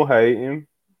love him or hate him,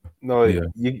 like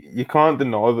you can't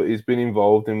deny that he's been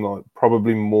involved in like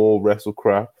probably more wrestle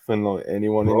crap than like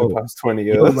anyone in the past 20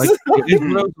 years.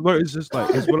 It's just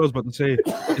like it's what I was about to say.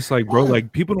 It's like, bro,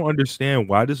 like people don't understand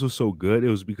why this was so good. It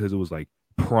was because it was like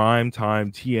prime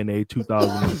time TNA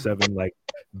 2007, like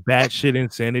batshit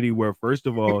insanity, where first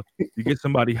of all you get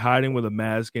somebody hiding with a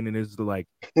mask and it's like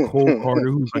Cole Carter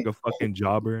who's like a fucking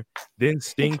jobber. Then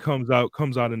Sting comes out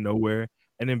of nowhere,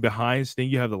 and then behind Sting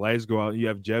you have the lights go out and you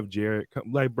have Jeff Jarrett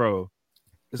like, bro,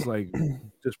 it's like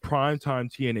just prime time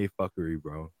TNA fuckery,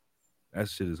 bro. That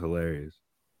shit is hilarious.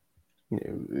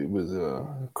 Yeah, it was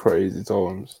crazy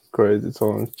times.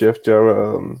 Jeff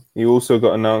Jarrett, he also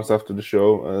got announced after the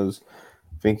show as,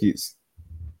 I think it's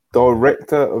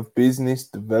Director of Business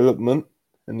Development,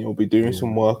 and he'll be doing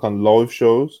some work on live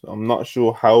shows. I'm not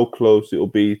sure how close it'll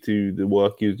be to the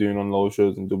work he was doing on live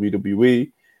shows in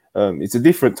WWE. It's a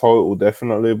different title,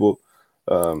 definitely, but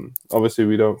obviously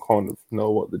we don't kind of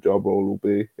know what the job role will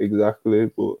be exactly.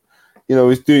 But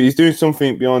he's doing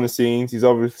something behind the scenes. He's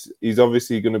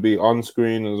obviously going to be on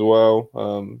screen as well.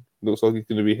 Looks like he's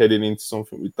going to be heading into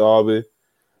something with Darby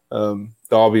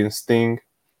and Sting,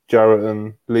 Jarrett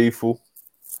and Lethal.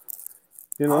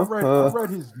 I read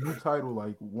his new title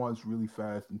like once really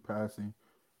fast in passing,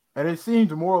 and it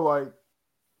seemed more like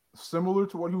similar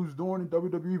to what he was doing in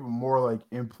WWE, but more like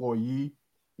employee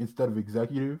instead of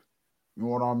executive. You know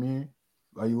what I mean?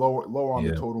 Like lower on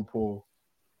the totem pole.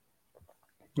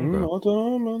 I don't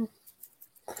know, man.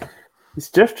 It's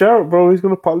Jeff Jarrett, bro. He's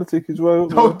gonna politic as well.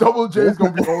 No, Double J is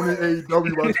gonna be owning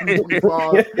AEW by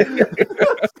 2025.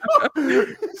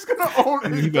 He's gonna own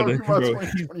AEW by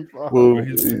 2025. Well,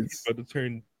 he's about to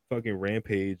turn fucking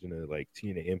Rampage into like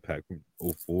TNA Impact from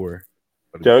 2004.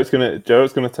 Jarrett's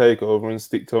gonna take over and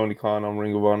stick Tony Khan on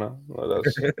Ring of Honor. Like,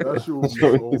 that shit would be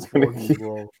so funny,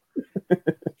 bro.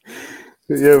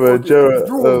 Yeah, man, Jarrett.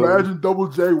 Could you imagine Double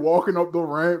J walking up the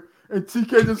ramp and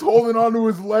TK just holding onto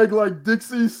his leg like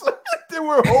Dixie's? They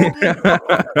were Hogan.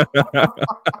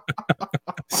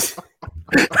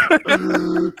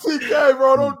 TK,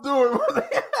 bro, don't do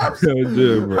it.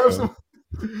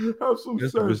 Have some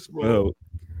sense, bro.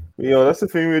 That's the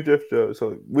thing with Jeff Jarrett.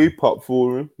 So we pop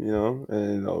for him,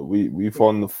 and we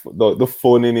find the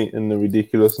fun in it and the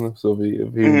ridiculousness of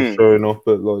him showing up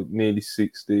at like nearly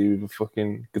 60 with a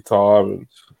fucking guitar and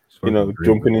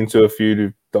jumping into a feud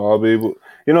with Darby. But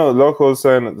like I was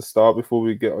saying at the start before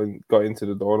we got into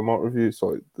the Dynamite review, it's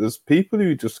like there's people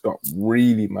who just got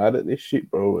really mad at this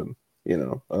shit, bro. And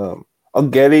I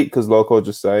get it because, like I was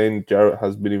just saying, Jarrett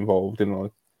has been involved in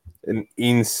like an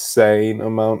insane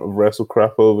amount of wrestle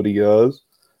crap over the years,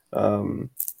 and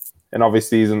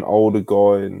obviously he's an older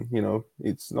guy, and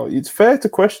it's fair to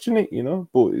question it,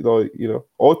 but like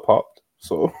I popped,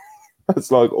 so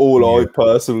that's like all I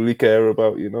personally care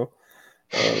about,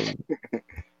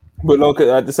 But like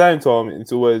at the same time,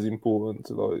 it's always important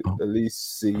to like at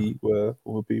least see where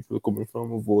other people are coming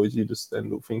from. Otherwise, you just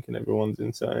end up thinking everyone's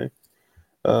insane.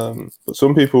 But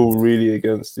some people are really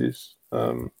against this.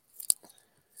 Where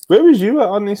was you at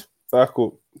on this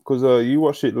backup? Because you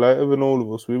watched it later than all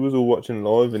of us. We was all watching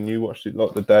live, and you watched it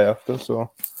like the day after.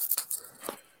 So,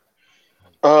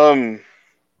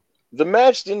 the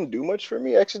match didn't do much for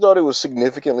me. I actually thought it was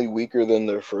significantly weaker than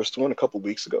their first one a couple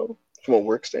weeks ago from a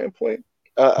work standpoint.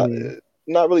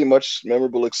 Not really much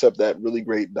memorable except that really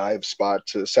great dive spot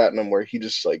to Satnam where he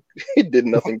just like he did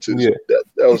nothing to that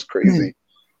was crazy.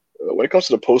 When it comes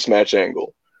to the post match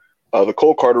angle, the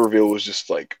Colt Carter reveal was just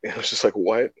like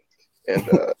what? And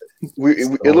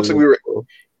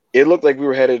it looked like we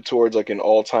were headed towards like an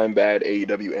all-time bad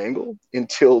AEW angle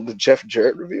until the Jeff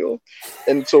Jarrett reveal.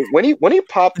 And so when he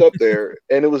popped up there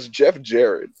and it was Jeff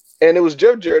Jarrett and it was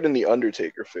Jeff Jarrett in the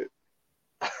Undertaker fit,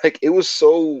 like it was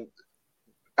so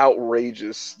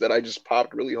outrageous that I just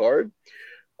popped really hard.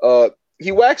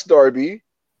 He whacks Darby,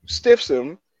 stiffs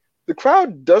him. The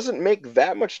crowd doesn't make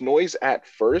that much noise at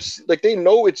first. Like they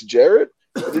know it's Jarrett,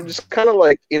 but they're just kind of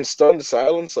like in stunned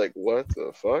silence, like what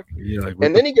the fuck? Yeah, like,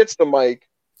 and then he gets the mic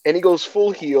and he goes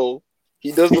full heel.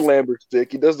 He does the Lambert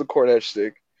stick, he does the Cornette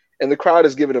stick, and the crowd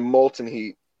is giving him molten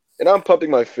heat. And I'm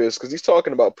pumping my fist because he's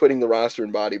talking about putting the roster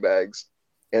in body bags.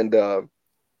 And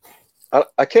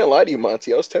I can't lie to you,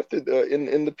 Monty. I was tempted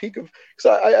in the peak of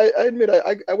because I admit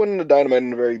I went into Dynamite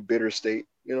in a very bitter state,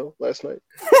 last night.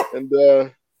 And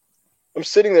I'm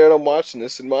sitting there and I'm watching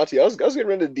this, and Monty, I was getting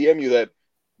ready to DM you that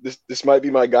this might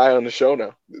be my guy on the show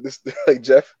now. This like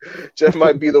Jeff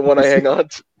might be the one I hang on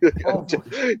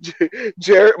to.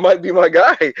 Jarrett might be my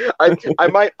guy.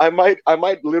 I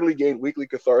might literally gain weekly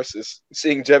catharsis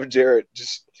seeing Jeff Jarrett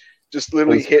just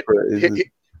literally hit the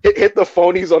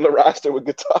phonies on the roster with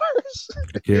guitars.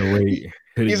 I can't wait.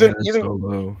 He's so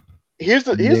low. Here's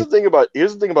the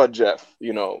thing about Jeff.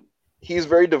 He's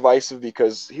very divisive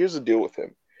because here's the deal with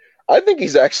him. I think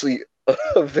he's actually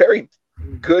a very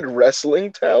good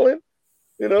wrestling talent.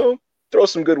 Throw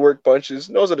some good work punches,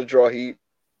 knows how to draw heat.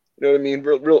 You know what I mean?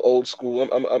 Real old school.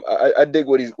 I dig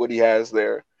what he has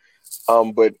there.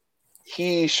 But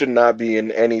he should not be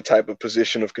in any type of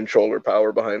position of control or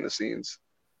power behind the scenes.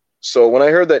 So when I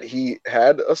heard that he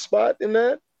had a spot in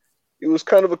that, it was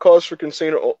kind of a cause for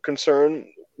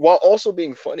concern while also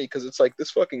being funny because it's like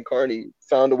this fucking Carney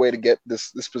found a way to get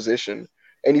this position,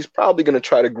 and he's probably going to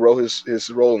try to grow his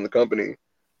role in the company,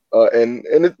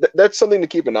 and that's something to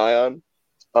keep an eye on.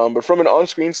 But from an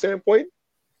on-screen standpoint,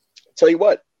 I'll tell you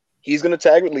what, he's going to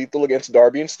tag with Lethal against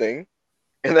Darby and Sting,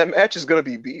 and that match is going to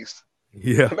be beast.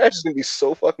 Yeah, the match is going to be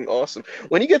so fucking awesome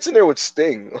when he gets in there with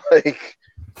Sting, like.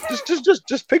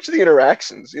 Just picture the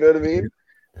interactions. You know what I mean?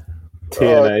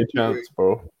 TNA chance,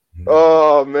 bro.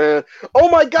 Oh man! Oh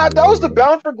my God! That was the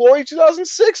Bound for Glory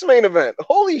 2006 main event.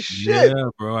 Holy shit! Yeah,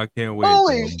 bro. I can't wait.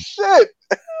 Holy shit!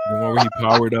 The one where he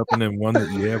powered up and then won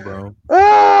it. Yeah,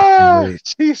 bro.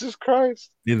 Jesus Christ!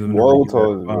 Well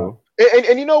told, bro.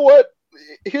 And you know what?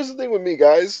 Here's the thing with me,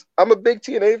 guys. I'm a big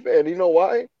TNA fan. You know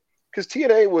why? Because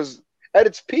TNA was at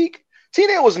its peak.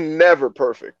 TNA was never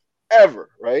perfect. Ever,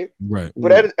 right? Right.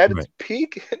 But at its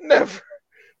peak, never.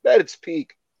 At its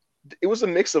peak, it was a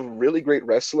mix of really great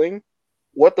wrestling,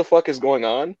 what the fuck is going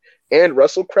on, and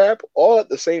wrestle crap all at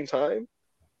the same time.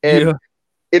 And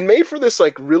it made for this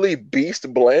like really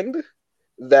beast blend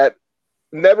that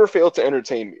never failed to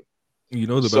entertain me. You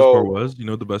know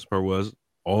the best part was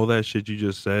all that shit you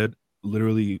just said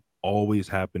literally always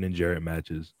happened in Jarrett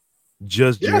matches.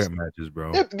 Jarrett matches,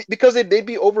 bro. Yeah, because they'd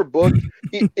be overbooked.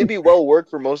 It'd be well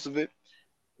worked for most of it.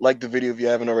 Like the video if you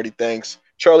haven't already. Thanks.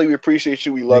 Charlie, we appreciate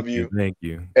you. We love you. Thank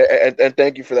you. And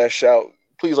thank you for that shout.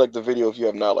 Please like the video if you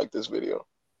have not liked this video.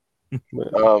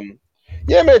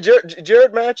 Yeah, man.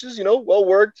 Jarrett matches, well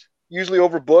worked, usually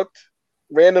overbooked,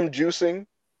 random juicing,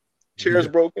 chairs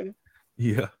broken.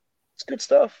 Yeah. It's good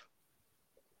stuff.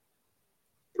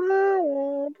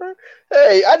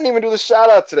 Hey, I didn't even do the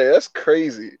shout out today. That's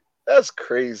crazy.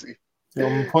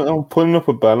 Yeah, I'm putting up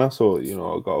a banner, so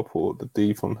I gotta put the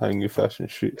deep on hanging fashion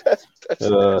shit. That's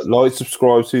like,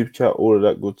 subscribe, super chat, all of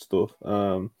that good stuff.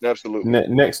 Absolutely.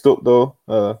 Next up, though,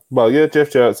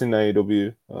 Jeff Jarrett's in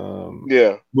AEW.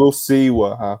 We'll see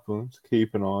what happens.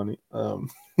 Keep an eye on it.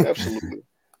 Absolutely.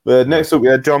 But next up, we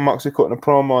had John Moxley cutting a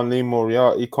promo on Lee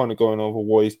Moriarty, kind of going over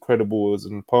why he's credible as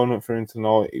an opponent for him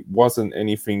tonight. It wasn't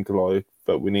anything like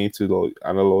that we need to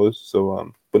analyze.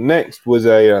 So, but next was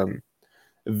a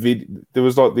there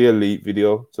was like the Elite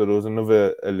video. So there was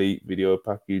another Elite video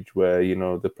package where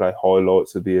they play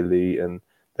highlights of the Elite and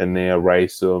then they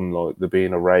erase them, like they're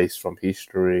being erased from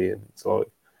history, and it's like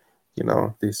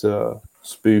this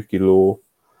spooky lore.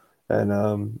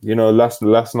 And last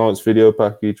night's video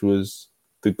package was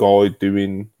the guy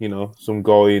doing, some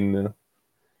guy in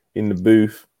the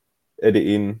booth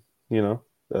editing,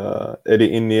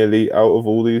 editing the Elite out of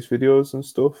all these videos and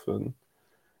stuff, and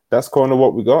that's kind of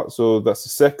what we got. So that's the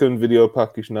second video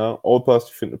package now. I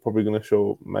personally think they're probably going to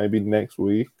show up maybe next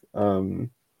week. But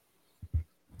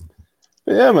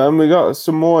yeah, man, we got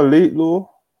some more Elite lore.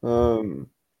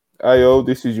 AO,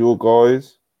 this is your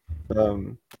guys.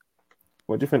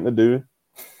 What do you think they're doing?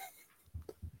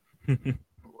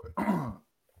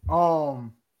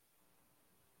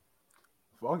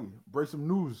 Fuck it. Break some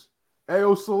news.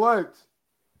 AO Select,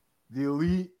 the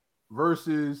Elite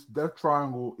versus Death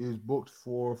Triangle is booked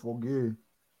for Fulgier.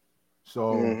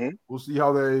 So we'll see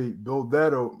how they build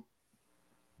that up.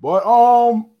 But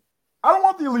I don't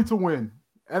want the Elite to win.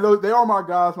 And they are my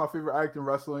guys, my favorite act in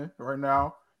wrestling right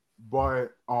now.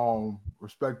 But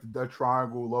respect the Death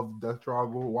Triangle, love the Death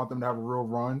Triangle, want them to have a real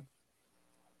run.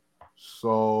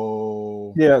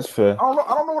 So yeah, that's fair. I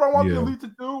don't know what I want the Elite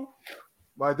to do.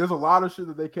 Like, there's a lot of shit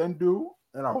that they can do,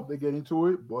 and I hope they get into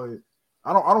it. But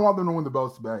I don't want them to win the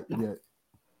belts back yet.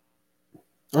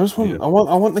 I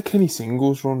want the Kenny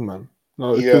Singles run, man.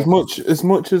 Like, as much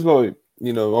as like,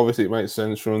 obviously it makes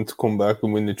sense for them to come back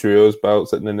and win the trios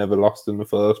belts that they never lost in the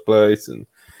first place, and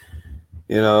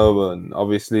and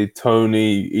obviously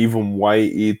Tony even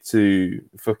waited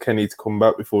for Kenny to come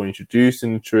back before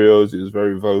introducing the trios. He was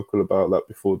very vocal about that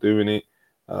before doing it,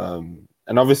 and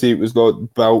obviously it was like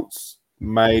belts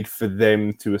made for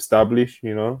them to establish,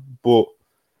 but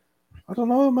I don't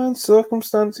know, man.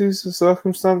 Circumstances.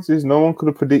 No one could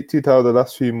have predicted how the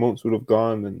last few months would have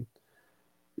gone, and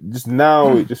just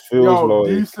now it just feels like.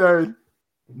 D said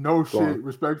no shit,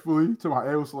 respectfully, to my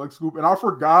AO Select scoop, and I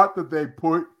forgot that they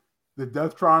put the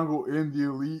Death Triangle in the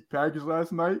Elite package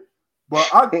last night. But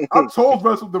I told the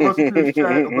WrestlePurists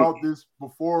chat about this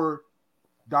before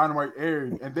Dynamite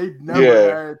aired, and they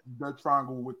never had Death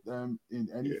Triangle with them in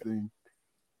anything.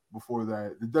 Before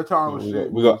that, the Death Triangle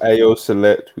shit. We got AO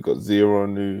Select, we got Zero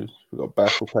News, we got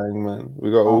Battle Hangman,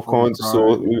 we got all kinds of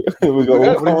sources. We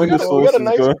got all kinds of sources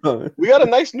going on. We got a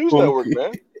nice news network,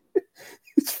 man.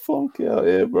 It's funky out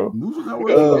here, bro. News network.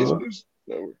 We got a nice news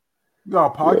network. We got a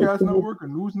podcast network, a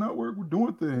news network. We're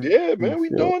doing things. Yeah, man, we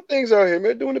doing things out here,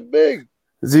 man. Doing it big.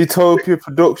 Zootopia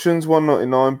Productions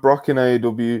 199, Brock in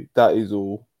AEW. That is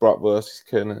all. Brock versus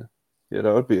Kenny. Yeah,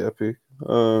 that would be epic.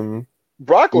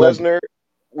 Brock Lesnar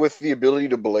with the ability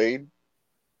to blade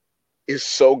is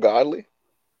so godly.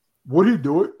 Would he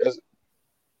do it?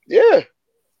 Yeah.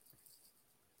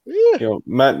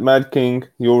 Mad King,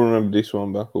 you'll remember this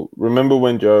one back up. Remember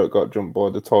when Jarrett got jumped by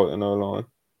the Titan O-line?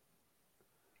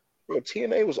 Bro,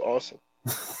 TNA was awesome.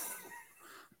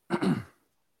 And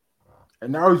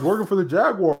now he's working for the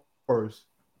Jaguars.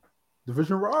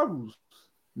 Division rivals.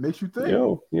 Makes you think.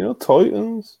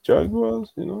 Titans,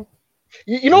 Jaguars, You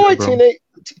know why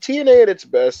TNA at its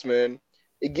best, man?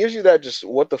 It gives you that just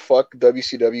what the fuck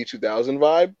WCW 2000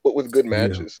 vibe, but with good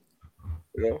matches.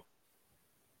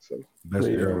 So best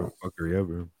era fuckery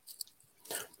ever.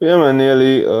 Yeah, man.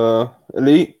 The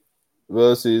Elite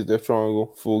versus Death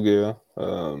Triangle, Full Gear.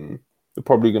 They're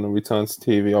probably going to return to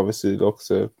TV. Obviously, like I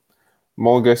said,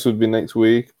 my guess would be next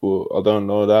week, but I don't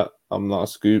know that. I'm not a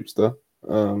scoopster.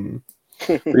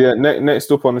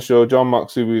 Next up on the show, John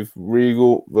Moxley with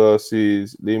Regal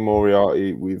versus Lee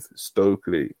Moriarty with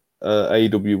Stokely.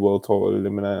 AEW World Title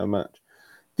Eliminator match.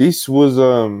 This was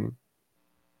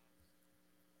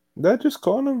they just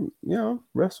kind of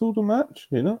wrestled a match.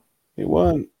 It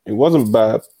wasn't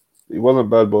bad. It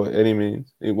wasn't bad by any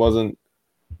means. It wasn't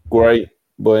great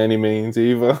by any means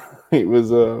either. It was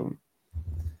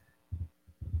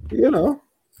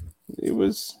it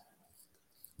was.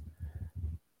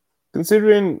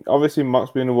 Considering, obviously,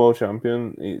 Mox being a world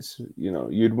champion, it's,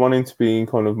 you'd want him to be in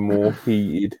kind of more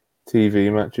heated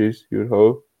TV matches, you would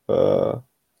hope. I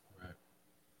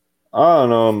don't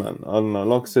know, man. I don't know.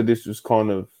 Like I said, it just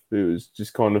kind of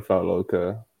felt like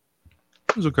it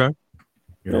was okay.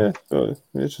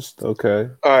 It's just okay.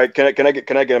 All right, can I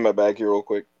get in my bag here real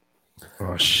quick?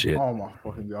 Oh shit! Oh my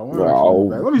fucking god!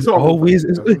 Let me talk. Always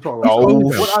is.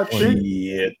 What I think.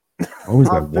 Shit. Always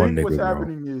I like one think what's nigga,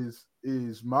 happening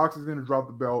is Mox is gonna drop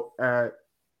the belt at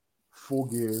Full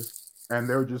Gear, and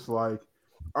they're just like,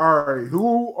 all right,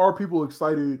 who are people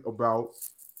excited about?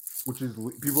 Which is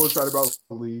people excited about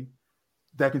Lee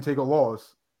that can take a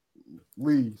loss.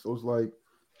 Lee. So it's like,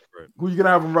 who you gonna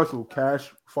have him wrestle?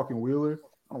 Cash fucking Wheeler?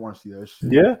 I don't want to see that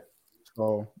shit. Yeah.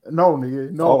 So no,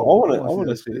 nigga, no. I want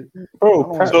to see it,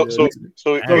 bro.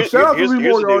 So shout out to Lee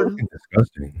Moriarty.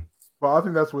 Disgusting. But I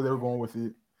think that's where they're going with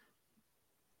it.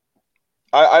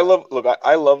 I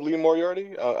love Lee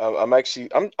Moriarty.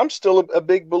 I'm still a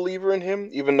big believer in him,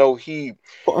 even though he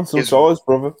put on some size,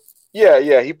 brother.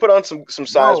 Yeah, he put on some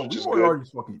size, which is good. Moriarty's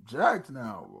fucking jacked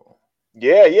now, bro.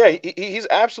 Yeah, he's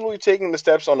absolutely taking the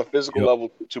steps on a physical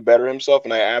level to better himself,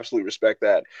 and I absolutely respect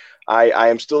that. I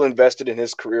am still invested in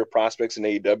his career prospects in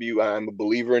AEW. I'm a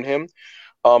believer in him.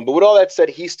 But with all that said,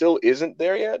 he still isn't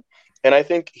there yet, and I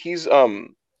think he's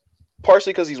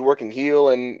partially because he's working heel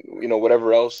and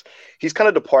whatever else. He's kind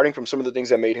of departing from some of the things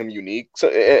that made him unique. So,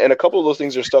 and a couple of those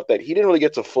things are stuff that he didn't really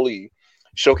get to fully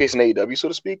showcase in AEW, so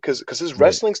to speak, because his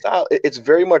wrestling style, it's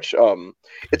very much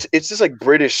it's just like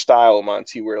British style,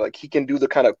 Monty, where like he can do the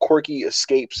kind of quirky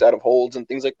escapes out of holds and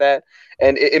things like that,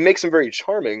 and it makes him very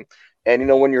charming.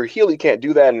 And when you're heel, you can't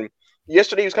do that. And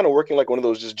yesterday he was kind of working like one of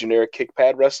those just generic kick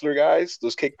pad wrestler guys,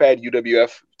 those kick pad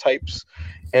UWF types,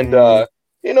 and and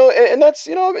that's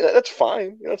that's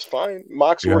fine. That's fine.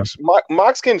 Mox works.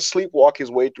 Mox can sleepwalk his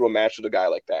way through a match with a guy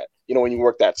like that. When you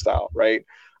work that style, right?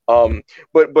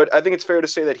 But I think it's fair to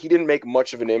say that he didn't make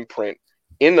much of an imprint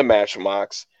in the match with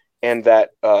Mox, and that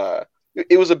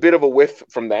it was a bit of a whiff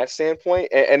from that standpoint.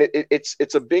 And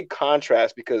it's a big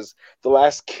contrast because the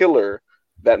last killer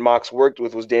that Mox worked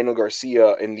with was Daniel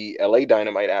Garcia in the LA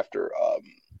Dynamite after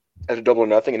Double or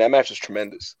Nothing, and that match was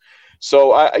tremendous.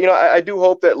 So I do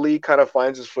hope that Lee kind of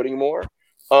finds his footing more.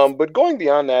 But going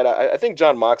beyond that, I think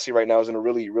Jon Moxley right now is in a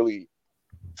really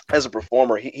as a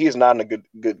performer, he is not in a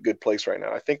good place right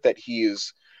now. I think that he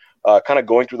is kind of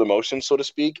going through the motions, so to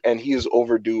speak, and he is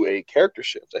overdue a character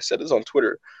shift. I said this on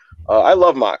Twitter. I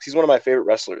love Mox. He's one of my favorite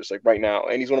wrestlers, like right now,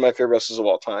 and he's one of my favorite wrestlers of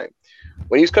all time.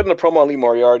 When he was cutting the promo on Lee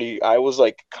Moriarty, I was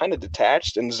like kind of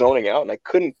detached and zoning out, and I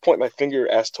couldn't point my finger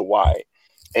as to why.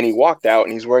 And he walked out,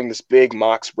 and he's wearing this big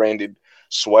Mox branded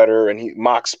sweater, and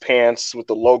Mox pants with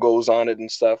the logos on it and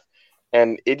stuff.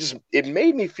 And it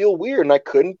made me feel weird, and I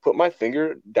couldn't put my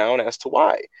finger down as to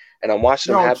why. And I'm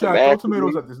watching them have the match. Throw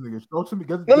tomatoes at this nigga. Throw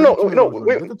tomatoes. No.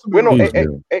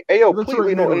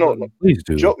 Please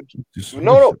do.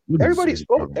 No.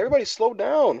 Everybody slow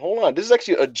down. Hold on. This is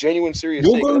actually a genuine, serious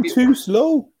thing. You're going too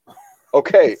slow.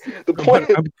 Okay. The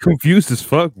point I'm confused as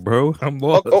fuck, bro. I'm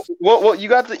lost. Well, you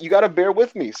got to bear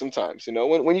with me sometimes.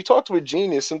 When you talk to a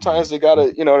genius, sometimes they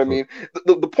gotta, you know what I mean.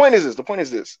 The point is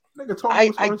this. Nigga,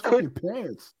 I could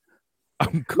pants.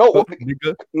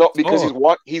 No, because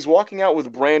he's walking out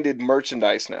with branded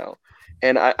merchandise now,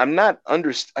 and I'm not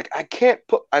I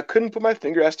couldn't put my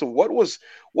finger as to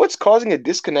what's causing a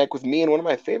disconnect with me and one of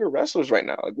my favorite wrestlers right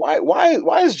now. Like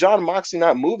why is Jon Moxley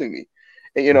not moving me?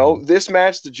 And, this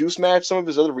match, the Juice match, some of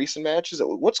his other recent matches,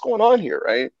 what's going on here,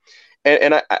 right?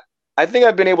 And I think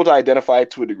I've been able to identify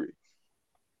it to a degree.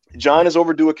 John is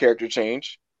overdue a character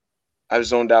change. I've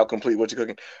zoned out completely. What you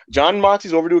cooking? Jon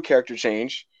Moxley's overdue a character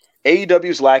change. AEW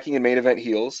is lacking in main event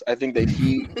heels. I think that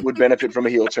he would benefit from a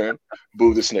heel turn.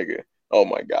 Boo this nigga. Oh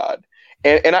my God.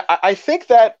 And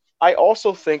I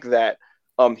also think that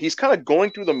he's kind of going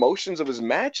through the motions of his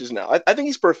matches now. I think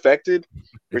he's perfected.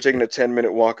 We're taking a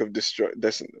 10-minute walk of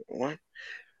what?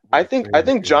 I think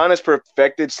John has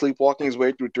perfected sleepwalking his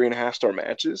way through 3.5-star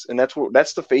matches, and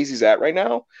that's the phase he's at right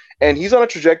now. And he's on a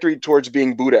trajectory towards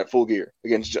being booed at Full Gear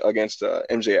against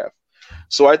MJF.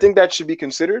 So I think that should be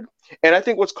considered. And I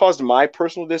think what's caused my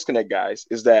personal disconnect, guys,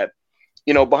 is that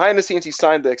behind the scenes he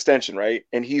signed the extension, right?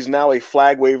 And he's now a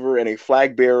flag waver and a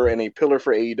flag bearer and a pillar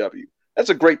for AEW. That's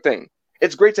a great thing.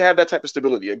 It's great to have that type of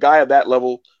stability, a guy at that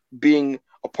level being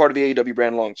a part of the AEW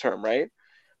brand long term, right?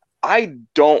 I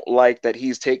don't like that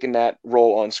he's taken that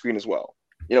role on screen as well.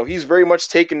 He's very much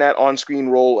taken that on screen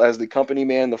role as the company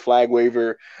man, the flag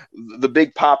waver, the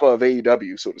big papa of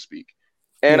AEW, so to speak.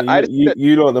 And you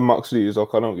like the Moxley is like,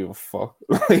 I don't give a fuck.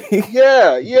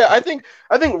 yeah. I think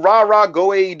rah go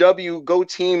AEW, go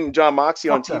team Jon Moxley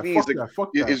on TV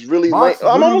is really lame.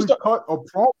 I'm almost cut a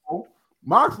promo.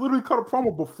 Mox literally cut a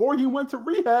promo before he went to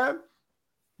rehab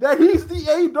that he's the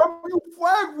AEW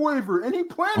flag waver, and he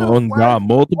planned on God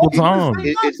multiple times.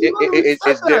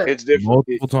 It's different.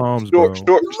 Multiple times, bro.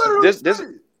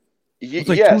 It's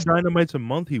like 2 Dynamites a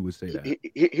month he would say that.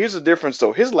 Here's the difference,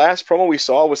 though. His last promo we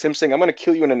saw was him saying, "I'm going to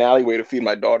kill you in an alleyway to feed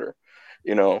my daughter."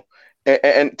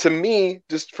 And to me,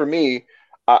 just for me,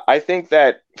 I think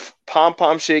that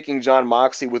pom-pom shaking Jon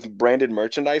Moxley with branded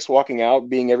merchandise, walking out,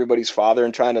 being everybody's father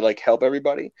and trying to help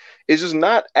everybody is just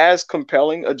not as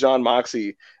compelling a Jon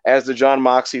Moxley as the Jon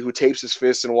Moxley who tapes his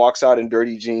fists and walks out in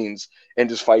dirty jeans and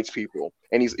just fights people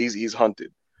and he's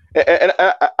hunted. And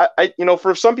I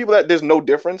for some people that there's no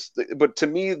difference, but to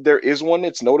me there is one.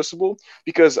 It's noticeable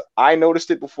because I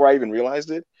noticed it before I even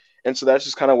realized it, and so that's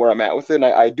just kind of where I'm at with it. And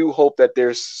I do hope that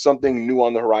there's something new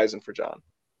on the horizon for John.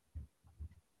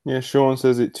 Yeah, Sean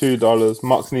says it $2.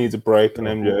 Mox needs a break and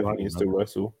MJF needs to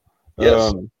wrestle.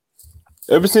 Yes.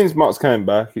 Ever since Mox came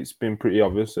back, it's been pretty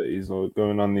obvious that he's like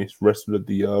going on this rest of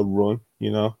the year run.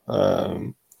 You know,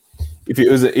 if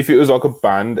it was like a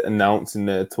band announcing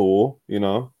their tour, you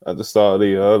know, at the start of the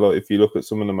year, like if you look at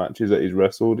some of the matches that he's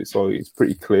wrestled, it's like it's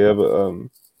pretty clear that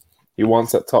he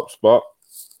wants that top spot.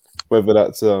 Whether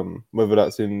that's in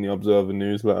the Observer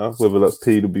newsletter, whether that's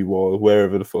PWI,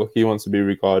 wherever the fuck he wants to be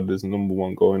regarded as the number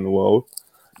one guy in the world,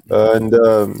 and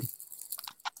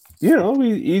you know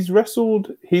he's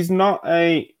wrestled. He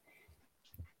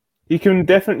can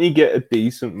definitely get a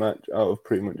decent match out of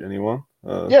pretty much anyone.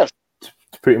 Yes,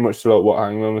 pretty much like what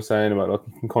Hangman was saying about like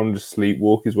he can kind of just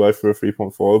sleepwalk his way for a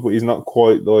 3.5, but he's not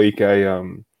quite like a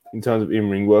in terms of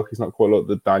in-ring work, he's not quite like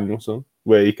the Danielson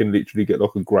where he can literally get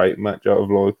like a great match out of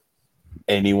like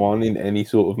anyone in any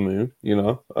sort of mood, you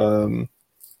know. I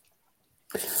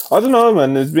don't know,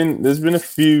 man. There's been a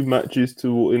few matches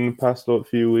in the past like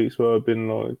few weeks where I've been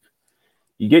like,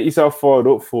 you get yourself fired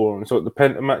up for them. So the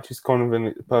Penta match is kind of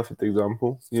a perfect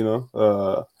example, you know.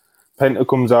 Penta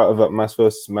comes out of that mass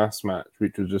versus mass match,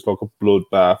 which was just like a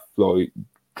bloodbath, like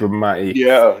dramatic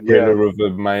thriller of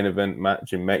a main event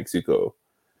match in Mexico,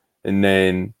 and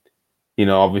then you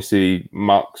know obviously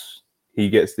Mox. He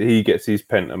gets his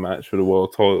Penta match for the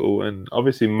world title, and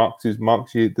obviously Mox.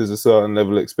 There's a certain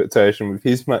level of expectation with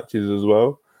his matches as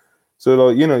well. So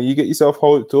like you know, you get yourself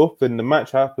hyped up, and the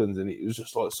match happens, and it was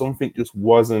just like something just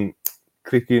wasn't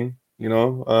clicking, you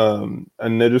know.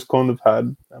 And they just kind of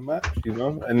had a match, you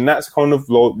know, and that's kind of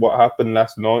like what happened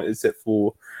last night, except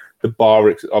for the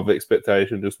bar of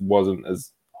expectation just wasn't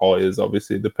as high as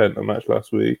obviously the Penta match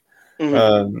last week.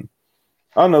 Mm-hmm.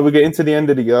 I don't know. We're getting to the end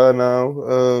of the year now.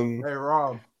 Hey,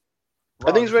 Rob,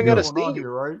 I think he's running out of steam, here,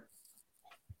 right?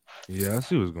 Yeah, I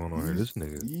see what's going on here. This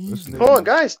nigga. Hold on,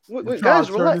 guys.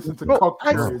 Guys, relax.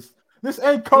 This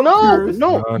ain't Cup Purists.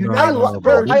 No.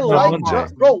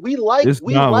 We like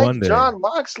John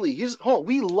Moxley.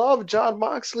 We love John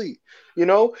Moxley. You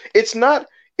know, it's not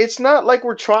like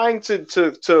we're trying to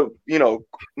you know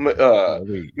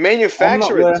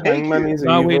manufacture it.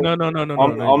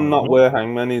 I'm not where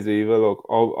Hangman is either. Look,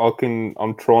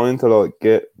 I'm trying to like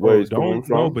get where he's coming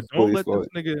from. No, but don't let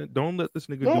this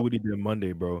nigga do what he did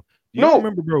Monday, bro. You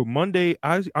remember, bro? Monday,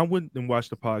 I went and watched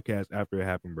the podcast after it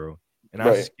happened, bro. And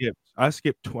I would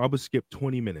skip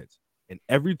 20 minutes. And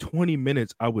every 20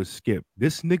 minutes I would skip.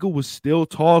 This nigga was still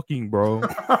talking, bro.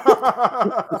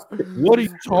 What are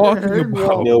you talking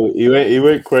about? Yo, he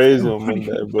went crazy on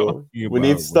Monday, bro. We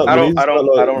need to stop. I don't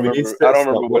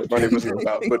remember what Monday was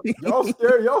about. But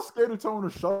y'all scared to tell him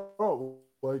to shut up.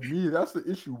 Like me, that's the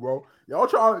issue, bro. Y'all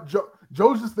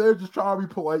Joe's just there, just trying to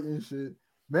be polite and shit.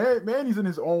 Man, he's in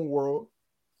his own world.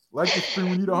 Like the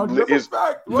stream, we need 100. That's a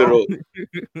fact, bro.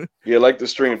 Yeah, like the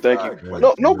stream. Thank you.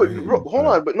 No, but bro, hold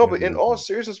on. But in all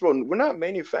seriousness, bro, we're not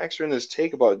manufacturing this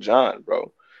take about John,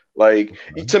 bro. Like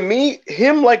to me,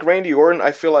 him like Randy Orton,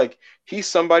 I feel like he's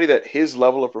somebody that his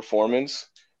level of performance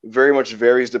very much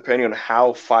varies depending on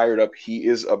how fired up he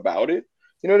is about it.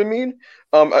 You know what I mean?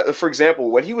 For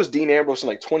example, when he was Dean Ambrose in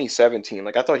like 2017,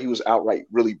 like I thought he was outright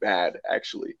really bad,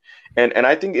 actually, and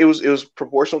I think it was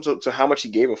proportional to how much he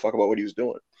gave a fuck about what he was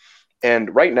doing.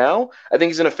 And right now, I think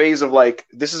he's in a phase of like,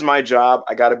 this is my job.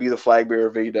 I got to be the flag bearer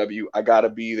of AEW. I got to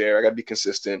be there. I got to be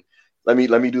consistent. Let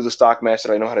me do the stock match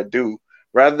that I know how to do,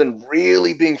 rather than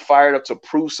really being fired up to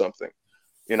prove something.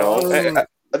 You know,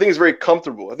 I think he's very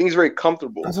comfortable. I think he's very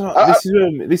comfortable. This is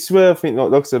where I think,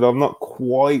 like I said, I'm not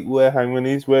quite where Hangman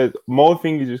is. Where my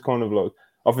thing is just kind of like,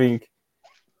 I think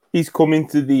he's coming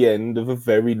to the end of a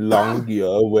very long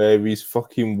year where he's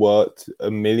fucking worked a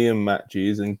million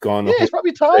matches and gone. Yeah, he's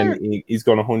probably tired. He's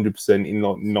gone 100% in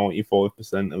like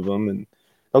 95% of them, and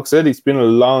like I said, it's been a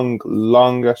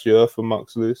long ass year for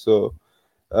Moxley. So,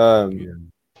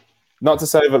 not to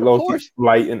say that like it's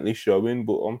blatantly showing,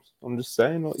 but I'm just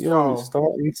saying, like, it's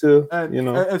starting to, you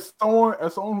know, as someone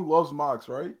who loves Mox,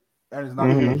 right, and is not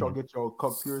going to let y'all get your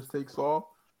Cup Purists takes off.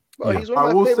 Well, he's one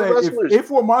of my favorite wrestlers.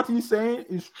 If what Monty's saying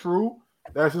is true,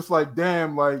 that's just like,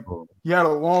 damn, like he had a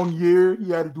long year. He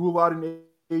had to do a lot in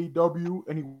AEW,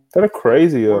 and he had a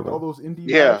crazy year. All those indie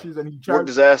matches, and he worked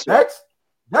his ass off.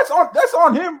 That's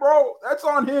on him, bro. That's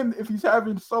on him if he's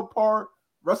having subpar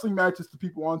wrestling matches to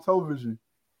people on television.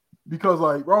 Because,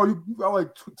 like, bro, you got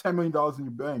like $10 million in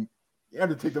your bank. You had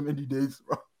to take them indie dates,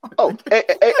 bro. Oh,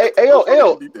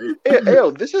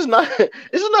 this is not an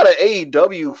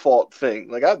AEW fault thing.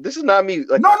 Like, this is not me.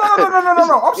 Like, no. I'm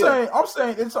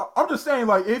just saying,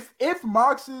 like, if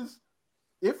Mox's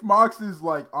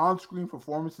like on-screen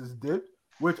performances dipped,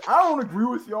 which I don't agree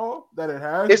with y'all that it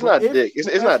has. It's not dick.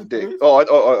 It's not dick.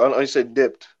 Oh, you said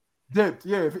dipped. Dipped,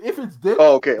 yeah. If it's dipped,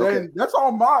 okay. Then that's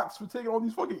all Mox for taking all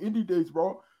these fucking indie dates,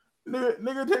 bro.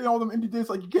 Nigga taking all them indie dates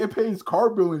like you can't pay his car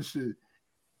bill and shit.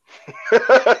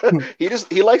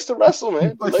 he likes to wrestle,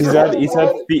 man.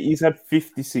 He's had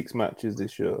 56 matches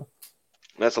this year.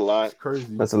 That's a lot. That's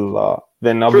crazy. That's a lot.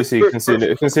 Then obviously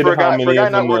consider how many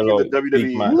of them are like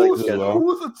big matches as well.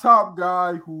 Who's a top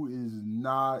guy who is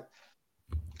not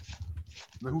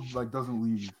who like doesn't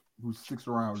leave, who sticks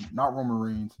around? Not Roman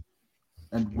Reigns,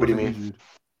 and what do you mean? Injured.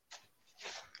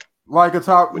 Like a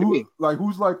top who's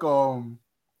like I'm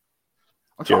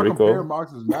trying to compare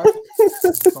Mox's matches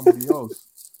to somebody else.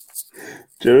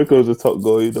 Jericho's a top guy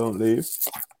who don't leave.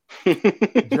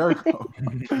 Jericho.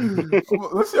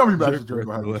 Let's see how many matches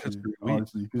Jericho has.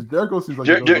 Honestly, because Jericho seems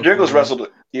like Jericho's wrestled.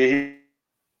 Yeah,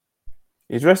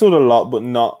 he's wrestled a lot, but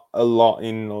not a lot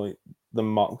in like the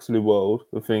Moxley world.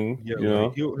 The thing, yeah, you know,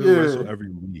 he'll wrestle every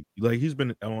week. Like he's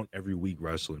been on every week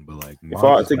wrestling, but like if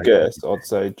I had to guess, I'd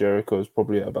say Jericho's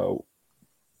probably at about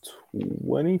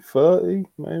 20, 30,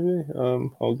 maybe.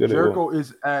 I'll get Jericho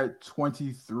is at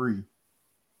 23.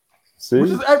 See?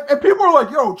 And people are like,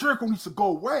 yo, Jericho needs to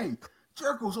go away.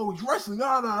 Jericho's always wrestling.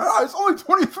 It's only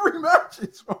 23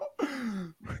 matches, bro.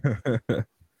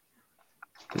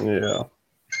 Yeah.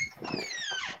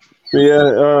 But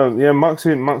yeah,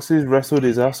 Moxie's wrestled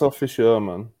his ass off this year,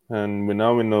 man. And we're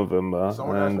now in November.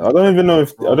 And I don't even know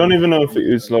if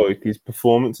it was like his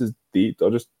performance is deep. I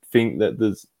just think that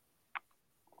there's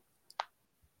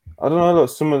I don't know, like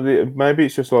some of the maybe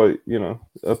it's just like, you know,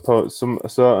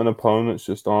 certain opponents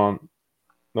just aren't,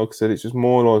 like I said, it's just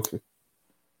more like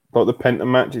the Penta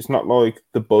match. It's not like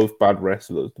they're both bad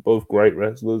wrestlers, they're both great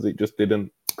wrestlers. It just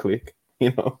didn't click,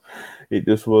 you know. It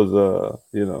just was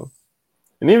you know.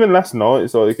 And even last night,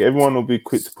 it's like everyone will be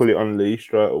quick to pull it on Lee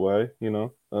straight away, you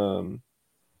know. And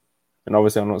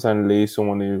obviously I'm not saying Lee's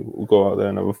someone who will go out there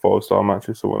and have a 5-star match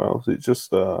with someone else. It's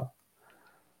just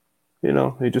you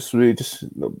know, it just really just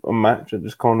a match that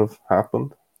just kind of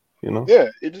happened, you know. Yeah,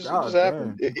 it just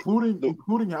happened.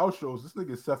 Including house shows. This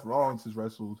nigga Seth Rollins has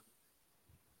wrestled.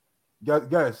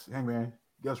 Guess, Hangman.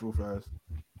 Guess real fast.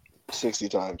 60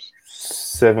 times.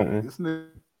 70. This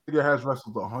nigga has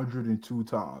wrestled 102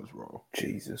 times, bro.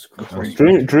 Jesus Christ.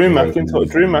 Drew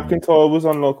McIntyre was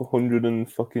on like 100 and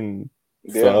fucking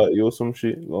 30 or some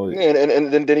shit. Like, yeah,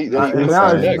 and then he now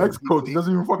his next coach, he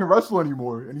doesn't even fucking wrestle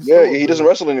anymore. And he doesn't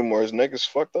wrestle anymore. His neck is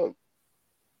fucked up.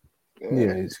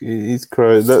 Yeah, he's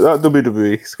crazy. That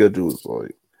WWE schedule is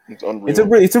like it's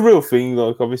unreal. It's a real thing.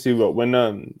 Like obviously, like when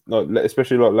like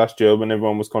especially like last year when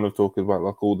everyone was kind of talking about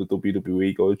like all the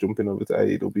WWE guys jumping over to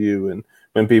AEW, and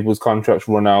when people's contracts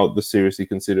run out, they seriously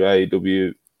consider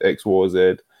AEW X, Y,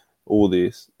 Z, all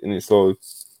this, and it's like,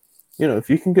 you know, if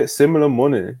you can get similar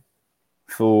money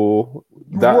for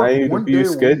that AEW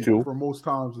schedule for most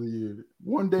times of the year,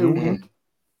 1 day a week.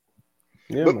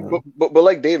 Yeah, but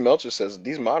like Dave Meltzer says,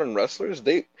 these modern wrestlers,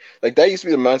 they like that used to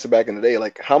be the mindset back in the day.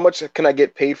 Like, how much can I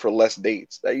get paid for less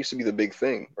dates? That used to be the big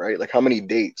thing, right? Like, how many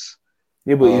dates?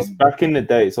 Yeah, but it's back in the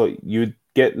day. It's like you'd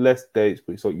get less dates,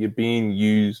 but it's like you're being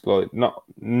used, like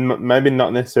maybe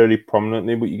not necessarily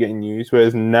prominently, but you're getting used.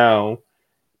 Whereas now,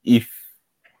 if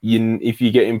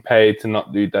you're getting paid to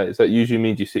not do dates, that usually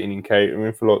means you're sitting in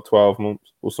catering for like 12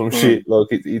 months or some shit. Like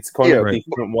it's kind of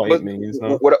different what it means.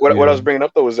 No? What I was bringing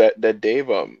up though was that Dave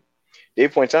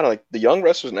points out, like, the young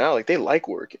wrestlers now, like, they like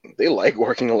working. They like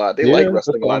working a lot. They like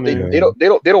wrestling a lot. They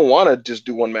don't want to just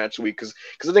do one match a week because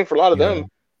I think for a lot of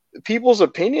them, people's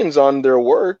opinions on their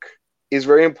work is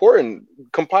very important.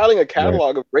 Compiling a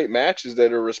catalog of great matches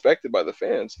that are respected by the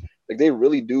fans, like, they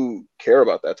really do care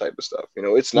about that type of stuff. You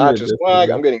know, it's not just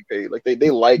I'm getting paid. Like,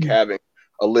 they like having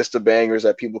a list of bangers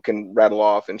that people can rattle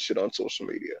off and shit on social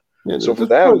media. Yeah, so for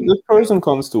them, there's pros and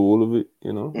cons to all of it.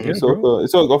 You know, it's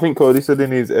like I think Cody said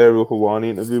in his Ariel Hawani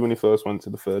interview when he first went to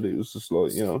the Fed, it was just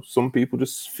like, you know, some people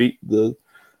just fit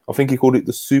I think he called it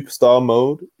the superstar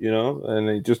mode. You know, and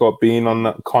it just like being on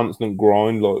that constant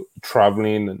grind, like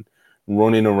traveling and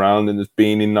running around and just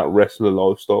being in that wrestler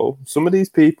lifestyle. Some of these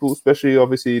people, especially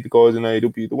obviously the guys in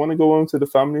AEW, they want to go home to the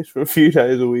families for a few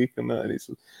days a week and that. And it's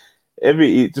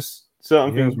just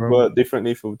certain things work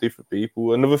differently for different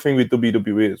people. Another thing with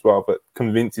WWE as well that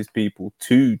convinces people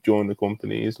to join the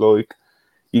company is like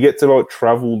you get to like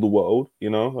travel the world. You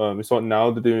know, it's like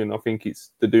now they're doing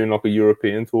like a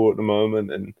European tour at the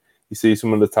moment, and you see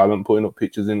some of the talent putting up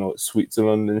pictures in like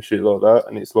Switzerland and shit like that,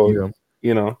 and it's like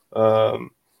you know.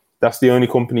 That's the only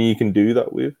company you can do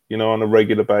that with, you know, on a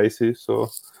regular basis.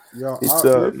 So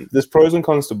there's pros and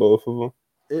cons to both of them.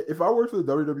 If I worked for the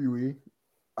WWE,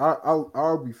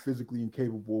 I'll be physically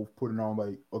incapable of putting on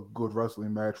like a good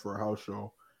wrestling match for a house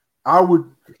show.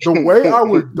 The way I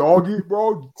would dog it,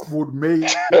 bro, would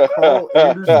make Carl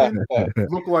Anderson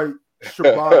look like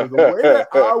Shibata. The way that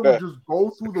I would just go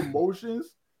through the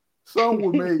motions, son,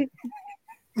 would make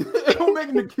it'll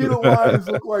make Nikita Lyons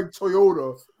look like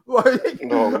Toyota. Like,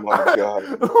 oh my god,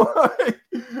 like,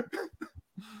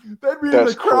 they'd be in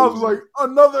the crowd like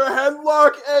another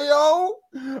headlock, AO.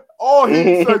 All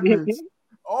heat segments.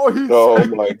 Oh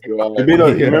my god! It'd be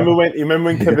like, you remember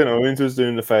when Kevin Owens was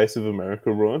doing the Face of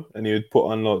America run, and he would put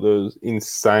on like those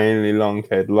insanely long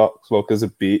headlocks, like as a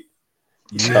bit.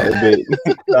 Yeah.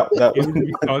 That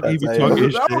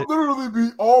would literally be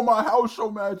all my house show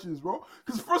matches, bro.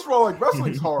 Because first of all, like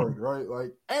wrestling's hard, right?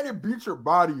 Like, and it beats your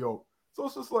body up. So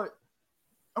it's just like,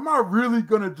 am I really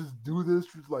gonna just do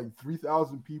this with like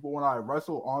 3,000 people when I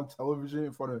wrestle on television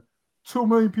in front of 2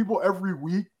 million people every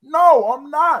week? No, I'm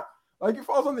not. Like, if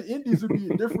I was on the Indies, it'd be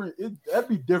different. That'd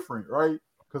be different, right?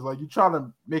 Because like, you're trying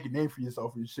to make a name for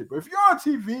yourself and shit. But if you're on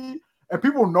TV and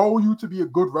people know you to be a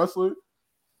good wrestler,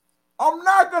 I'm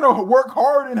not gonna work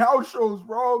hard in house shows,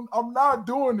 bro. I'm not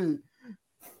doing it.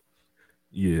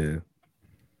 Yeah.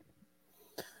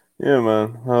 Yeah,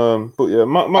 man. But yeah,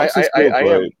 Max is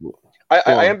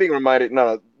I am being reminded.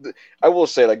 No, I will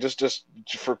say, like, just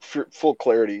for full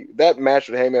clarity, that match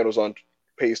with Hangman was on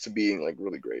pace to being like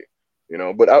really great. You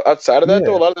know, but outside of that,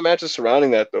 though, a lot of the matches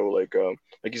surrounding that, though, like you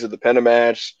said, the Penta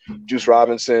match, Juice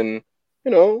Robinson,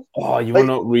 you know. Oh, you were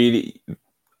not really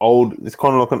old. It's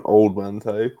kind of like an old man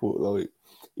take. Like, it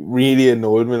really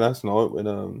annoyed me last night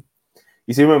when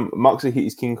you see when Moxley hit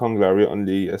his King Kong lariat on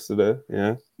Lee yesterday,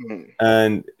 yeah.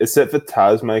 And except for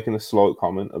Taz making a slight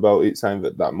comment about it, saying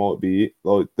that might be it,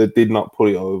 like they did not put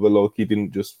it over. Like he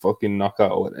didn't just fucking knock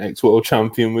out an ex-world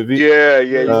champion with it. Yeah.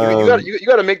 You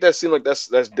got to make that seem like that's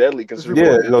deadly.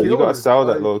 Yeah, like you got to sell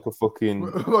that like a fucking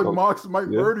like Mox might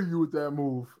murder you with that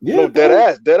move. Yeah, no, dead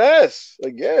ass.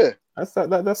 Like that's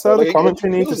how the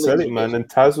commentary needs to sell it, man. And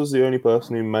Taz was the only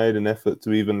person who made an effort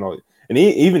to even like, and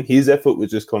even his effort was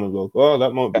just kind of like, oh,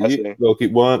 that might be it. Like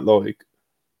it weren't like,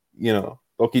 you know.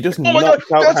 Like he just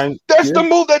knocked out that's the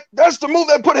move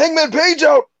that put Hangman Page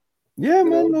out. Yeah,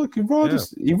 man. Like he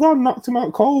knocked him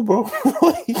out cold, bro.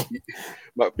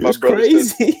 my brother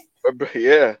crazy. My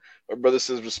brother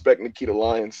says respect Nikita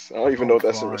Lyons. I don't even know what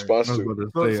that's in response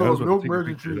to. So milk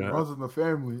merchantry runs in the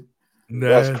family.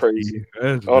 That's crazy.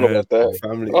 I don't know about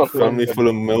that. Family full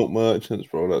of milk merchants,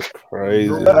 bro. That's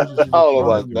crazy. I don't know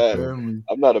about that.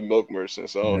 I'm not a milk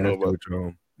merchant, so I don't know about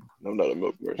that. I'm not a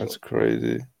milk merchant. That's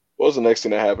crazy. What was the next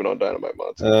thing that happened on Dynamite,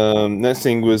 Monty? Next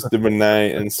thing was the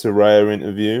Renee and Saraya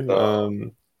interview.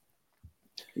 And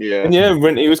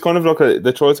when it was kind of like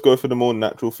they tried to go for the more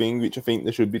natural thing, which I think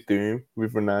they should be doing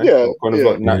with Renee.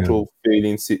 Like natural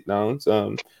feeling sit downs.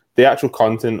 The actual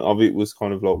content of it was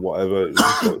kind of like whatever. It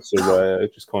was like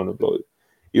Saraya, just kind of like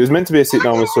it was meant to be a sit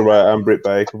down with Saraya and Britt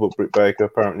Baker, but Britt Baker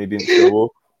apparently didn't show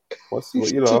up. What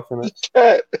you laughing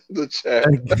at? The chat.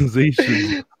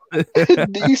 Accusation.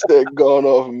 D said gone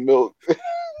off milk.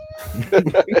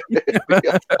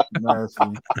 Nasty.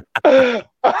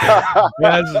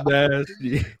 That's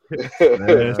nasty.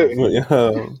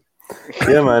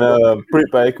 Yeah, man.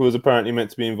 Britt Baker was apparently meant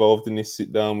to be involved in this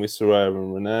sit down with Saraya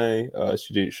and Renee.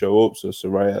 She didn't show up, so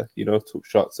Saraya, took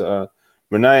shots at her.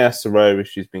 Renee asked Saraya if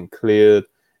she's been cleared.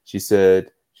 She said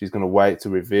she's going to wait to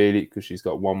reveal it because she's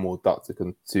got one more doctor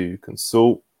to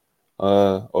consult.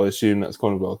 I assume that's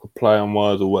kind of like a play on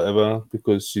words or whatever,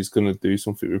 because she's going to do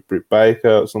something with Britt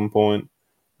Baker at some point.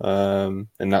 And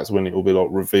that's when it will be like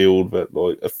revealed that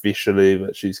like officially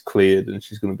that she's cleared and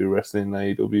she's going to be wrestling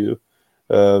in AEW.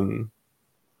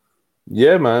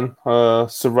 Yeah, man.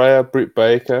 Saraya, Britt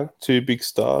Baker, two big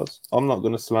stars. I'm not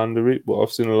going to slander it, but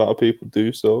I've seen a lot of people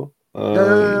do so.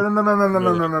 No. I'm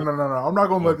not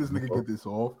going to let this nigga get this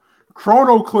off.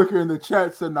 Chrono Clicker in the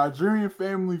chat said Nigerian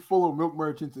family full of milk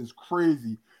merchants is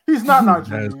crazy. He's not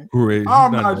Nigerian. That's crazy.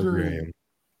 I'm Nigerian.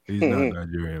 He's not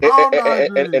Nigerian.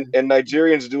 And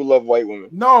Nigerians do love white women.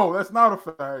 No, that's not a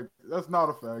fact. That's not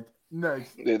a fact.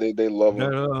 Next. They love them.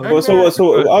 So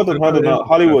hold on.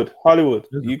 Hollywood.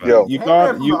 You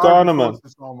Ghana, man.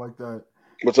 Like that.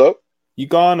 What's up? You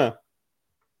Ghana.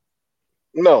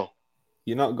 No.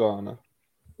 You're not Ghana.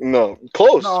 No.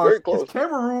 Close. No, very close. It's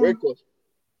Cameroon. Very close.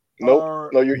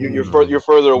 Nope. No, you're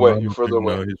further away. You're further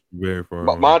away. No, he's very far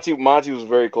away. Monty was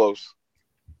very close.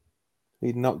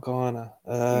 He's not Ghana.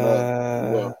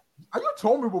 You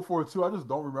told me before too. I just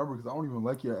don't remember because I don't even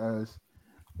like your ass.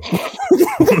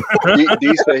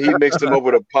 D said he mixed him up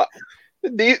with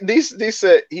D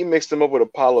said he mixed him up with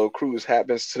Apollo Crews.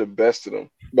 Happens to the best of them.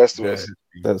 Best of us.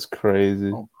 That's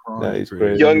crazy. I'm That is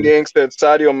crazy. Young Gang said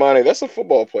Sadio Mane. That's a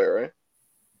football player, right?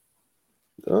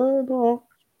 I don't know.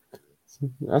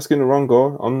 Asking the wrong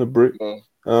guy. I'm the Brit.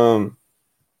 No.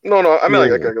 I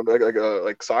mean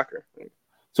like soccer.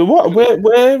 So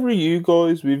where are you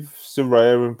guys with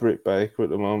Saraya and Britt Baker at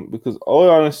the moment? Because I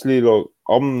honestly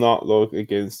I'm not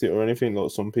against it or anything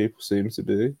like some people seem to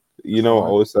be. You know what I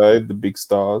always say, the big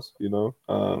stars,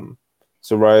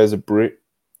 Saraya's a Brit.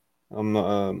 I'm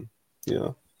not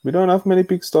we don't have many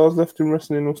big stars left in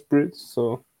wrestling, us Brits,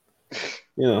 so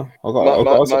I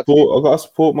gotta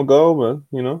support my girl,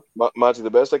 man, Monty, the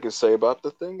best I can say about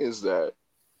the thing is that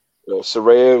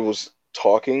Saraya was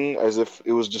talking as if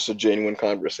it was just a genuine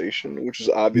conversation, which is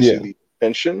obviously the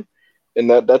intention, and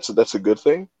that's a good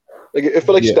thing. Like I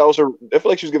feel like that was her. I feel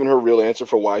like she was giving her real answer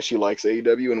for why she likes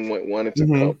AEW and wanted to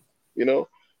come.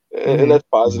 And that's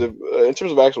positive. In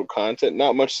terms of actual content,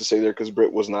 not much to say there because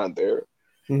Britt was not there.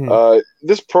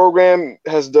 This program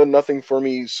has done nothing for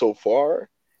me so far,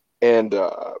 and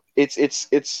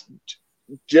it's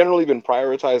generally been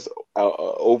prioritized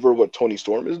over what Tony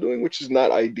Storm is doing, which is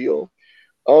not ideal.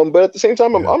 But at the same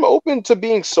time, I'm open to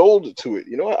being sold to it.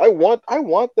 I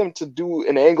want them to do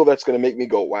an angle that's going to make me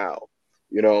go wow.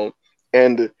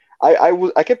 And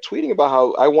I kept tweeting about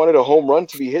how I wanted a home run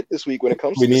to be hit this week when it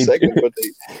comes to the segment. But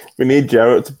we need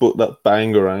Jarrett to put that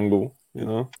banger angle.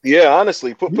 Yeah,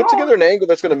 honestly, put together an angle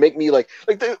that's going to make me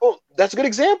that's a good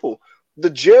example. The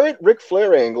Jarrett Ric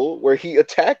Flair angle where he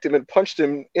attacked him and punched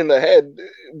him in the head,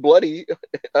 bloody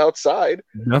outside.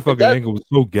 That fucking angle was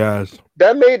so gassed.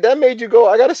 That made you go,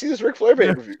 I gotta see this Ric Flair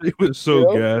pay-per-view. It was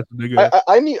so gassed, nigga.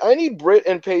 I need Britt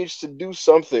and Paige to do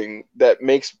something that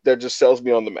just sells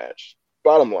me on the match.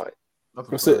 Bottom line.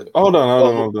 Hold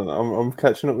on. I'm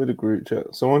catching up with the group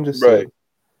chat. Someone just said,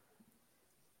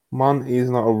 "Man, he's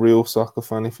not a real soccer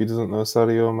fan if he doesn't know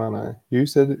Sadio Mane." You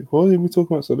said it. Why are we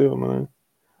talking about Sadio Mane?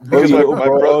 Because my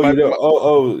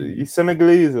brother, he's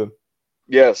Senegalese.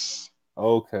 Yes.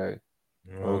 Okay.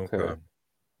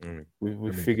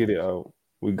 We figured it out.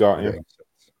 We got him.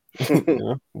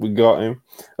 We got him.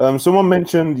 Someone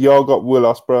mentioned y'all got Will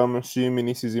Ospreay. I'm assuming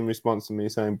this is in response to me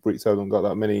saying Brits haven't got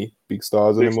that many big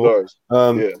stars anymore.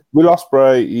 Will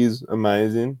Ospreay is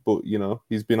amazing, but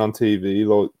he's been on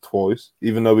TV twice,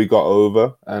 even though he got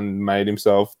over and made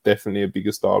himself definitely a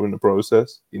bigger star in the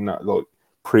process in that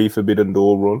pre-Forbidden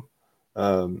Door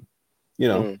run.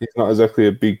 He's not exactly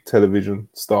a big television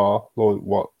star like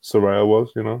what Saraya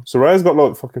was, Saraya's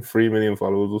got fucking 3 million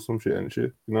followers or some shit and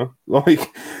shit,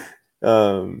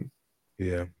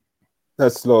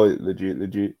 that's legit,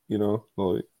 it's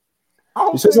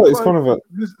just it's kind of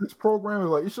this program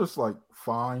is it's just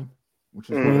fine, which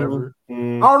is whatever. I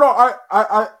don't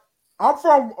know. I'm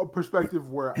from a perspective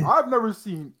where I've never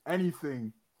seen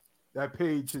anything that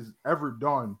Paige has ever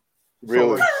done.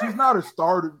 Really? So she's not a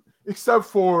star except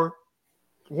for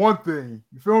one thing.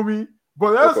 You feel me?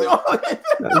 But that's the only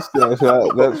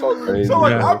thing. That's crazy. So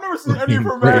I've never seen any of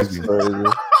her matches.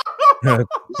 That's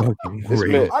fucking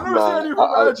great. I never seen any of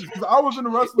her matches because I was in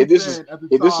the wrestling fan at the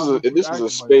time. If this is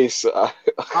a space, I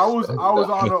was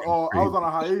on a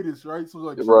hiatus, right?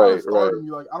 So she's not starting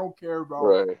me. I don't care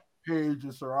about Paige or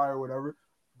Saraya or whatever.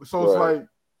 So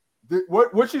it's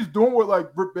what she's doing with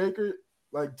Britt Baker,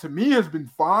 to me has been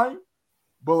fine.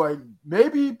 But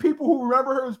maybe people who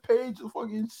remember her as Paige, a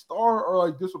fucking star,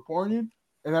 are disappointed,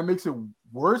 and that makes it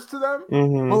worse to them.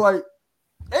 But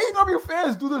AEW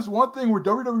fans do this one thing where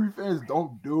WWE fans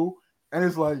don't do, and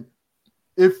it's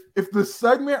if the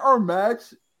segment or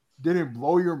match didn't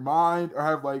blow your mind or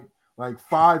have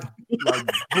 5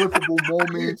 blitzable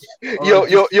moments. Yo,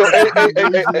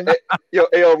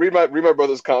 read my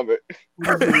brother's comment.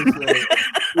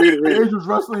 Read. Paige was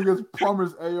wrestling against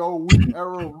plumbers. Weak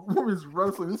era women's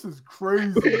wrestling. This is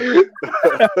crazy. Hey,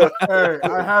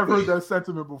 I have heard that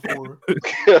sentiment before.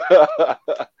 I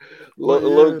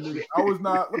was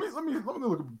not. Let me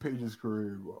look at Paige's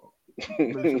career, bro.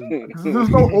 There's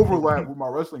no overlap with my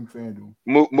wrestling fandom.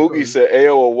 Moogie said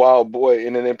Ayo a wild boy,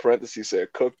 and then in parentheses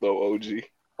said Cook though OG.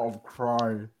 I'm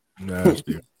crying.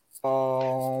 Nasty.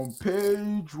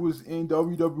 Paige was in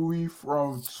WWE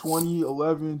from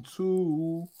 2011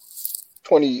 to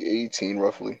 2018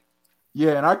 roughly.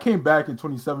 Yeah, and I came back in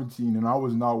 2017 and I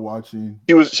was not watching.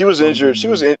 She was injured. She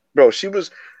was from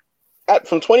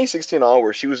 2016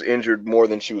 onward, she was injured more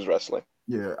than she was wrestling.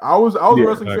 Yeah, I was a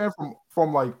wrestling fan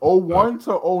from 01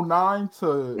 to 09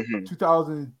 to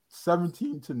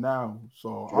 2017 to now.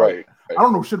 So I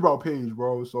don't know shit about Paige,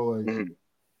 bro. So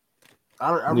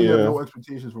I really have no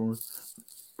expectations for her.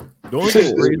 The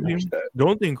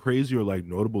only thing crazy or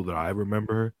notable that I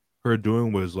remember her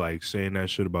doing was saying that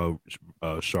shit about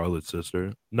Charlotte's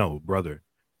brother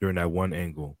during that one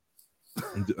angle.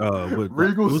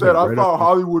 Regal said, "I thought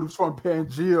Hollywood was from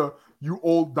Pangea. You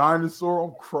old dinosaur."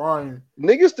 I'm crying.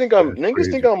 Niggas think I'm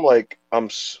like I'm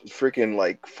freaking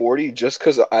like 40 just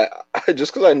because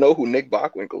I know who Nick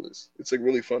Bockwinkel is. It's like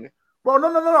really funny. Bro,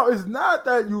 no. It's not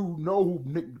that you know who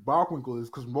Nick Bockwinkel is,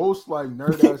 because most like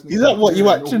nerd ass. Is that what you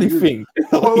actually think?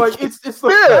 But like, it's the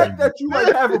fact that you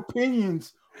like have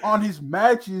opinions on his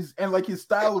matches and like his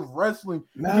style of wrestling.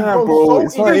 Nah, bro,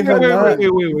 it's not even that.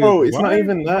 Bro, it's not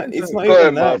even that. It's not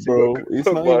even that, bro. It's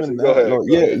not even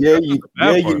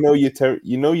that.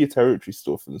 You know your territory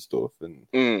stuff and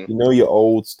you know your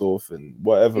old stuff and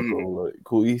whatever, bro. Like,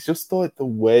 cool. It's just like the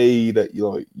way that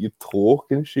you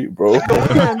talk and shit, bro.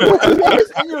 And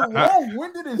you're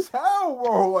long-winded as hell,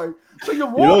 bro. Like, so you're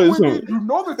long-winded. You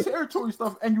know the territory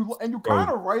stuff, and you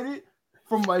kind of write it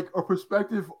from like a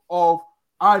perspective of,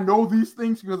 I know these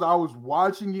things because I was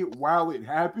watching it while it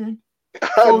happened.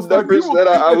 So I've never said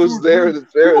I was there.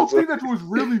 People think that you was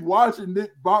really watching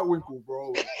Nick Bockwinkel,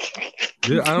 bro.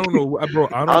 Yeah, I don't know, bro.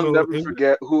 I'll never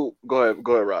forget who. Go ahead,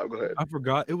 Rob. Go ahead. I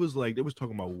forgot. It was like they was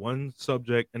talking about one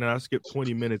subject, and then I skipped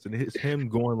 20 minutes, and it's him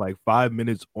going like 5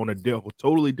 minutes on a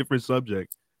totally different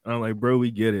subject. And I'm like, bro,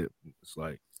 we get it. It's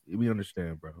like we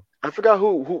understand, bro. I forgot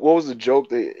who. What was the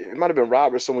joke? It might have been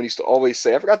Rob or someone used to always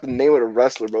say. I forgot the name of the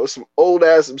wrestler, bro. Some old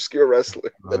ass obscure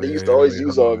wrestler that they used to always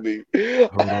use on me.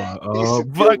 Hold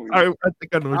on. Fuck, I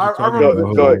think I know what you're talking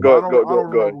about. Go ahead. I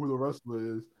don't remember who the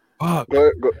wrestler is. Fuck.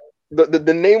 Go.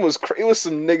 The name was crazy. It was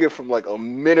some nigga from like a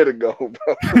minute ago,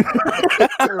 bro.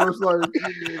 It was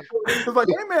like,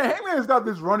 Heyman's got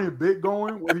this running bit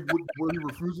going where he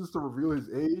refuses to reveal his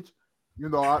age. You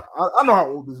know, I know how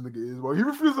old this nigga is, but he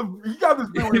refuses. He got this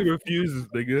bit. He refuses,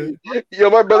 nigga. Yo,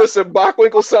 my brother said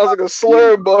Bockwinkel sounds like a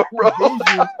slur, bro.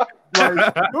 Like,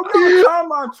 look at the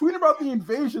timeline tweeting about the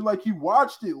invasion like he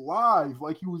watched it live,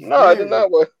 like he was. No, I did not.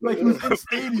 Like he was in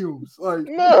stadiums. Like,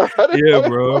 no,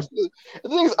 bro. The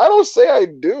thing is, I don't say I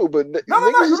do, but no,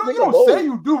 you don't say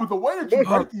you do, but the way that you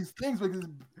write these things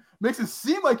makes it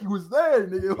seem like he was there,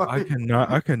 nigga. Like,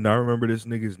 I cannot remember this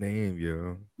nigga's name,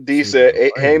 yo. D said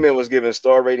Heyman was giving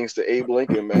star ratings to Abe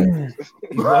Lincoln, man.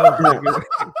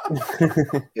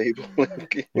 Abe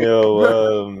Lincoln.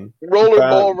 Yo,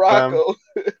 Rollerball Rocco.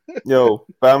 Yo,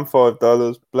 bam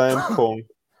 $5, blame Punk.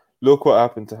 Look what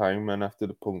happened to Hangman after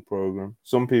the Punk program.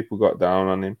 Some people got down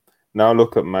on him. Now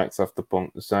look at Max after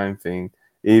Punk, the same thing.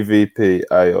 EVP,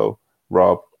 AO,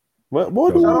 Rob.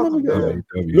 What do you want to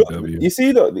get? You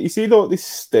see this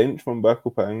stench from back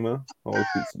up Hangman? Oh,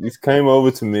 this came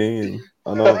over to me, and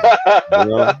I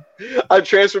know. I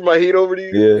transferred my heat over to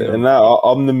you. Yeah, and now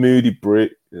I'm the moody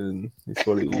Brit, and it's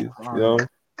what it is. You know.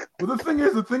 But the thing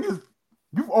is,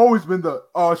 you've always been the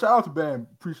shout out to Bam,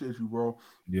 appreciate you, bro.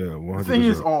 Yeah, 100%. The thing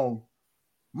is,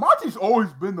 Monty's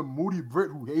always been the moody Brit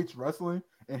who hates wrestling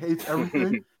and hates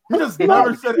everything. He just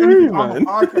never said anything on the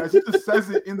podcast. He just says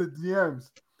it in the DMs.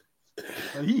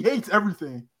 And he hates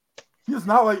everything. He is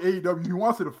not like AEW. He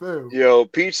wants it to fail. Yo,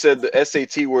 Peach said the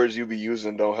SAT words you be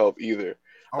using don't help either.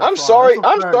 I'm sorry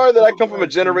that I come from a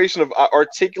generation of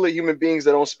articulate human beings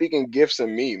that don't speak in GIFs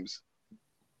and memes.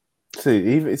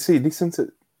 Listen to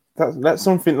that's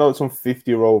something like some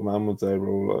 50-year-old man would say,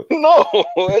 bro. Like. No,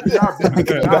 not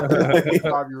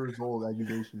 5 years old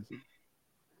accusations.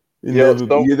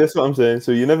 That's what I'm saying.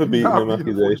 So you never beat them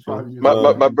accusations.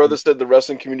 My brother said the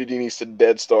wrestling community needs to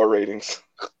dead star ratings.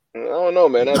 I don't know,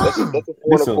 man. That's a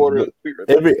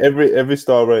 4.25. Every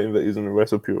star rating that isn't a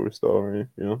WrestlePurist star rating,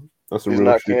 you know, that's a real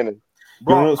not shit. canon.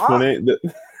 Bro, you know what's funny?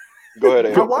 Go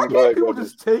ahead. Why can't people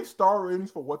just take star ratings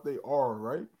for what they are,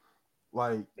 right?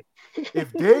 Like,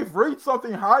 if Dave rates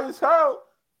something high as hell,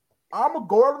 I'm gonna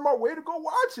go out of my way to go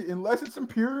watch it, unless it's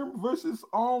Imperium versus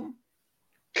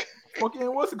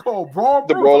fucking what's it called? Braun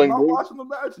the Brutes. Brawling I'm not Brutes. watching the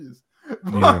matches.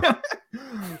 Yeah.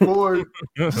 Boy,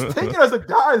 just take it as a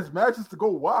guy's matches to go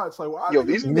watch. Like, why? Yo,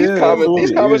 these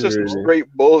comments are some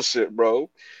straight bullshit, bro.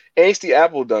 Angsty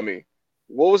Apple Dummy.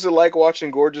 What was it like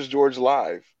watching Gorgeous George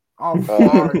live? I'm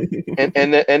sorry.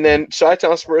 And then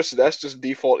Chi-Town Spurs, that's just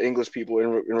default English people in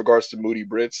regards to Moody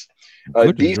Brits.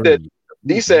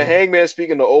 D said Hangman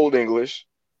speaking the old English.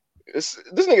 This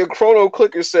nigga Chrono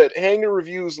Clicker said Hangman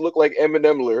reviews look like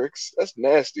Eminem lyrics. That's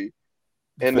nasty.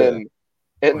 And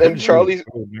then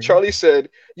Charlie said,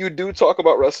 you do talk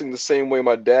about wrestling the same way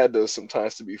my dad does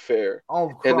sometimes, to be fair.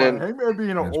 Oh, and then Hangman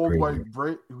being an old white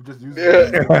Brit who just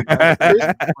uses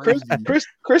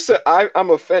Chris said, I'm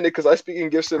offended because I speak in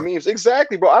gifs and memes.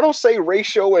 Exactly, bro. I don't say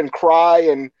ratio and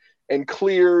cry and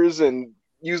clears and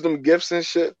use them gifs and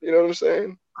shit. You know what I'm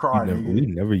saying? We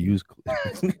never use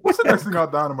clears. What's the next thing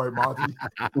on Dynamite, Monty?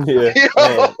 Yeah.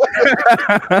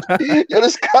 Yo,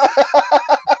 this guy.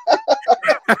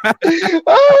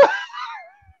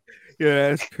 Yeah,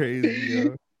 that's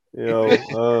crazy, yo.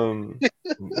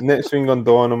 Next thing on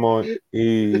Dynamite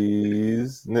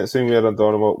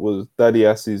was Daddy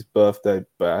Ass's birthday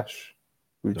bash,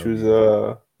 which was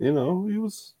he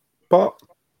was pop.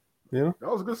 That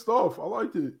was good stuff. I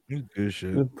liked it. Good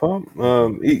shit. Pop.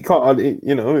 It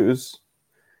was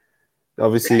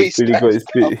obviously Billy got his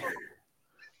bit.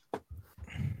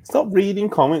 Stop reading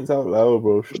comments out loud,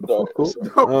 bro. Shut the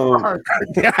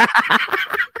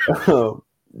fuck up.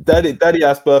 Daddy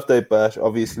Ass birthday bash.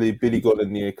 Obviously, Billy got a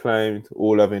near acclaimed,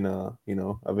 all having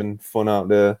having fun out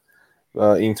there,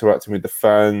 interacting with the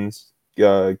fans,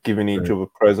 giving each other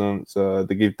presents.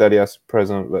 They give Daddy Ass a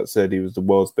present that said he was the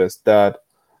world's best dad.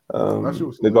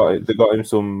 They got him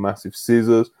some massive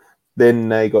scissors. Then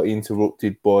they got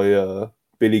interrupted by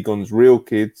Billy Gunn's real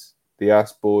kids, the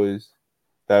Ass Boys.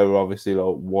 They were obviously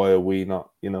like, why are we not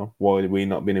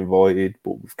been invited?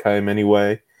 But we came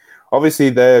anyway. Obviously,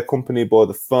 they're accompanied by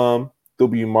the firm.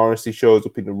 W. Morrissey shows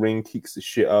up in the ring, kicks the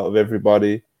shit out of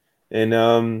everybody. And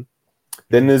then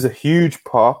there's a huge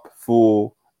pop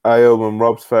for AO and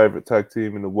Rob's favourite tag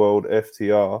team in the world,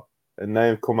 FTR. And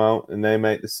they've come out and they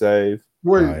make the save.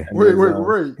 Wait. Don't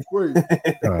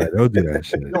do that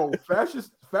shit. Yo,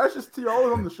 fascist TR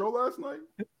was on the show last night?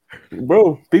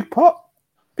 Bro, big pop.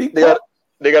 They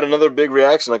got another big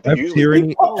reaction like they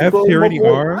usually.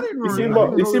 F-Tyranny-R.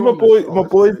 You see my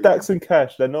boy Dax and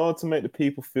Cash. They know how to make the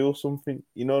people feel something,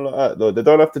 like that. Like, they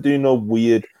don't have to do no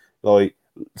weird like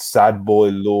sad boy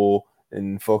law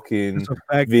and fucking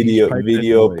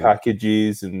video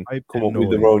packages and come up with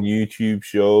their own YouTube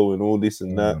show and all this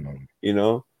and that.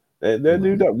 They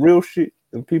do that real shit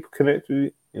and people connect with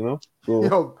it. So,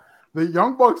 yo, the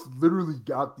Young Bucks literally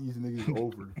got these niggas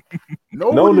over.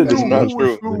 Nobody knew who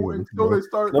was who until they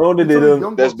started. No, they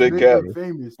didn't. That's big cap.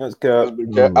 That's cap.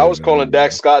 I was calling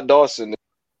Dak Scott Dawson.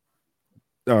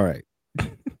 All right.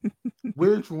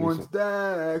 Which one's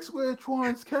Dax? Which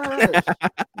one's Cash?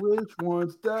 Which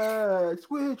one's Dax?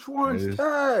 Which one's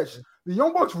Cash? The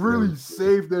Young Bucks really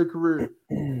saved their career.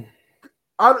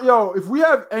 If we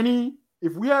have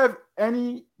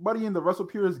anybody in the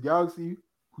WrestlePurists galaxy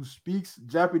who speaks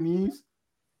Japanese,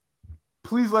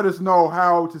 please let us know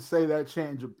how to say that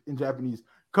chant in Japanese.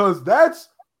 Because they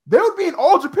would be in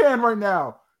All Japan right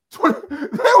now. They would be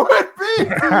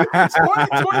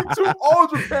 2022 All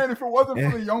Japan if it wasn't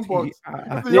for the Young Bucks.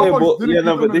 But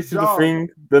this is the thing.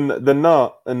 They're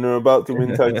not, and they're about to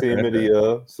win Tag Team of the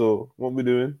Year. So what we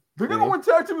doing? They're gonna win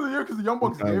Tag Team of the Year because the Young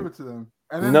Bucks gave it to them.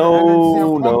 And then,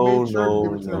 no.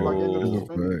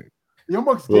 The Young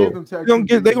Bucks gave them tag team.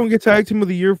 They're gonna get Tag Team of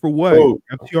the Year for what?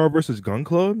 FTR versus Gun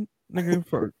Club? Nigga,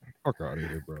 fuck out of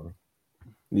here, bro.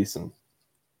 Listen,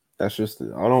 that's just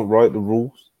I don't write the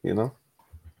rules,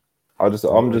 I'm just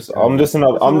an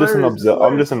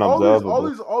observer.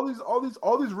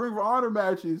 All these Ring of Honor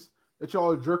matches that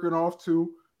y'all are jerking off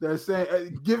to. They're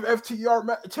saying give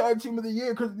FTR Tag Team of the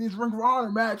Year because of these Ring of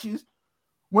Honor matches.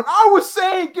 When I was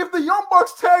saying give the Young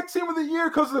Bucks Tag Team of the Year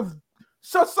because of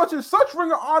such and such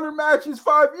Ring of Honor matches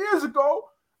 5 years ago,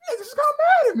 niggas got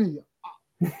mad at me.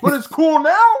 But it's cool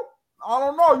now. I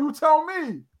don't know. You tell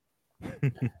me.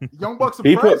 Young Bucks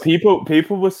suppressed.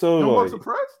 People were so Young like Bucks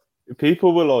suppressed.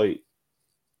 People were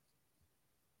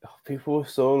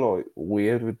so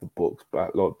weird with the books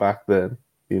back then.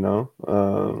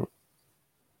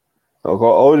 I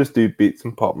would just do bits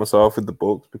and pop myself with the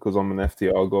books because I'm an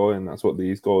FTR guy and that's what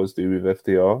these guys do with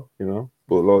FTR,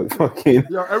 But fucking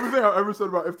everything I've ever said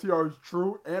about FTR is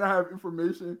true, and I have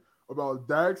information about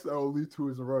Dax that will lead to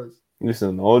his arrest.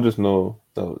 Listen, I just know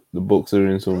that the books are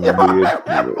in some weird.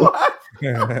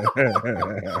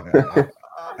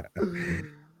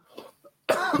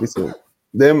 Listen,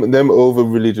 them over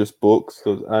religious books,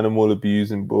 those animal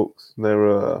abusing books,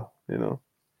 they're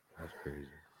That's crazy.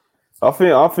 I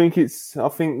think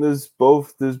there's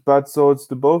bad sides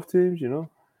to both teams,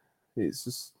 It's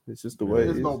just the way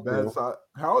there's it is. No bad side.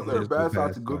 How is there a bad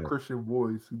side to good Christian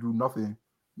boys who do nothing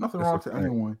wrong to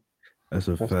anyone? That's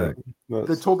a fact.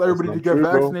 They told everybody to get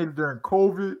vaccinated during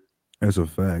COVID. That's a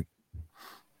fact.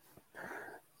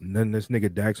 And then this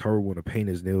nigga Dax Harwood want to paint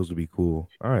his nails to be cool.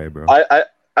 All right, bro.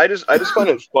 I just find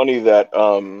it funny that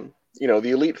the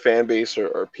elite fan base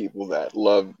are people that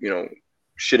love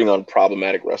shitting on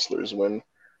problematic wrestlers when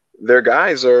their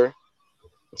guys are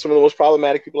some of the most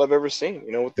problematic people I've ever seen.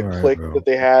 With the clique that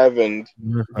they have and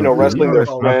wrestling their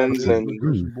friends and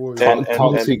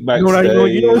toxic backstage. I'm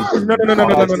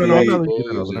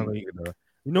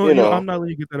not letting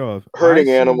you get that off. Hurting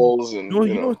animals and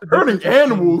hurting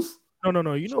animals.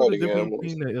 No. You know what the difference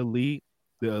between the elite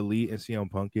and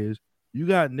CM Punk is? You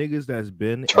got niggas that's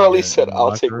been. Charlie said,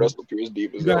 "I'll take WrestlePurists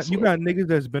Divas." You got niggas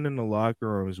that's been in the locker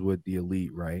rooms with the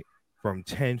Elite, right? From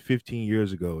 10, 15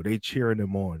 years ago, they cheering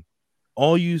them on.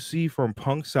 All you see from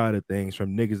Punk's side of things,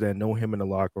 from niggas that know him in the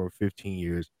locker room 15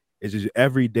 years, is just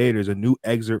every day there's a new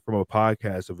excerpt from a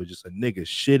podcast of just a nigga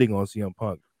shitting on CM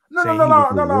Punk. No,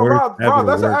 Rob,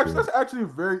 that's actually a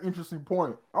very interesting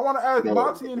point. I want to ask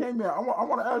Monty and Hangman. I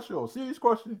want to ask y'all a serious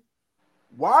question.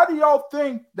 Why do y'all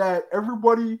think that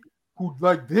everybody who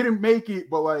like didn't make it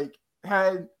but like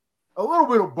had a little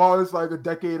bit of buzz like a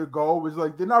decade ago was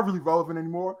like they're not really relevant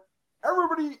anymore?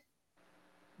 Everybody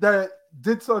that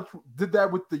did that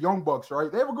with the Young Bucks,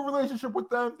 right? They have a good relationship with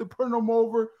them. They're putting them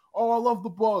over. Oh, I love the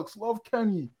Bucks. Love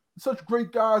Kenny. Such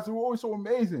great guys. They were always so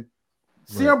amazing.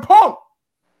 Right. CM Punk,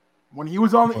 when he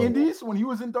was on the Indies, when he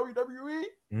was in WWE,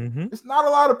 it's not a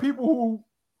lot of people who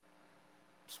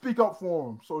speak up for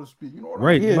him, so to speak. You know what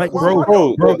I mean? Yeah, like, bro,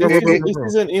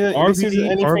 this isn't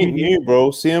anything new,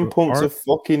 bro. CM Punk's a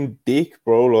fucking dick,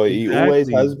 bro. Like he always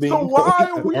has been. So why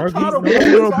are we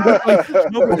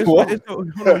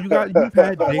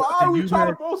trying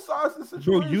to both sides of the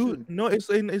situation? Bro,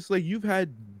 it's like you've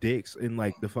had dicks in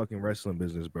like the fucking wrestling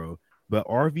business, bro. But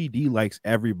RVD likes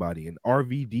everybody, and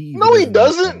RVD. No, he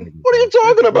doesn't. What are you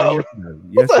talking about? What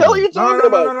the hell are you talking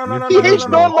about? He hates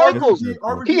Shawn Michaels.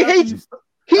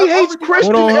 He hates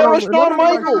Christian era Shawn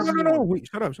Michaels. No. Wait,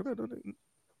 shut up.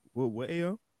 What,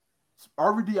 AO?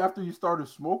 RVD, after he started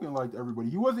smoking like everybody,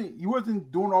 he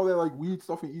wasn't doing all that like weed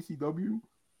stuff in ECW.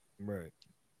 Right.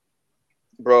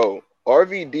 Bro,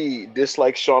 RVD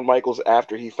dislikes Shawn Michaels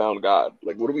after he found God.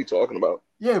 Like, what are we talking about?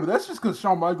 Yeah, but that's just because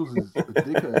Shawn Michaels is a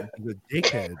dickhead. He's a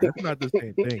dickhead. That's not the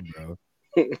same thing, bro.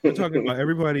 We're talking about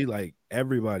everybody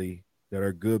that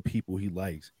are good people he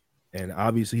likes. And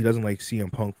obviously he doesn't like CM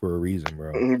Punk for a reason,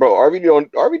 bro. Bro,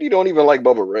 RVD don't even like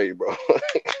Bubba Ray, bro.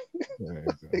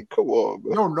 Hey, come on,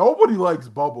 bro. Yo, nobody likes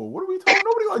Bubba. What are we talking?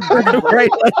 Nobody likes Bubba. Right?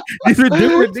 Like, these are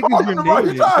different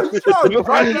niggas.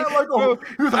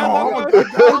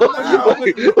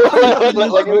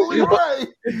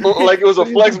 Like it was a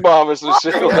flex bomb or some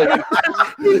shit. Like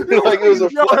it was a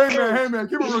flex. Hey man,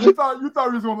 keep it real. You thought he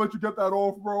was gonna let you get that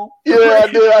off, bro? Yeah, I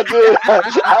did.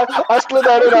 I split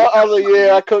that in. I was like,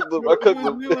 yeah, I cooked them. I cooked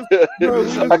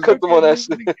them on that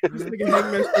shit. This nigga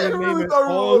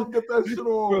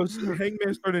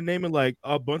Hangman started naming like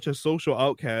a bunch of social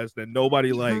outcasts that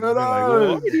nobody likes. Like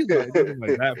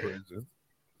that person.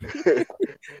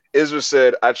 Israel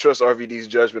said, "I trust RVD's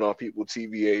judgment on people."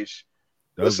 TBH.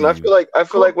 Listen, I feel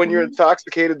like when you're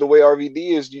intoxicated the way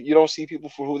RVD is, you don't see people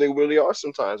for who they really are.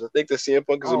 Sometimes I think that CM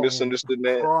Punk is a misunderstood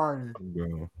man.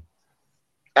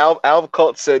 Al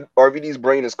Colt said RVD's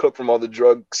brain is cooked from all the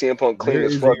drug. CM Punk clean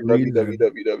as fuck.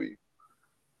 WWW.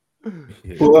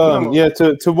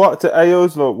 Well, to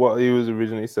AO's like what he was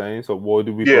originally saying. So why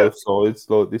do we both sides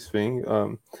like this thing?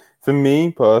 For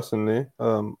me personally,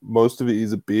 most of it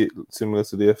is a bit similar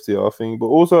to the FTR thing, but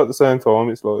also at the same time,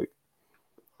 it's like,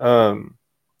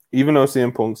 even though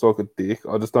CM Punk's like a dick,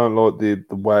 I just don't like the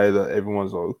way that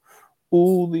everyone's like,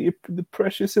 oh, the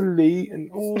precious Elite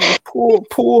and the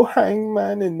poor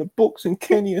Hangman and the Bucks and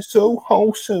Kenny are so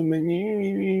wholesome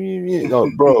and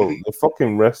like, bro, the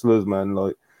fucking wrestlers, man,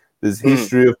 like. There's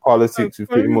history of politics with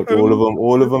pretty much all of them.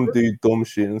 All of them do dumb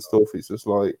shit and stuff. It's just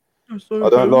like I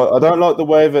don't like the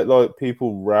way that like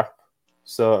people rap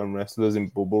certain wrestlers in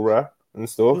bubble wrap and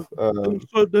stuff.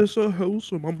 They're so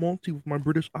wholesome. I'm Monty with my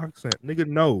British accent, nigga.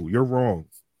 No, you're wrong.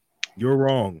 You're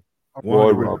wrong.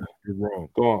 Boy, Rob. You're wrong.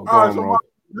 Go on, so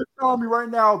you're telling me right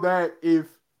now that if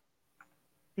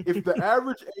the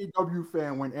average AEW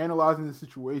fan, when analyzing the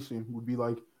situation, would be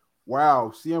like,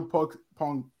 "Wow, CM Punk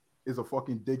is a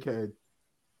fucking dickhead.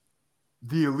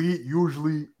 The Elite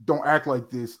usually don't act like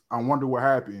this. I wonder what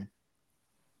happened."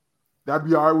 That'd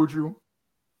be all right with you?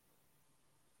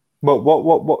 But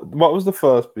what was the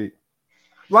first beat?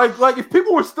 Like if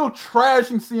people were still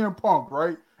trashing CM Punk,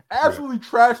 right? Absolutely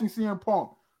trashing CM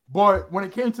Punk. But when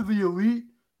it came to the Elite,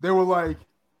 they were like,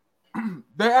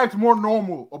 they acted more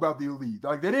normal about the Elite.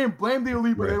 Like they didn't blame the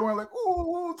Elite, but they weren't like,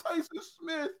 "Oh, Tyson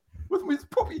Smith with his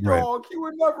puppy dog. He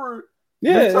would never."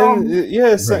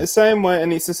 Same way,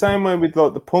 and it's the same way with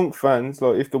like the Punk fans.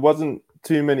 Like if there wasn't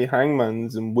too many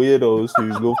hangmans and weirdos who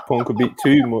love Punk a bit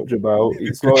too much about,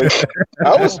 it's like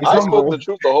I spoke the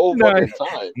truth the whole fucking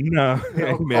time. No,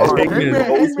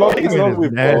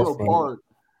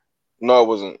 No, it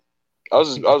wasn't. I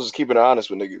was just keeping it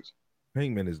honest with niggas.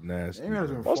 Hangman is nasty. I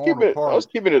was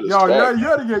keeping it. Yo,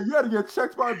 you had to get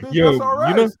checked by Big SRS. You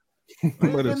know,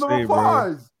 I'm gonna say,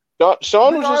 bro.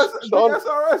 Sean was just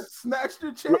SRS snatched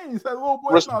your chains. That little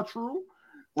boy's not true.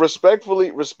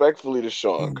 respectfully to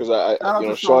Sean,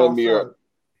 because Sean and me are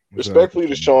respectfully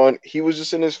to Sean. He was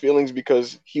just in his feelings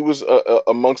because he was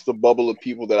amongst the bubble of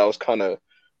people that I was kind of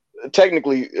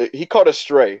technically he caught a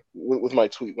stray with my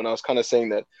tweet when I was kind of saying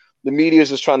that the media is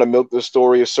just trying to milk the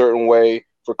story a certain way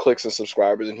for clicks and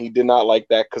subscribers, and he did not like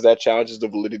that because that challenges the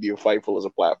validity of Fightful as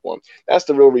a platform. That's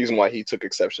the real reason why he took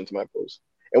exception to my post.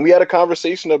 And we had a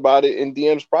conversation about it in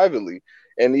DMs privately.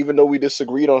 And even though we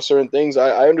disagreed on certain things,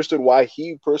 I understood why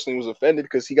he personally was offended,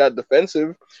 because he got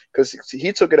defensive, because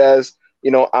he took it as,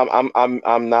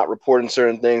 I'm not reporting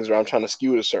certain things, or I'm trying to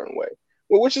skew it a certain way,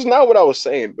 which is not what I was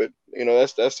saying. But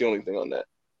that's the only thing on that.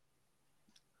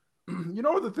 You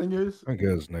know what the thing is? I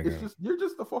guess, nigga. You're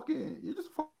just a fucking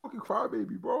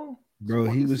crybaby, bro.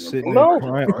 Bro, he was sitting there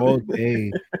crying all day.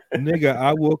 Nigga,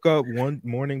 I woke up one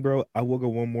morning.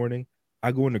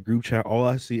 I go in the group chat. All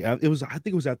I see, I think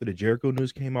it was after the Jericho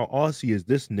news came out. All I see is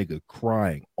this nigga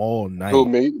crying all night. Who,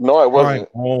 me? No, I wasn't.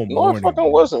 No, I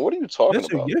fucking wasn't. What are you talking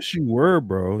about? Yes, you were,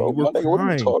 bro. You were crying. What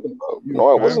are you talking about?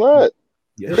 No, I was not.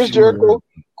 Yes,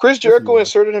 Chris Jericho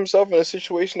inserted himself in a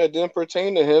situation that didn't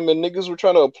pertain to him, and niggas were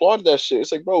trying to applaud that shit.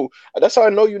 It's like, bro, that's how I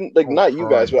know you. Like, not you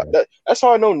guys, but that's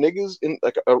how I know niggas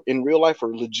in real life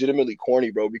are legitimately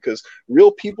corny, bro. Because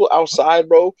real people outside,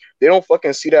 bro, they don't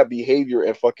fucking see that behavior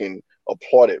and fucking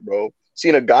applaud it, bro.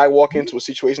 Seeing a guy walk into a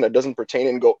situation that doesn't pertain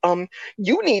and go,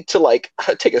 you need to like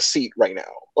take a seat right now.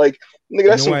 Like, nigga,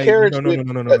 that's some Karen shit.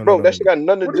 No, bro, that shit got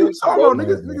nothing to do with it, bro.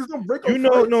 Niggas don't break up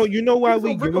you know why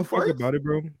we give a fuck about it,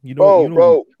 bro?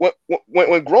 Bro,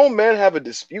 when grown men have a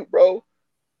dispute, bro,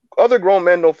 other grown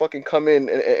men don't fucking come in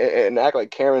and act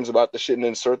like Karens about the shit and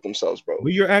insert themselves, bro.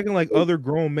 But you're acting like other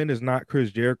grown men is not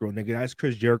Chris Jericho, nigga. That's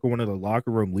Chris Jericho, one of the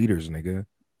locker room leaders, nigga.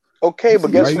 Okay, but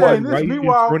guess what?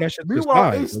 Meanwhile, Ace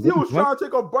Steel was trying to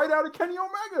take a bite out of Kenny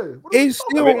Omega. Ace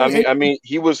Steel. I mean,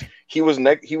 he was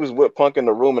with Punk in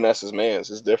the room, and that's his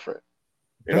man's. It's different.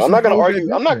 I'm not gonna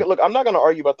argue. I'm not gonna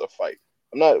argue about the fight.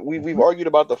 We've argued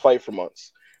about the fight for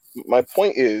months. My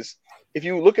point is, if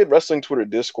you look at wrestling Twitter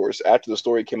discourse after the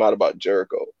story came out about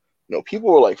Jericho,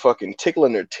 people were like fucking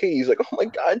tickling their teeth, like, oh my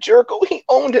God, Jericho, he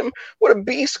owned him. What a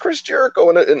beast, Chris Jericho.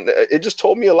 And it just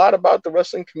told me a lot the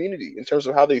wrestling community in terms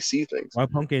of how they see things. Why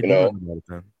Punk ain't doing about it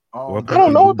then? I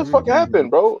don't know what the fuck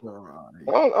happened, bro.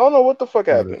 I don't know what the fuck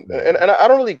happened. And I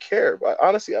don't really care. But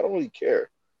honestly, I don't really care.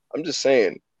 I'm just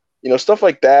saying, stuff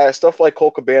like that, stuff like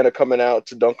Colt Cabana coming out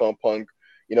to dunk on Punk,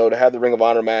 to have the Ring of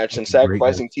Honor match and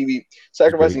sacrificing TV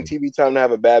time to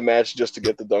have a bad match just to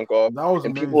get the dunk off.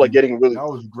 And people like getting really,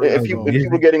 and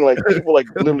people getting like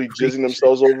literally jizzing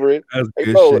themselves over it. Like,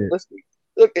 bro, listen,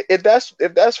 look, if that's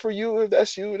for you, if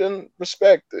that's you, then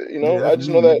respect. I just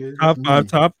know that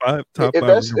top five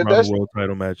world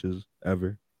title matches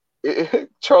ever.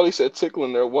 Charlie said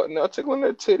tickling their what? Now tickling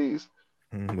their titties.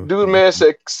 Dude, man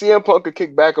said CM Punk could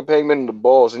kick back up Hangman in the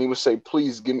balls, and he would say,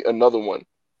 "Please give me another one."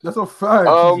 That's a fact.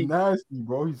 He's nasty,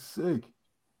 bro. He's sick.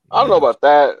 I don't know about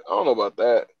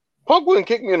that. Punk wouldn't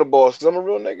kick me in the balls because I'm a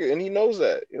real nigga, and he knows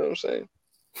that. You know what I'm saying?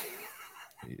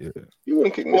 Yeah. He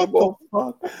wouldn't kick me in the balls.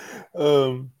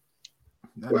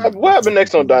 What happened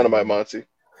next on Dynamite, Monty?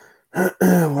 What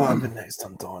happened next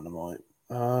on Dynamite?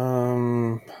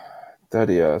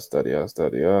 Daddy ass.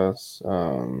 FTR.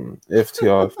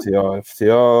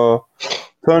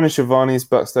 Tony Schiavone's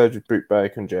backstage with Britt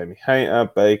Baker and Jamie Hayter.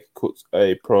 Baker cuts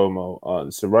a promo on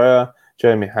Saraya.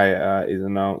 Jamie Hayter is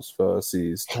announced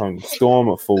versus Tony Storm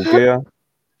at Full Gear.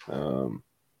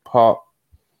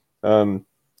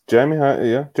 Jamie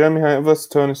Hayter versus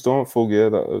Tony Storm at Full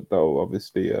Gear. That will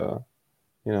obviously,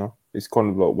 it's kind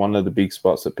of like one of the big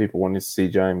spots that people wanted to see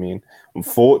Jamie in.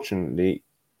 Unfortunately,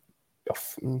 I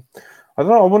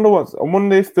don't know. I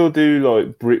wonder if they'll do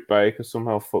like Britt Baker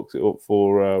somehow fucks it up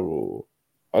for her, or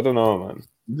I don't know, man.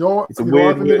 It's a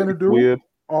weird. What they're gonna do? Weird.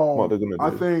 What they're gonna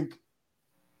do?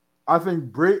 I think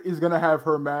Britt is gonna have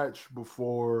her match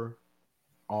before,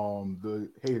 the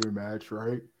Hater match,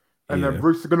 right? And then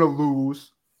Britt's gonna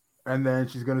lose, and then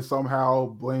she's gonna somehow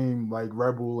blame like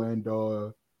Rebel and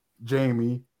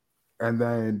Jamie, and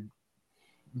then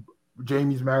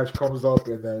Jamie's match comes up,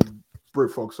 and then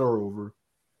Britt fucks her over.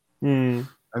 And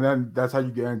then that's how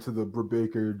you get into the Britt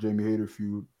Baker Jamie Hayter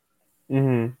feud.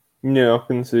 Yeah, I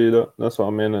can see that. That's what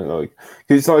I mean.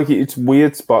 It's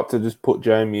weird spot to just put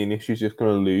Jamie in if she's just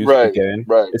gonna lose again,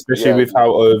 especially with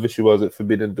how over she was at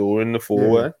Forbidden Door in the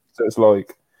four-way. So it's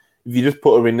like if you just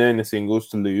put her in there in the singles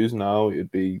to lose now,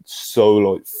 it'd be so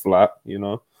like flat,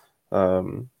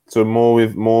 So more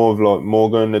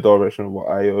going in the direction of what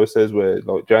AO says, where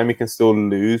like Jamie can still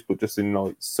lose, but just in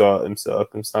like certain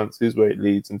circumstances where it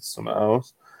leads into something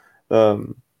else. I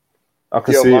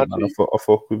can see Monty, it, man. I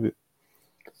fuck with it.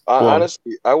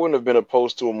 Honestly, I wouldn't have been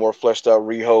opposed to a more fleshed out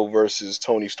Riho versus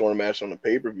Tony Storm match on the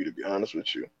pay per view. To be honest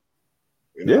with you,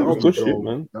 yeah, it was good shit,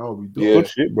 man. That would be dope. Good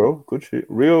shit, bro. Good shit.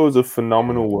 Rio is a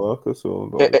phenomenal worker, so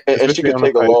like, and she can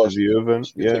take a loss. Event.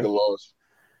 She can take a loss.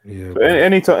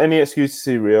 Yeah. So any excuse to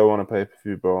see Rio on a pay per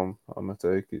view, bro, I'm gonna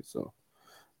take it. So,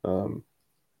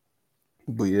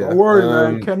 but yeah, don't worry,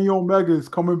 man. Kenny Omega is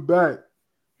coming back.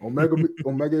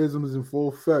 Omegaism is in full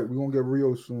effect. We're gonna get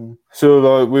Rio soon. So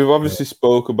like we've obviously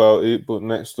spoke about it, but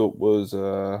next up was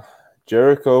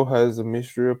Jericho has a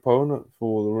mystery opponent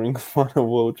for the Ring of Honor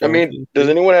World Championship. I mean, does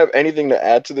anyone have anything to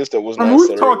add to this that was not?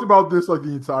 We've talked about this like the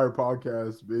entire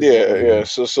podcast. Basically. Yeah.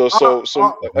 So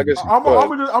I guess I'm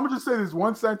gonna just say this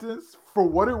one sentence for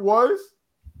what it was,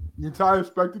 the entire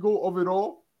spectacle of it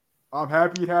all. I'm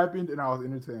happy it happened, and I was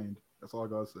entertained. That's all I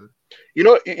gotta say. You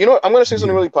know. I'm gonna say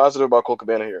something really positive about Colt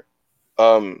Cabana here.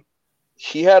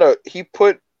 He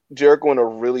put Jericho in a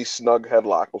really snug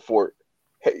headlock before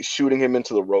shooting him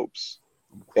into the ropes,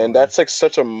 and that's like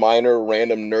such a minor,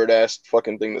 random, nerd ass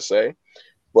fucking thing to say.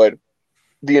 But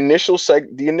the initial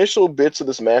bits of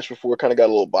this match before kind of got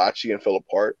a little botchy and fell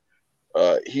apart.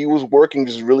 He was working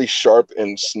just really sharp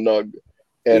and snug.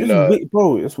 And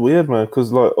it's weird, man,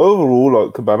 because like overall,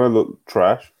 like Cabana looked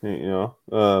trash,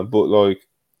 but like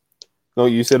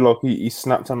you said, like he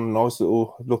snapped on a nice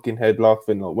little looking headlock,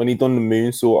 and like when he done the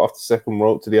moonsault off the second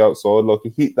rope to the outside, like he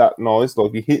hit that nice,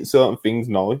 like he hit certain things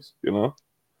nice, But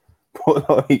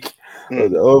like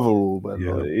the overall, man,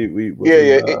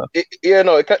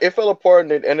 it fell apart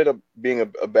and it ended up being a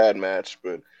bad match.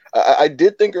 But I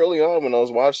did think early on when I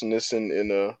was watching this,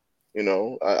 I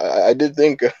did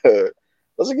think.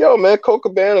 I was like, yo, man, Colt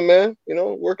Cabana, man,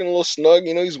 working a little snug,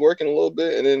 he's working a little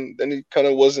bit, and then he kind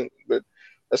of wasn't. But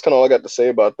that's kind of all I got to say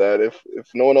about that. If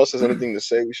no one else has anything to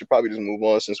say, we should probably just move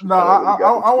on. Since I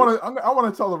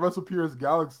want to tell the WrestlePurists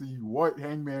Galaxy what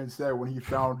Hangman said when he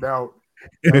found out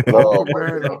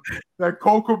that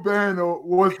Colt Cabana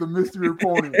was the mystery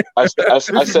opponent. I said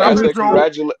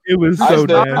congratulations. It was so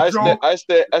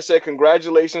I said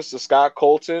congratulations to Scott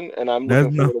Colton, and I'm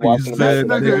looking forward to watching the match.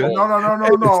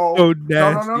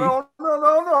 No.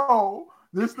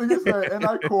 This thing is said, and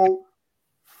I quote,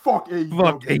 "Fuck AEW."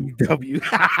 Fuck AEW.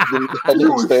 He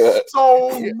was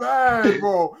so mad,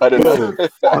 bro. I didn't know.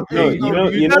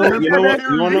 You know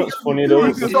what's funny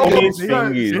though? The funniest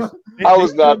thing is, I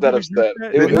was not that upset.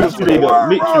 It was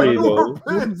literally though.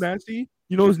 Nasty.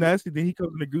 You know what's nasty? Then he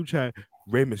comes in the group chat.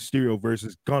 Rey Mysterio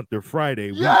versus Gunther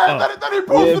Friday. Then he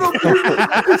posted a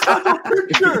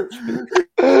picture.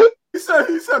 He said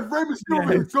Rey Mysterio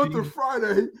versus Gunther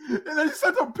Friday, and then he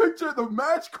sent a picture of the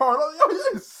match card. Yo,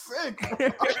 he's sick.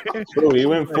 Bro, he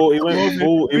went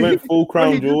full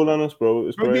crown jewel on us, bro. It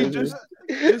was crazy.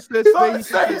 He said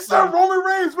Roman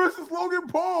Reigns versus Logan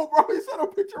Paul, bro. He sent a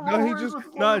picture of Roman Reigns versus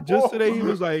Logan Paul. Today he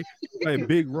was like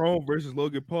Big Rome versus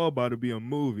Logan Paul about to be a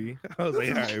movie. I was like,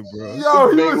 all right, bro.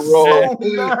 Yo, he was so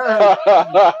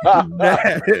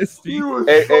mad. Nasty. He was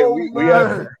so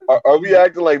mad. Are we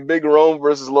acting like Big Rome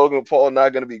versus Logan Paul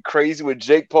not going to be crazy with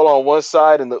Jake Paul on one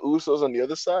side and the Usos on the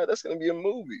other side? That's going to be a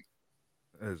movie.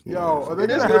 Yo, are they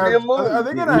going to be a movie? Are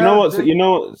they gonna you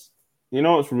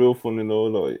know what's real funny though?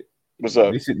 Like, what's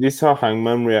up? This is how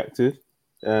Hangman reacted,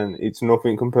 and it's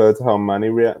nothing compared to how Manny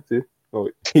reacted.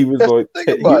 Like he was like, I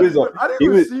didn't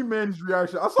even see Manny's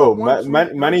reaction. I saw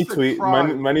Manny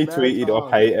tweeted,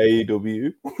 "I hate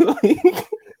AEW." Oh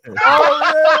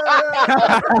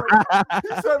yeah! He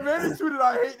said Manny tweeted,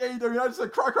 "I hate AEW." I just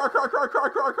said, "Cry."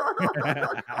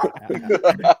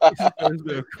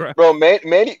 Bro,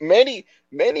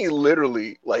 Manny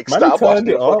literally like Manny stopped watching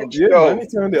the fucking show. Manny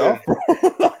turned it off, bro.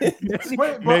 Wait,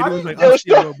 but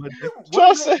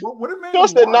Joe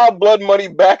said, "Nah, blood money,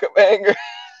 backup anger."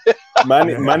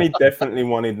 Manny definitely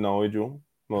wanted Nigel.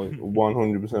 Like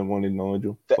 100% wanted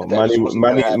Nigel.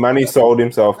 Manny sold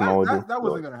himself Nigel. That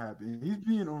wasn't gonna happen. He's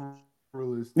being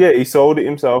unrealistic. Yeah, he sold it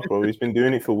himself, bro. He's been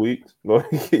doing it for weeks. Like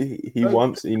he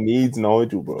needs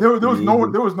Nigel, bro. There was no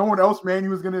one else, man. He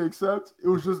was gonna accept. It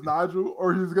was just Nigel,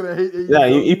 or he was gonna hate AEW. Yeah,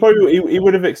 he probably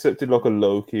would have accepted like a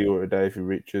Loki or a Davey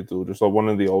Richards or just like one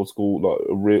of the old school, like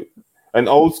an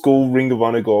old school Ring of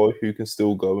Honor guy who can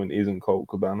still go and isn't Colt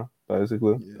Cabana,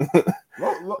 basically. Yeah.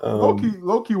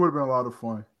 Loki would have been a lot of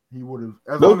fun. He would have.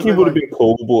 Loki would have been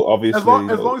cool, but obviously, as long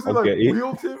as they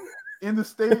wheeled him in the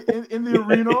state in the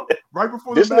arena right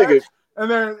before the match, and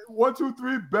then 1, 2,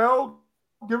 3, bell,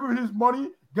 give him his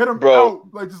money, get him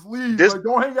out, like just leave, like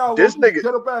don't hang out. Get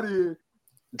up out of here.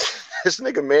 This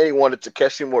nigga Manny wanted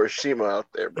Takeshi Morishima out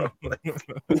there, bro.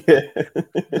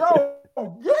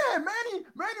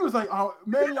 Manny was like,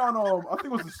 Manny on I think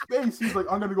it was the space. He's like,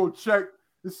 I'm gonna go check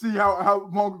to see how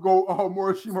long ago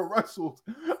Morishima wrestled.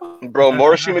 Bro,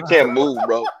 Morishima can't move,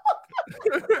 bro.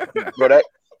 Bro,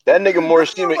 that nigga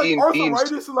Morishima like eating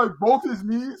arthritis in like both his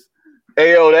knees.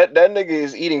 Hey yo, that nigga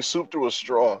is eating soup through a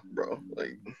straw, bro.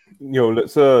 Like, yo,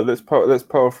 let's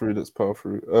power through.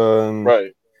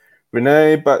 Right.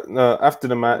 Renee back after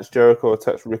the match, Jericho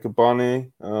attacked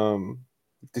Riccaboni.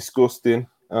 Disgusting.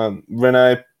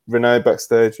 Renee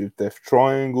backstage with Death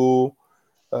Triangle.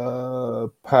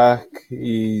 Pac.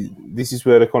 This is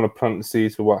where they kind of plant the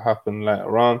seeds for what happened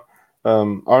later on.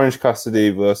 Orange Cassidy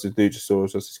versus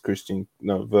Luchasaurus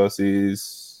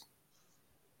versus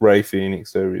Ray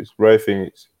Phoenix. There is Ray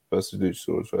Phoenix versus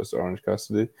Luchasaurus versus Orange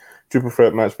Cassidy. Triple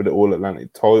threat match for the All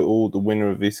Atlantic title. The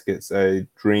winner of this gets a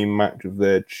dream match of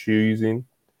their choosing,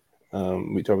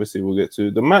 which obviously we'll get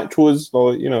to. The match was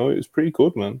like, it was pretty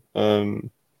good, man.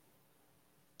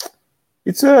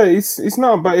 It's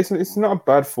not a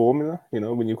bad formula,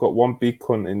 when you've got one big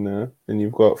cunt in there and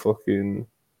you've got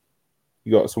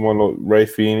you got someone like Ray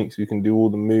Phoenix who can do all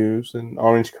the moves, and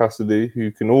Orange Cassidy who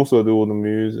can also do all the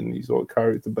moves, and he's like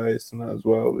character based and that as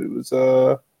well. It was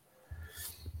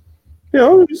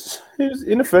it was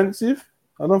inoffensive.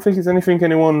 I don't think it's anything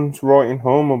anyone's writing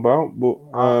home about, but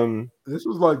this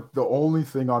was like the only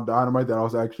thing on Dynamite that I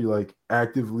was actually like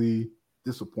actively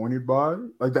disappointed by,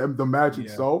 like the match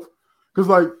itself, because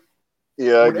like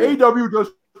when AEW does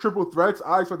triple threats,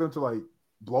 I expect them to like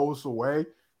blow us away.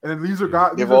 And then these are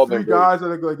three guys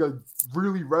that like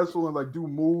really wrestle and like do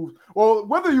moves. Well,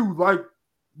 whether you like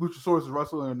Luchasaurus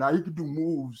wrestling or not, he could do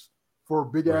moves for a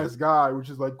big ass guy, which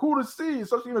is like cool to see,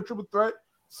 especially in a triple threat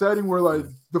setting where like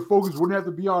the focus wouldn't have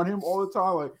to be on him all the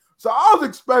time. Like, so I was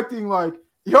expecting like,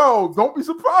 yo, don't be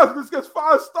surprised if this gets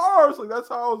 5 stars. Like that's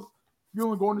how I was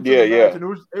feeling going into the match. And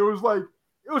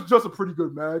it was just a pretty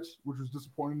good match, which was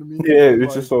disappointing to me. Yeah, it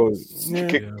was just so.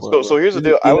 So here's the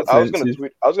deal. I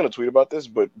was gonna tweet about this,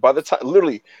 but by the time,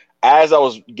 literally, as I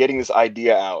was getting this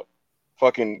idea out,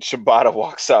 fucking Shibata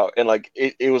walks out, and like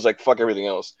it was like fuck everything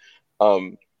else.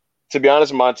 To be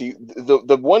honest, Monty,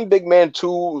 the one big man,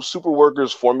 2 super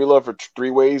workers formula for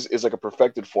 3 ways is like a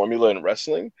perfected formula in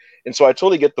wrestling, and so I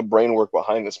totally get the brain work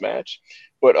behind this match.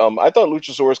 But I thought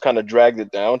Luchasaurus kind of dragged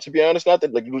it down, to be honest. Not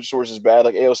that like Luchasaurus is bad,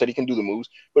 like AO said, he can do the moves,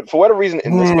 but for whatever reason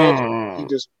in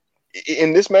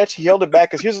this match he held it back.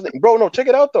 Because here's the thing, bro. No, check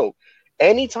it out though.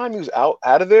 Anytime he was out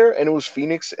of there, and it was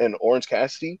Phoenix and Orange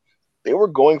Cassidy, they were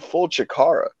going full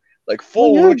Chikara. Like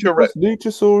full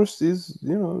Luchasaurus is,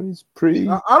 he's pretty.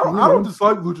 I don't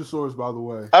dislike Luchasaurus, by the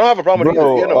way. I don't have a problem with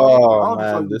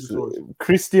it.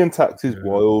 Christian Tax is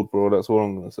wild, bro. That's what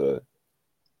I'm gonna say.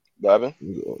 Gavin?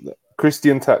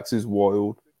 Christian Tax is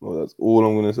wild. Well, that's all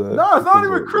I'm gonna say. No, it's not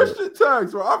even Christian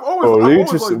Tax, bro. I've always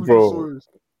liked Luchasaurus.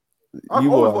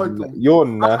 You're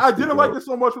nasty. I didn't like it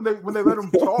so much when they let him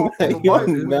talk. You're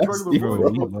nasty, bro.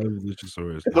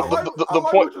 Luchasaurus. The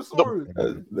point.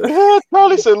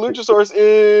 Probably said Luchasaurus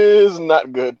is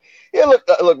not good. Yeah,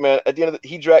 look, man. At the end of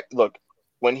he dragged. Look,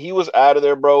 when he was out of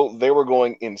there, bro, they were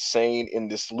going insane in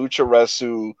this lucha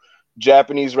resu,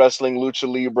 Japanese wrestling, lucha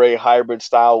libre hybrid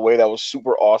style way that was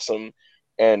super awesome,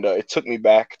 and it took me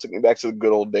back to the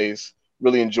good old days.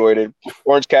 Really enjoyed it.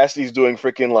 Orange Cassidy's doing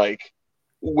freaking like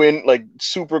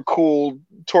super cool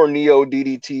tornado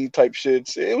DDT type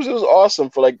shits. It was awesome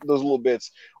for like those little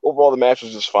bits. Overall, the match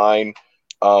was just fine.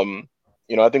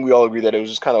 I think we all agree that it was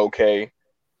just kind of okay.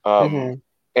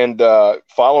 And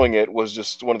following it was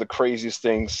just one of the craziest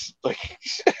things like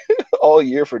all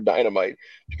year for Dynamite,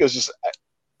 because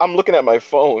I'm looking at my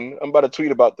phone. I'm about to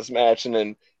tweet about this match, and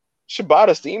then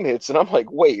Shibata's theme hits, and I'm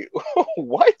like, wait,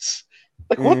 what?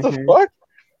 Like, what the fuck?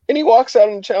 And he walks out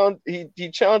and he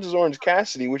challenges Orange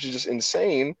Cassidy, which is just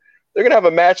insane. They're gonna have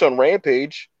a match on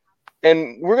Rampage,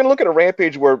 and we're gonna look at a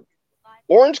Rampage where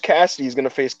Orange Cassidy is gonna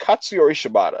face Katsuyori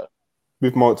Shibata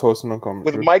with Mike Tyson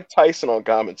on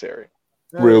commentary.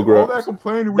 Real great. All that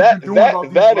complaining we've been doing about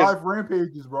these live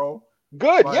rampages, bro.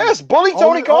 Good, like, yes, bully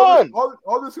Tony Khan.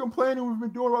 All this complaining we've been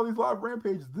doing about these live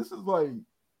rampages. This is like,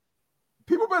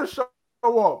 people better show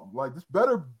up. Like, this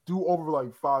better do over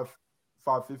like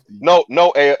 550. No,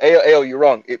 AO, you're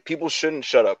wrong. People shouldn't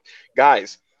shut up,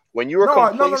 guys. When you were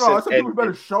complacent, I said people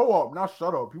better show up, not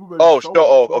shut up. People better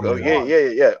show up.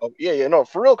 Yeah. No,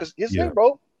 for real. Because here's the thing,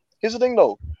 bro. Here's the thing,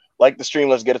 though. Like the stream,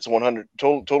 let's get it to 100.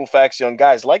 Total facts, young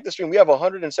guys. Like the stream, we have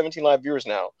 117 live viewers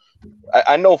now.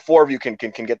 I know 4 of you can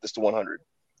get this to 100.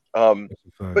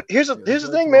 But here's the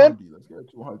thing, man.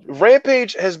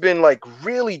 Rampage has been like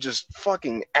really just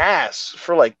fucking ass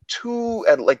for like 2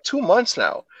 months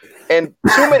now, and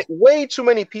way too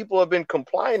many people have been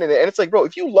complying in it. And it's like, bro,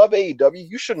 if you love AEW,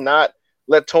 you should not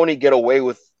let Tony get away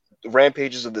with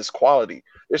rampages of this quality.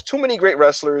 There's too many great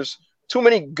wrestlers, too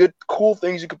many good, cool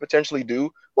things you could potentially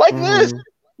do. Like this,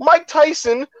 Mike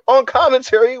Tyson on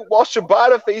commentary while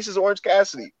Shibata faces Orange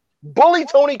Cassidy. Bully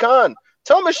Tony Khan.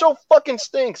 Tell him his show fucking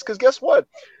stinks. Because guess what?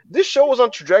 This show was on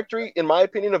trajectory, in my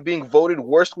opinion, of being voted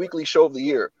worst weekly show of the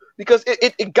year. Because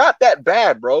it got that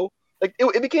bad, bro. Like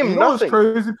it became nothing.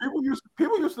 What's crazy?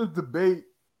 People used to debate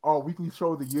weekly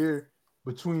show of the year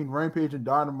between Rampage and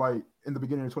Dynamite in the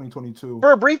beginning of 2022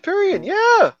 for a brief period.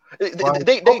 Yeah, like,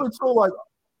 they up until like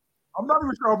I'm not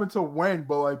even sure up until when,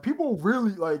 but like people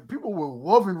were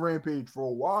loving Rampage for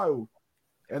a while.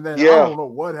 And then I don't know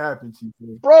what happened to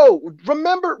you. Bro,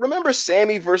 remember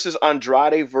Sammy versus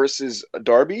Andrade versus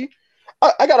Darby?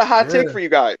 I got a hot take for you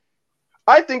guys.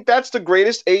 I think that's the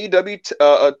greatest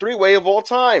AEW three-way of all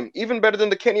time. Even better than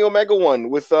the Kenny Omega one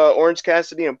with Orange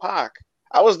Cassidy and Pac.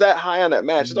 I was that high on that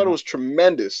match. I thought it was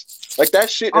tremendous. Like that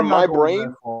shit in my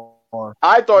brain,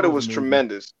 I thought it was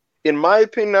tremendous. In my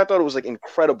opinion, I thought it was like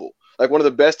incredible. Like one of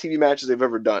the best TV matches they've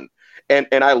ever done. And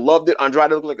I loved it.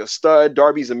 Andrade looked like a stud.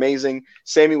 Darby's amazing.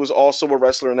 Sammy was also a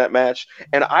wrestler in that match.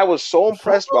 And I was so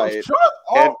impressed by it. Shut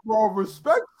up, bro.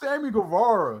 Respect Sammy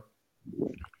Guevara.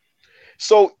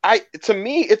 So to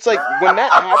me, it's like when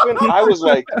that happened,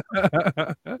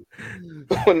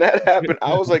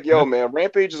 I was like, yo, man,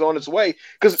 Rampage is on its way.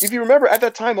 Because if you remember at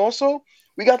that time also,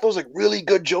 we got those like really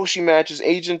good Joshi matches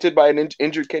agented by an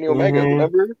injured Kenny Omega.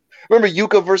 Remember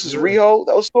Yuka versus Riho?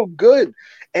 That was so good.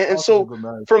 And so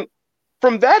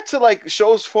from that to like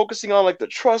shows focusing on like the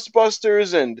Trust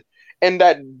Busters and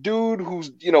that dude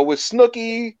who's with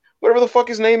Snooki, whatever the fuck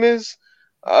his name is.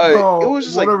 It was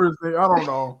just whatever his name, I don't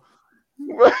know.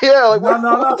 Yeah, like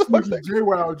not Snooki,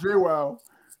 JWoww.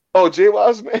 Oh,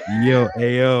 JWoww's man.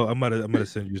 Yo, I'm gonna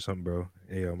send you something, bro.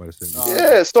 I'm gonna send you.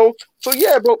 Yeah, so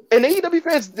yeah, bro. And AEW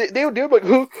fans, they were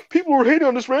like, people were hating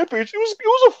on this Rampage. It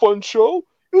was a fun show.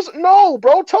 No,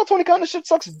 bro. Tell Tony Khan this shit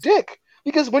sucks dick.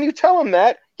 Because when you tell him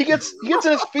that, he gets in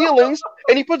his feelings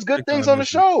and he puts good things on the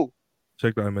show.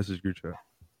 Check the iMessage group chat.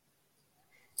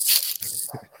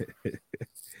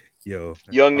 Yo,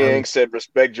 Young Yang said,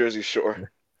 "Respect Jersey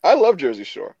Shore." I love Jersey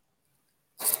Shore.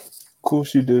 Of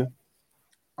course you do.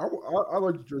 I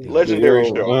like Jersey. Legendary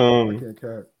show. I can't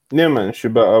cat. Yeah, man.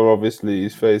 Shibata obviously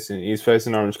he's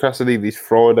facing Orange Cassidy this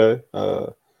Friday.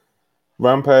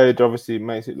 Rampage obviously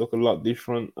makes it look a lot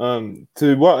different.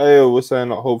 To what AO was saying,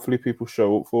 like hopefully people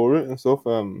show up for it and stuff.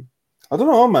 I don't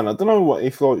know, man. I don't know what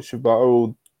if like Shibata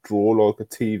will draw like a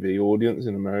TV audience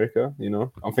in America.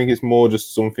 I think it's more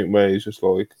just something where he's just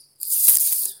like,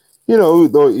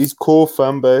 like his core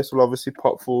fan base will obviously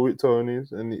pop for it,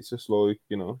 Tony's, and it's just like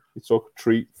it's like a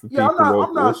treat for people.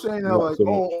 I'm not saying that like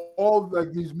all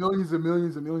like these millions and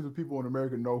millions and millions of people in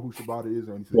America know who Shibata is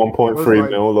or anything. 1.3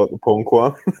 mil, like the punk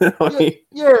one. Like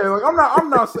I'm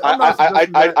not.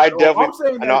 I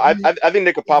definitely. I think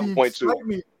they could pop a point too.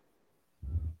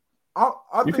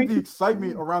 I think the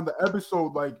excitement around the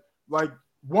episode, like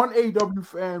one AEW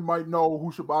fan might know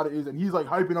who Shibata is, and he's like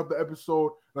hyping up the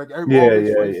episode, like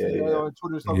everybody on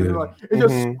Twitter and stuff. And like it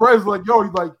just spreads like, yo,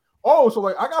 he's like, oh, so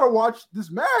like I gotta watch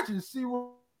this match and see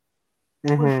what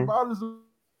Shibata's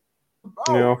about.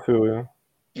 Yeah, I feel you.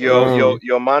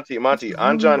 Yo, Monty,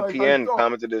 Anjan PN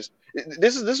commented this.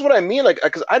 This is what I mean, like,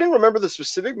 because I didn't remember the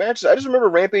specific matches. I just remember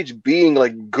Rampage being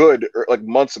like good like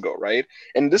months ago, right?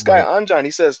 And this guy Anjan,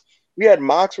 he says we had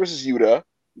Mox versus Yuta,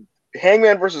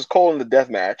 Hangman versus Cole in the death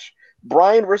match,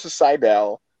 Bryan versus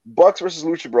Seidel, Bucks versus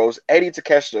Lucha Bros, Eddie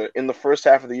Takeshita in the first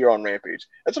half of the year on Rampage.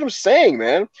 That's what I'm saying,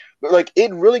 man. But like,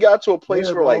 it really got to a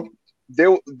place where like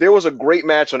there was a great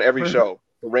match on every show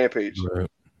for Rampage.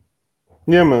 Right.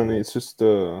 Yeah, man. It's just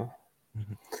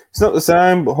it's not the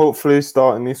same, but hopefully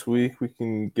starting this week we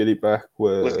can get it back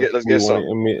where let's get some.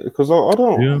 Because I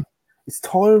don't. Yeah. It's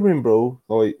tiring, bro.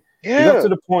 Like. It got to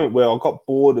the point where I got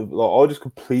bored of I just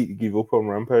completely give up on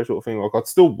Rampage sort of thing. Like I'd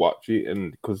still watch it,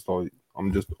 and because like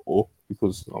I'm just up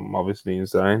because I'm obviously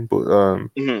insane.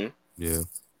 But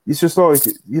it's just like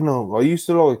I used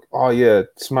to like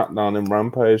SmackDown and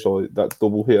Rampage like that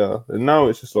double here, and now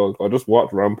it's just like I just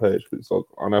watch Rampage, but it's like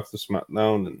on after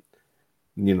SmackDown,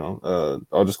 and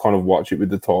I just kind of watch it with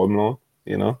the timeline,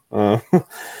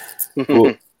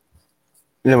 But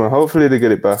man, hopefully they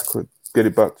get it back. Get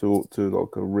it back to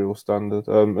like a real standard.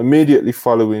 Immediately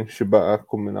following Shibata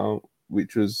coming out,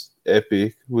 which was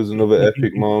epic, was another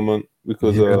epic moment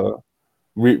because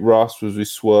Rick Ross was with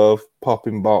Swerve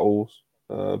popping bottles,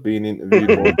 being interviewed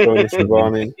by Tony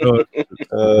Schiavone.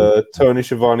 Tony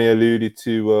Schiavone alluded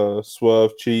to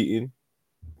Swerve cheating,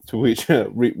 to which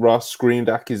Rick Ross screamed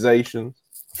accusations.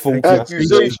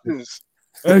 Accusations.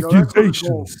 That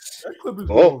clip is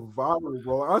going viral,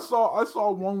 bro. I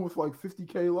saw one with like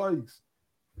 50K likes.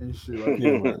 and shit. Like,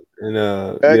 yeah, man.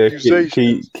 And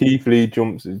Keith Lee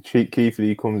jumps. Keith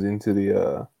Lee comes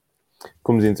into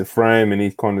frame, and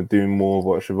he's kind of doing more of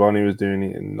what Shivani was doing,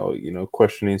 and like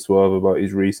questioning Swerve about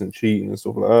his recent cheating and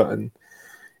stuff like that. And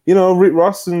Rick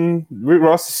Ross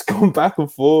has gone back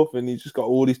and forth, and he's just got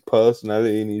all this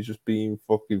personality, and he's just being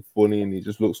fucking funny, and he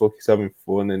just looks like he's having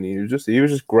fun, and he was just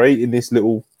great in this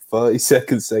little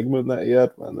 30-second segment that he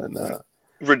had, man. And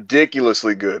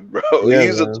ridiculously good, bro. Yeah,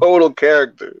 he's a total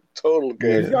character.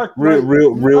 Yeah.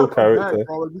 Real character. Back,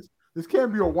 bro. This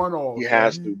can't be a one-off. He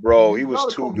has to, bro. He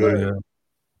was too good.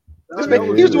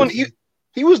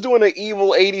 He was doing an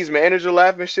evil 80s manager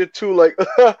laughing shit too, like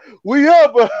we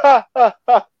up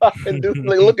and dude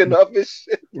like looking up and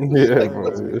shit. Yeah, like, bro,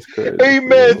 it's crazy.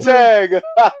 8-man tag.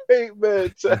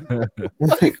 8-man tag.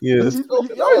 Yeah,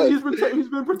 he's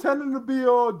been pretending to be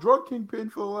a drug kingpin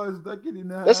for the last decade and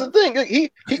a half. That's the thing.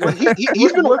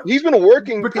 He's been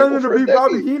working. Pretending to be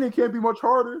Bobby Heenan can't be much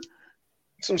harder.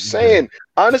 That's what I'm saying.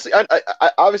 Honestly, I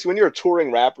obviously when you're a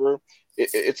touring rapper,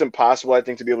 it's impossible, I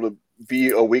think, to be able to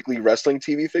be a weekly wrestling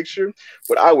TV fixture.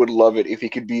 But I would love it if he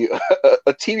could be a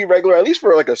TV regular, at least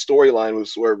for like a storyline with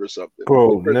Swerve or something.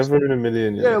 Bro, never in a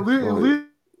million. Yeah, leading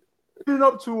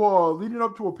up to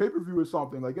a pay-per-view or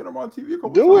something. Like, get him on TV a couple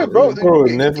Do times. it, bro. Bro,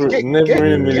 never in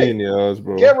a million years,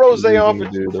 bro. Get Rose on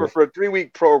for a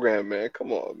 3-week program, man.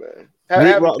 Come on, man.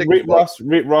 Rick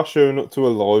Ross showing up to a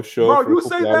live show. Bro, you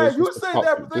say that,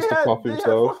 but they had pop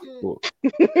himself.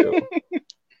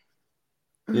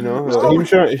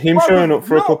 Him showing up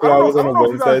for a couple hours on a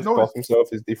Wednesday to pop himself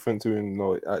is different to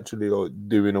him actually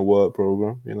doing a work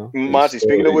program. Monty,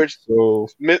 speaking of which,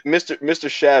 Mr.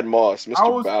 Shad Moss,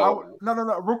 Mr. Bow. No,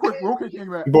 real quick,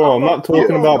 man. Bro, I'm not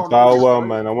talking about Bow Wow,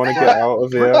 man. I want to get out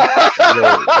of here.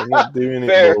 I'm not doing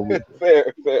it.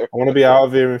 Fair. I want to be out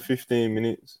of here in 15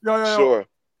 minutes. Yeah. Sure.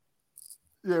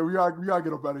 Yeah, we gotta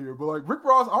get up out of here. But like Rick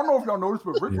Ross, I don't know if y'all noticed,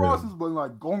 but Rick Ross has been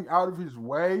like going out of his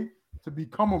way to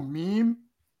become a meme.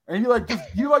 And he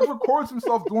records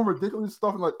himself doing ridiculous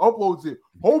stuff and like uploads it,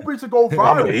 hoping to go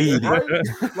viral. Right?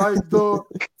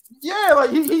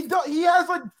 He has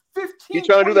like 15. He's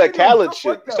trying to do that Khaled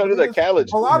shit. He's trying to do that Khaled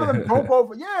shit. A lot of them don't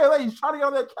go. Yeah, like he's trying to get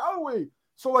on that Khaled way.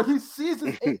 So like he sees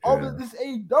this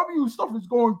AEW stuff is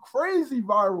going crazy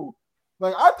viral.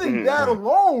 Like I think that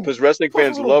alone, because wrestling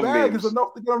fans love memes, is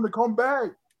enough to get him to come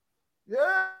back.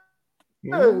 Yeah,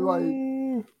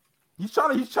 like. He's trying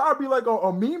to be like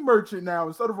a meme merchant now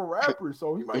instead of a rapper.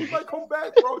 So he might come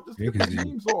back, bro. Just get the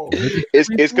memes off. It's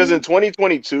because in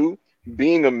 2022,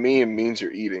 being a meme means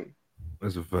you're eating.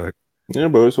 That's a fact. Yeah,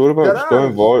 bro. It's all about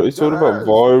going viral. It's all about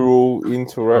viral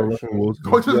interaction.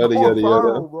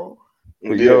 Yada. Bro.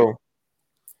 Yo,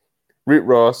 Rick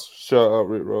Ross. Shout out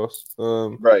Rick Ross.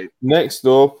 Right. Next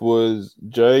up was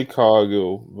Jay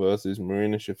Cargill versus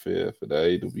Marina Shafir for the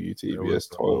AEW TBS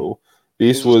title.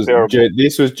 This was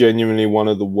genuinely one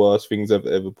of the worst things I've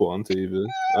ever put on TV.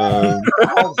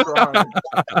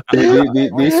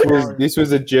 This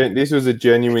was a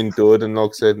genuine dud, and like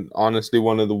I said, honestly,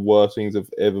 one of the worst things I've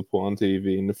ever put on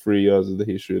TV in the 3 years of the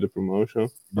history of the promotion.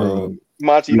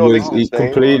 Marty, he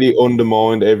completely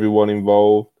undermined everyone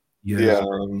involved. Yeah.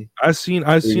 I seen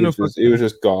it was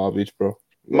just garbage, bro.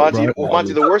 Monty,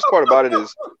 the worst part about it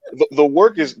is the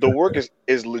work is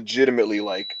legitimately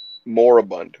like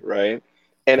moribund, right?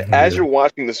 And as you're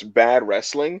watching this bad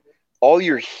wrestling, all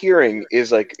you're hearing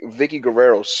is like Vicky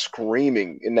Guerrero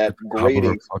screaming in that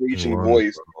grating, screeching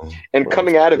voice. And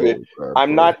coming out of it,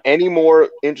 I'm not any more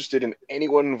interested in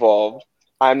anyone involved.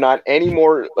 I'm not any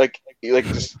more like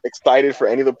just excited for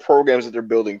any of the programs that they're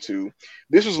building to.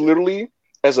 This was literally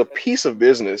as a piece of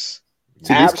business.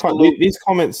 These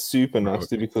comments super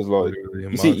nasty because like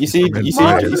you see how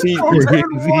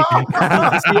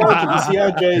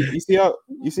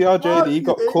JD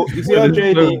got cooked. You see how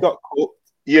JD got cooked.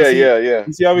 Yeah.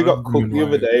 You see how we got cooked the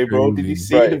other day, bro? Did you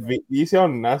see you see how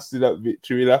nasty that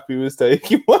victory lap he was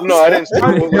taking? No, I didn't see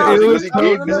it. Was he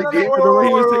gay?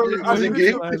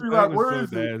 Where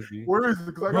is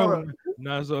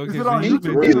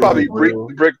it? He's probably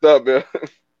bricked up, man.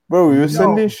 Bro, he was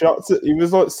sending shots at. He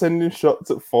was like sending shots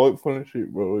at Fight Fun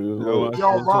shit, bro. He was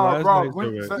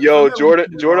like,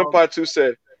 Jordan Patu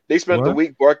said they spent the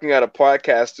week barking at a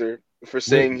podcaster for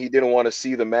saying he didn't want to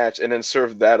see the match and then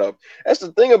served that up. That's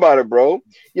the thing about it, bro.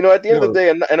 At the end of the day,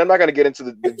 and I'm not gonna get into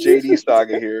the JD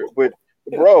saga here, but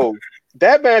bro,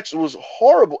 that match was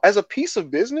horrible as a piece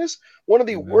of business. One of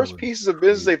the worst pieces of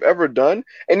business they've ever done.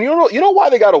 And you know why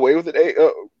they got away with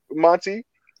it, Monty?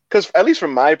 Because at least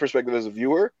from my perspective as a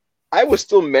viewer, I was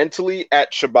still mentally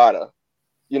at Shibata.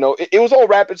 It was all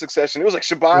rapid succession. It was like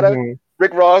Shibata,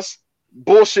 Rick Ross,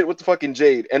 bullshit with the fucking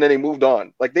Jade, and then they moved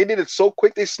on. Like they did it so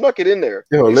quick, they snuck it in there.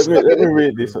 Yo, let me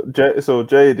read this. So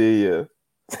JD, yeah.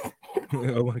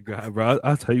 Oh my god, bro!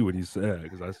 I'll tell you what he said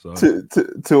because I saw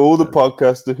to all the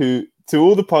podcasters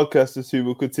who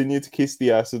will continue to kiss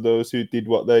the ass of those who did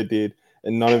what they did,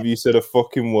 and none of you said a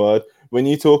fucking word. When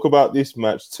you talk about this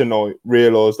match tonight,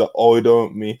 realize that I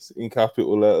don't miss in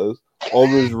capital letters. I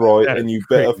was right, and you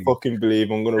better fucking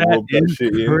believe I'm gonna rub that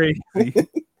shit in.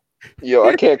 Yo,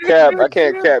 I can't cap. I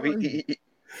can't cap. He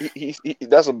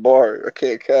that's a bar. I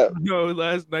can't cap. Yo,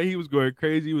 last night he was going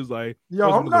crazy. He was like,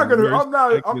 "Yo, I'm not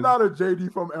a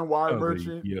JD from NY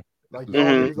merchant. Yeah. Like y'all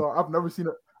niggas are.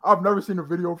 I've never seen a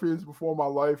video of his before in my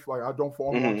life. Like I don't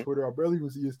follow him on Twitter. I barely even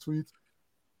see his tweets.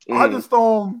 I just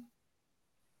I'm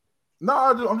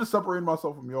just separating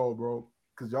myself from y'all, bro.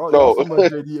 Because y'all seem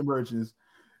like JD merchants.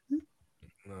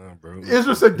 Nah, bro.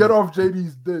 Israel said, "Get off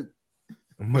JD's dick."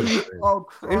 Oh,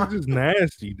 it's just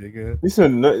nasty, nigga. This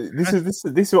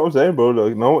is what I'm saying, bro.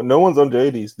 Like, no one's on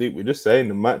JD's dick. We're just saying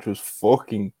the match was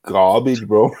fucking garbage,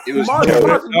 bro. It was.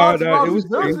 It was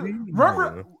crazy.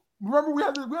 Remember we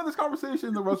had this conversation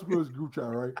in the WrestlePurists group chat,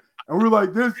 right? And we were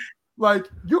like, this, like,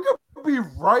 you can be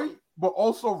right, but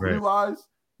also realize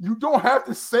you don't have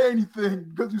to say anything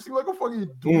because you seem like a fucking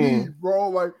dweeb, bro.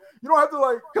 Like, you don't have to,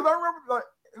 like, because I remember, like,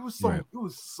 it was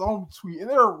some tweet, and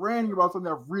they were ranting about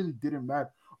something that really didn't matter.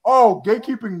 Oh,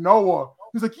 gatekeeping Noah.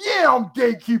 He's like, yeah, I'm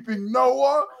gatekeeping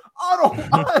Noah. I don't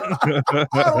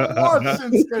want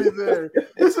Shinsuke there.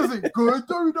 This isn't good.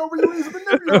 WWE is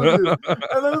manipulative.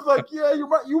 And then it's like, yeah, you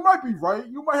might be right.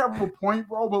 You might have a point,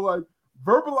 bro. But like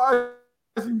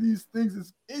verbalizing these things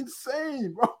is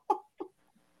insane, bro.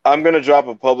 I'm gonna drop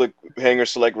a public hanger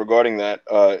select regarding that.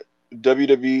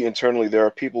 WWE internally, there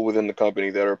are people within the company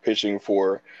that are pitching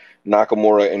for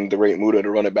Nakamura and the Great Muta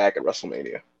to run it back at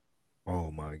WrestleMania.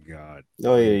 Oh my god!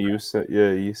 Oh yeah, you said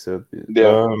it.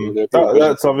 Yeah,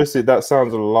 that's obviously that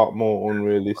sounds a lot more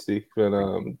unrealistic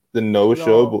than the Noah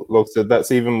show. But like I said,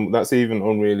 that's even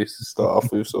unrealistic to start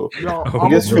off with. So I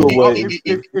guess we'll wait.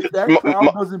 If that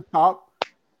crowd doesn't pop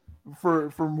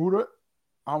for Muta,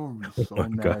 I'm gonna be so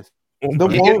nasty. You know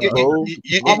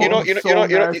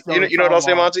what I'll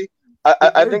say, Monty?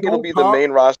 I think it'll be the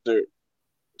main roster.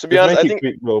 To be honest, I think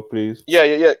quick, bro, please.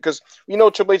 Yeah, because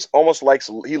Triple H almost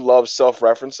he loves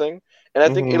self-referencing, and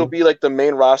I think it'll be like the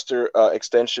main roster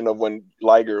extension of when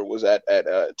Liger was at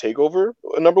Takeover.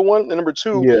 Number one, and number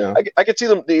two, I could see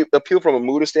the appeal from a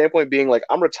Muta standpoint being like,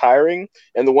 I'm retiring,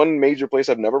 and the one major place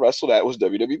I've never wrestled at was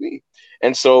WWE,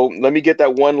 and so let me get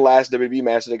that one last WWE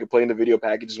match that they could play in the video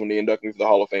packages when they induct me for the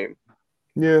Hall of Fame.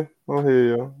 Yeah, I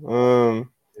hear you.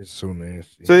 It's so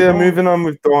nasty. So yeah, moving on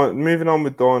with Dynamite.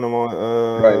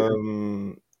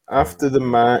 After the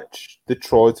match, they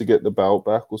tried to get the belt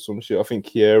back or some shit. I think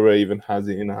Kiera even has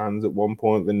it in her hands at one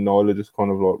point. Then Nyla just kind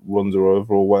of like runs her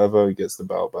over or whatever and gets the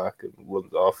belt back and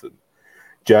runs off. And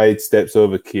Jade steps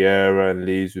over Kiera and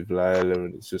leaves with Layla,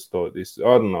 and it's just like this. I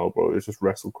don't know, bro. It's just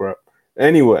wrestle crap.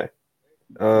 Anyway,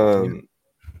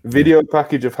 video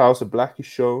package of House of Black is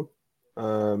shown.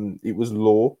 It was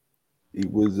Law.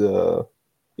 It was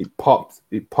It popped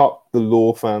the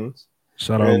Law fans.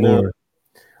 Shout out Law.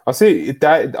 I see.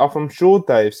 I'm sure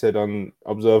Dave said on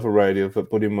Observer Radio that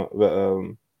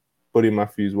Buddy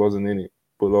Matthews wasn't in it,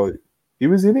 but like he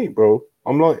was in it, bro.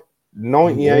 I'm like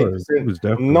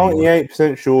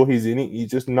 98% sure he's in it.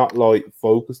 He's just not like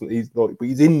focused. He's like, but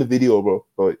he's in the video, bro.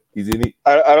 Like he's in it.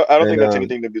 I don't think that's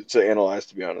anything to analyze,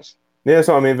 to be honest. Yeah,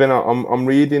 so I mean, then I'm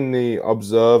reading the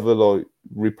Observer like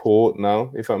report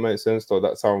now, if that makes sense. Like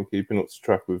that's how I'm keeping up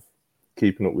with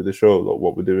the show, like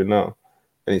what we're doing now.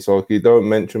 And it's like you don't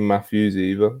mention Matthews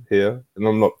either here, and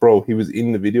I'm like, bro, he was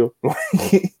in the video.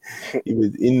 He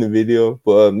was in the video,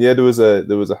 but there was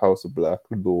a House of Black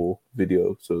Law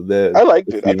video. So there, I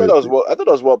liked it. I thought it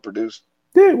was well produced.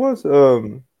 Yeah, it was.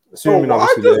 Assuming why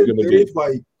obviously they're going to be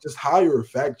like just hire a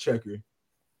fact checker.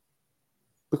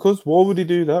 Because why would he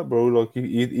do that, bro? Like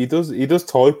he does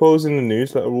typos in the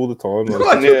newsletter all the time.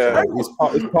 Like, it's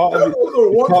part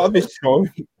of his charm.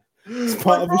 It's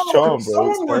part of his charm,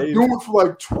 bro. Someone would do it for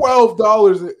like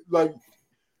 $12. Like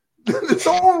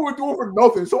someone would do it for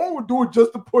nothing. Someone would do it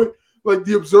just to put like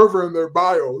the Observer in their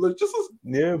bio. Like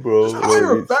bro. Just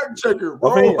hire a fact checker,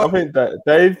 bro. I think that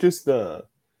Dave just I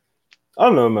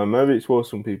don't know, man. Maybe it's why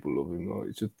some people love him. Like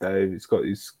it's just Dave. It's got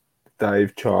his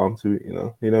Dave charm to it, you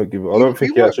know. He don't give. I don't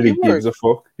think he actually gives a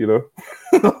fuck, you know.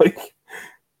 Like.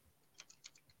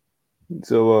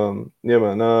 So yeah,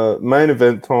 man. Main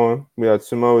event time. We had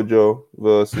Samoa Joe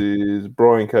versus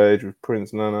Brian Cage with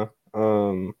Prince Nana.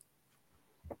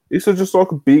 This was just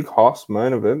like a big hoss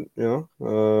main event, you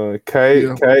know.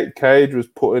 Cage was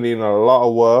putting in a lot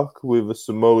of work with a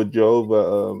Samoa Joe,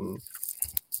 but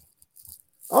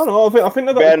I don't know. I think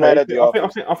they got Bad the night pace. at the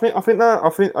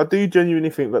office. I do genuinely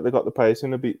think that they got the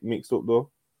pacing a bit mixed up though.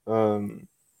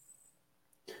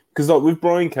 Because like with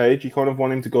Brian Cage, you kind of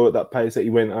want him to go at that pace that he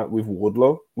went at with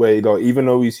Wardlow, where like even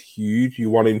though he's huge, you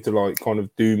want him to like kind of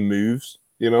do moves,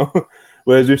 you know.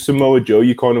 Whereas with Samoa Joe,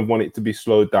 you kind of want it to be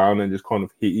slowed down and just kind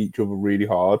of hit each other really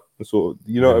hard, and sort of,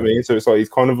 you know what I mean. So it's like it's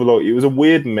kind of like it was a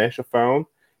weird mesh I found,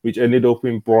 which ended up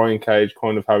in Brian Cage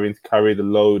kind of having to carry the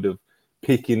load of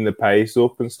picking the pace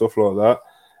up and stuff like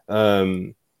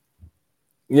that.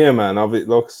 Yeah, man.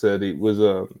 Like I said, it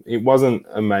wasn't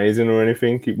amazing or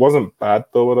anything. It wasn't bad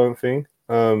though. I don't think.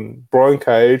 Brian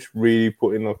Cage really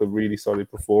put in like a really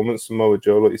solid performance. Samoa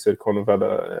Joe, like you said, kind of had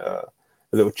a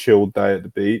little chilled day at the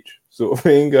beach sort of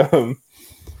thing. But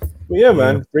yeah,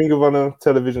 man. Ring of Honor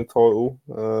television title.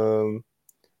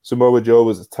 Samoa Joe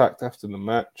was attacked after the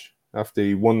match, after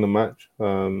he won the match,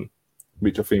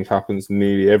 which I think happens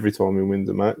nearly every time he wins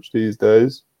a match these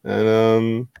days.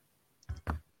 And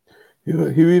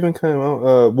who even came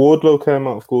out? Wardlow came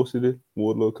out, of course he did.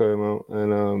 Wardlow came out,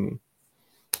 and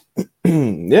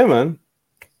yeah, man.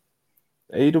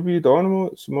 AEW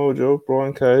Dynamite, Samoa Joe,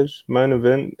 Brian Cage, main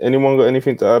event. Anyone got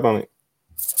anything to add on it?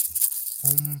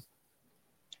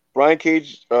 Brian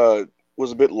Cage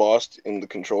was a bit lost in the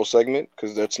control segment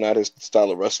because that's not his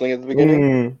style of wrestling at the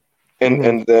beginning.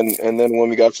 And then when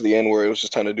we got to the end where it was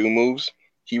just trying to do moves,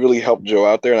 he really helped Joe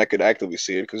out there, and I could actively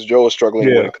see it because Joe was struggling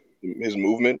when it comes to his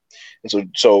movement.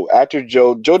 And so after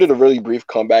Joe did a really brief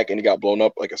comeback and he got blown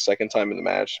up like a second time in the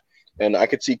match, and I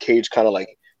could see Cage kind of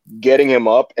like getting him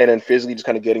up and then physically just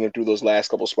kind of getting him through those last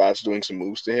couple spots, doing some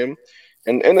moves to him,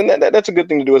 and then that's a good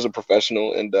thing to do as a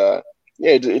professional. And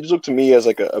yeah, it just looked to me as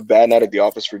like a bad night at the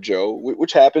office for Joe,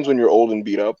 which happens when you're old and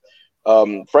beat up.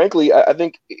 Frankly, I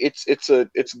think it's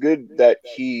good that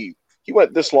he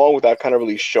went this long without kind of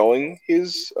really showing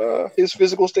his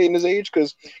physical state and his age,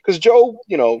 because Joe,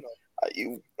 you know,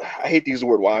 I hate to use the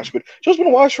word washed, but Joe's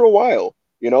been washed for a while,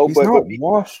 you know. He's not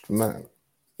washed, man.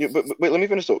 Yeah, but let me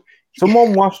finish though.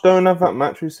 Someone washed don't have that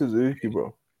match with Suzuki,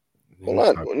 bro.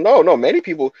 Hold on. No. Many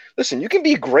people listen. You can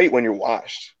be great when you're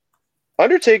washed.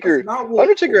 Undertaker had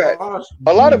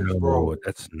a lot of bro.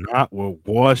 That's not what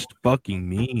washed fucking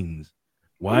means.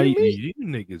 Why you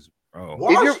niggas, bro?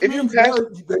 Washed means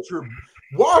that you're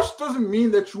washed doesn't mean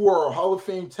that you are a Hall of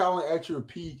Fame talent at your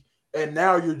peak and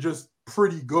now you're just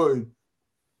pretty good.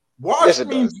 Washed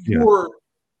means you're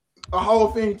a Hall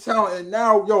of Fame talent and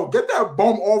now, get that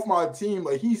bum off my team.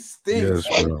 Like, he stinks.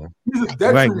 Yes, he's a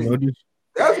detriment.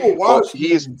 That's what washed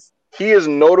means. He is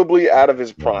notably out of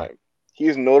his prime. He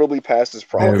is notably past his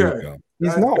prime. Okay.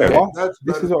 He's not washed.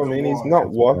 This is what I mean. He's not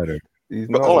washed.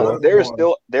 But hold on, there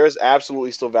is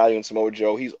absolutely still value in Samoa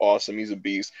Joe. He's awesome. He's a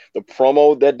beast. The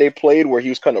promo that they played, where he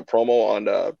was cutting a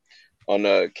promo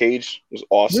on Cage, was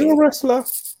awesome. Real wrestler.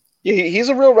 Yeah, he's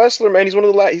a real wrestler, man. He's one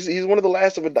of the last. He's one of the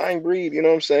last of a dying breed. You know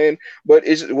what I'm saying? But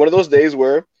it's one of those days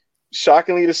where,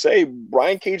 shockingly to say,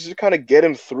 Brian Cage just kind of get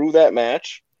him through that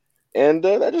match, and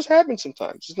that just happens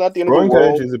sometimes. It's not the end of the world.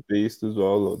 Brian Cage is a beast as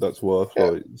well. That's worth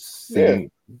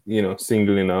singling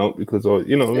out because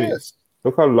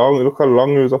Look how long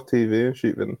he was off TV and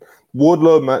shit. And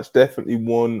Wardlow match definitely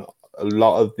won a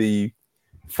lot of the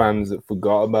fans that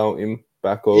forgot about him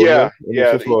back over. Yeah.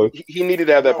 He needed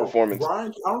to have that performance. I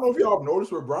don't know if y'all have noticed,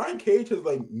 but Brian Cage has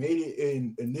like made it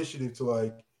an initiative to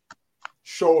like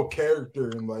show a character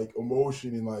and like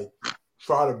emotion and like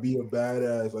try to be a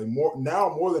badass. Like more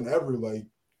than ever, like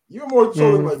even more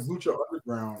so than like Lucha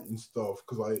Underground and stuff.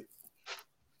 Because like,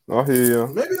 I hear you.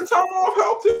 Maybe the time off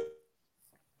helped him.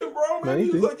 Bro, man, he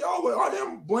was like, I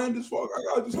am bland as fuck. I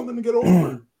gotta do something to get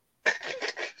over.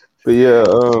 But yeah,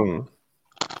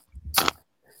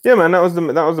 man, that was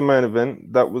the main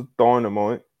event. That was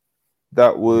Dynamite.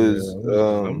 That was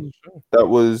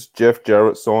Jeff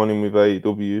Jarrett signing with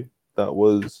AEW. That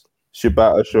was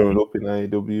Shibata showing up in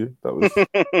AEW.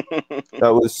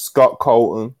 That was Scott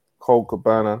Colton, Colt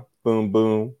Cabana, Boom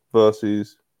Boom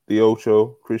versus the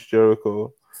Ocho, Chris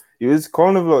Jericho. It was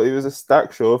kind of like it was a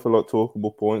stacked show for like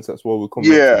talkable points. That's why we're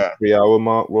coming to the 3-hour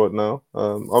mark right now.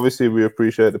 Obviously, we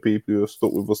appreciate the people who have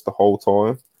stuck with us the whole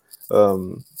time.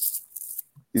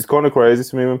 It's kind of crazy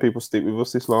to me when people stick with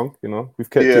us this long. You know, we've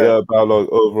kept it about like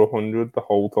over 100 the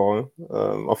whole time.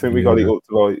 I think we got it up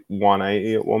to like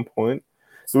 180 at one point.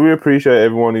 So we appreciate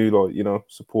everyone who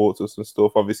supports us and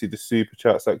stuff. Obviously, the super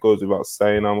chats, that goes without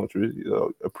saying how much we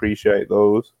appreciate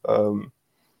those.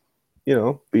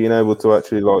 Being able to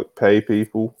actually like pay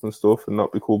people and stuff and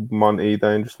not be called money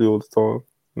dangerously all the time,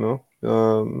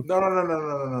 No.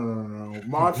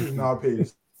 Monty's not paid a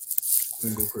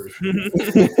single person.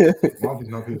 Monty's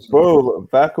not paid a single bro.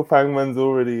 Backup Hangman's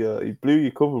already he blew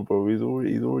your cover, bro. He's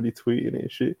already tweeting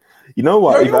and shit. You know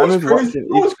what? Yo, If Anna's watching,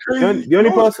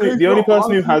 the only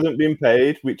person who hasn't been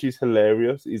paid, which is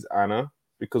hilarious, is Anna,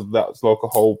 because that's like a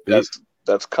whole bit.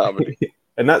 That's comedy,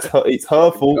 and it's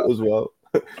her fault as well.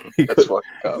 That's fucking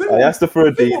comedy. I asked her for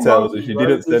her details and she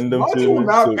didn't send them to me.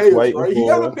 So pay us, right? He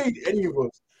hasn't paid any of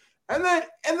us. And then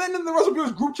in the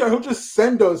WrestlePurists group chat, he'll just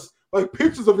send us like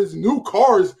pictures of his new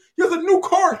cars. He has a new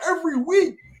car every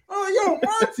week. I'm like, yo,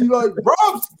 Monty, like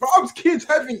Rob's kids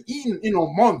haven't eaten in a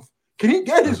month. Can he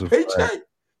get his paycheck?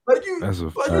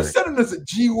 You're sending us a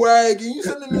G-Wagon, you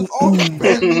sending us all this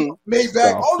Bentley,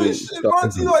 Maybach, all this shit,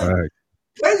 Monty. Like,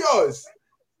 pay us.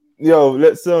 Yo,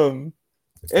 let's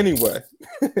Anyway,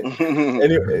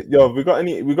 yo, we got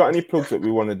any plugs that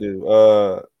we want to do?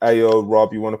 Ayo,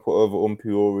 Rob, you want to put over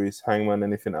Unpurists, Hangman,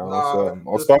 anything else?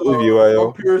 I'll start with you,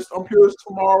 Ayo. Unpurists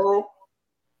tomorrow.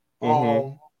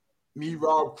 Me,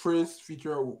 Rob, Chris,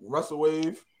 featuring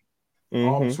WrestleWave.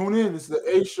 Tune in. It's the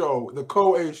A show, the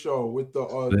co-A show with the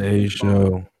A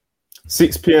show.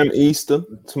 6 p.m. Eastern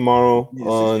tomorrow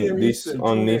on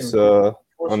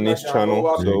this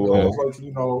channel.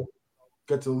 So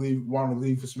get to want to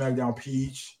leave for SmackDown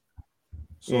Peach.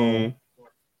 So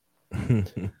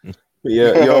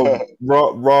yeah, yo,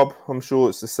 Rob, I'm sure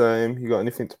it's the same. You got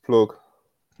anything to plug?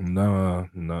 No,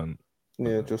 none.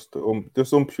 Yeah, just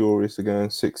Unpurists again,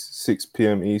 6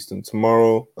 p.m. Eastern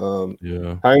tomorrow.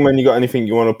 Yeah. Hangman, you got anything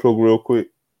you want to plug real quick?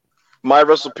 My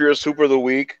WrestlePurists Hooper of the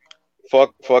Week.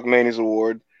 Fuck Manny's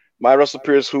award. My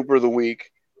WrestlePurists Hooper of the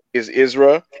Week is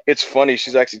Isra. It's funny,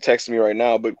 she's actually texting me right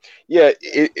now, but yeah,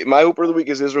 my Hooper of the Week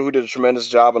is Isra, who did a tremendous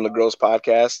job on the Girls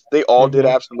podcast. They all did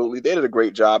they did a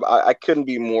great job. I couldn't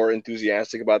be more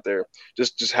enthusiastic about their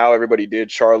just how everybody did.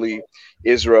 Charlie,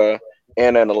 Isra,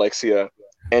 Anna, and Alexia.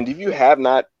 And if you have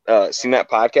not seen that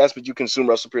podcast, but you consume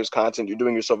WrestlePurists content, you're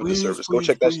doing yourself a disservice. Go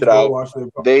check that shit out.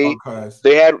 They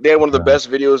had one of the best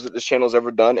videos that this channel's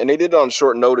ever done, and they did it on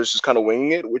short notice, just kind of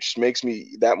winging it, which makes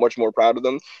me that much more proud of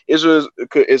them. Israel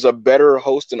is a better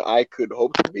host than I could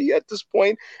hope to be at this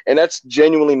point, and that's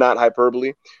genuinely not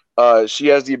hyperbole. She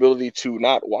has the ability to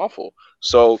not waffle,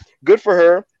 so good for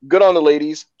her. Good on the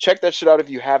ladies. Check that shit out if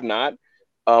you have not.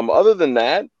 Other than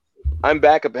that, I'm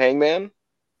back up Hangman.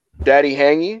 Daddy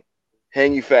Hangy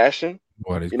fashion.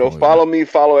 Follow me,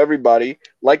 follow everybody.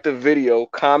 Like the video,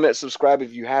 comment, subscribe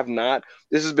if you have not.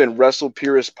 This has been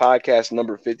WrestlePurists podcast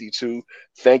number 52.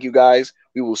 Thank you guys.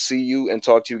 We will see you and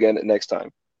talk to you again next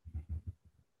time.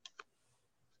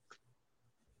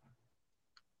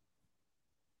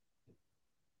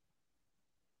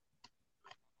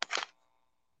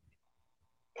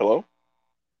 Hello?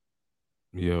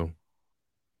 Yo.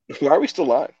 Why are we still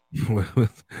live?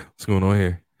 What's going on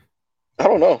here? I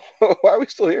don't know. Why are we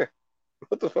still here?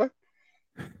 What the fuck?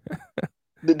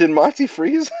 Did Monty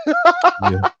freeze?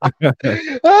 Yeah. You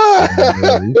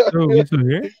still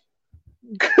here?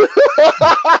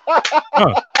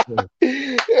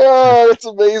 Yeah, that's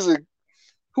amazing.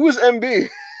 Who is MB?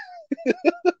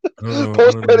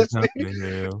 Post credits.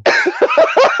 Yeah.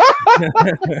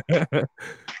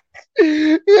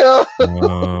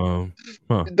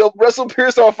 The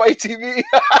WrestlePurists on Fight TV.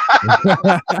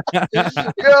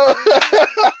 Yo.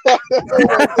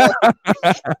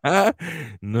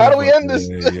 How do we end this?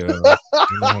 Yo,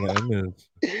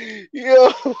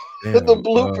 the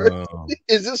blooper.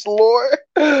 Is this lore?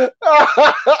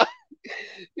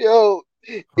 Yo,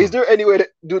 is there any way to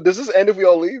does this end if we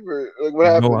all leave, or like what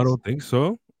happens? No, I don't think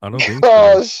so.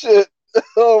 Oh shit.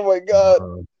 Oh my god.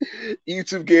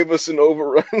 YouTube gave us an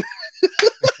overrun.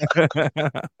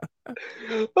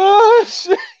 Oh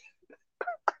shit.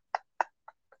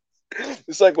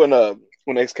 It's like when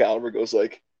Excalibur goes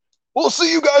like, "We'll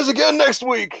see you guys again next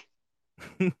week."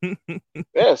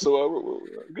 Yeah, so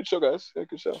good show, guys. Yeah,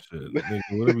 good show. Shit,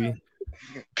 what are we?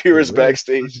 Purist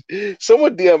backstage.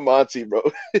 Someone DM Monty, bro.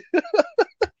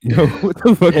 Yo, what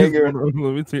the fuck Hanger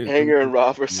and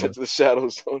Rob are sent to the shadow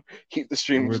zone. Keep the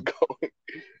streams going.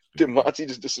 Did Monty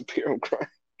just disappear? I'm crying.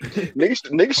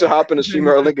 Niggas should hop in the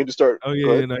streamer link and just start. Oh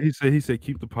yeah, no, he said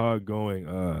keep the pod going.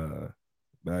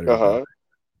 Battery.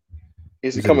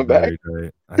 Is he coming back?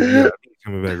 Yeah, he's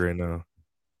coming back right now.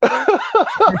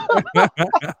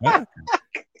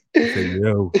 Say,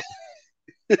 yo.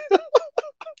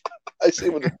 I say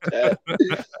with a cat.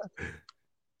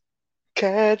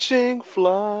 Catching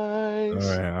flies.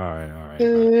 All right.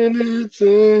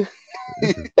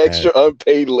 Extra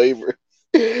unpaid labor.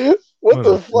 What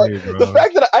the fuck? The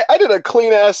fact that I did a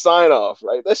clean ass sign off,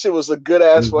 right? That shit was a good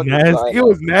ass fucking sign off. It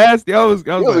was nasty. I was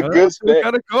like, a good spin.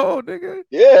 Gotta go, nigga.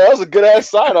 Yeah, that was a good ass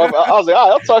sign off. I was like, all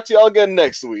right, I'll talk to y'all again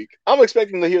next week. I'm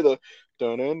expecting to hear the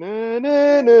the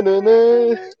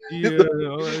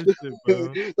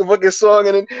fucking song,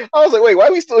 and then I was like, wait, why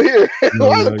are we still here?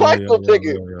 Why is the clock still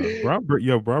ticking? Braun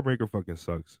Breaker fucking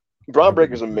sucks. Braun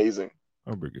Breaker's amazing.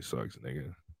 Braun Breaker sucks,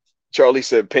 nigga. Charlie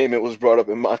said payment was brought up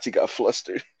and Monty got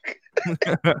flustered.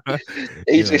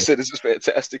 AJ said this is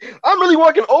fantastic. I'm really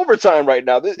working overtime right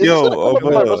now.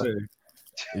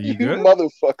 You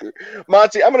motherfucker.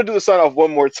 Monty, I'm going to do the sign off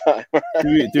one more time.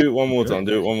 Do it one more time.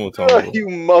 You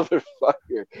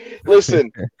motherfucker. Listen,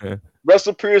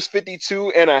 WrestlePurists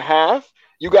 52 and a half.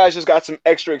 You guys just got some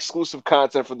extra exclusive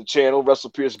content for the channel,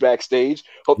 WrestlePurists Backstage.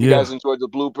 Hope you guys enjoyed the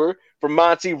blooper. For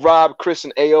Monty, Rob, Chris,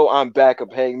 and Ao, I'm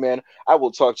Backup Hangman. I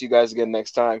will talk to you guys again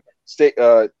next time.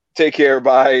 Take care.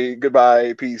 Bye.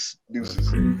 Goodbye. Peace.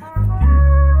 Deuces.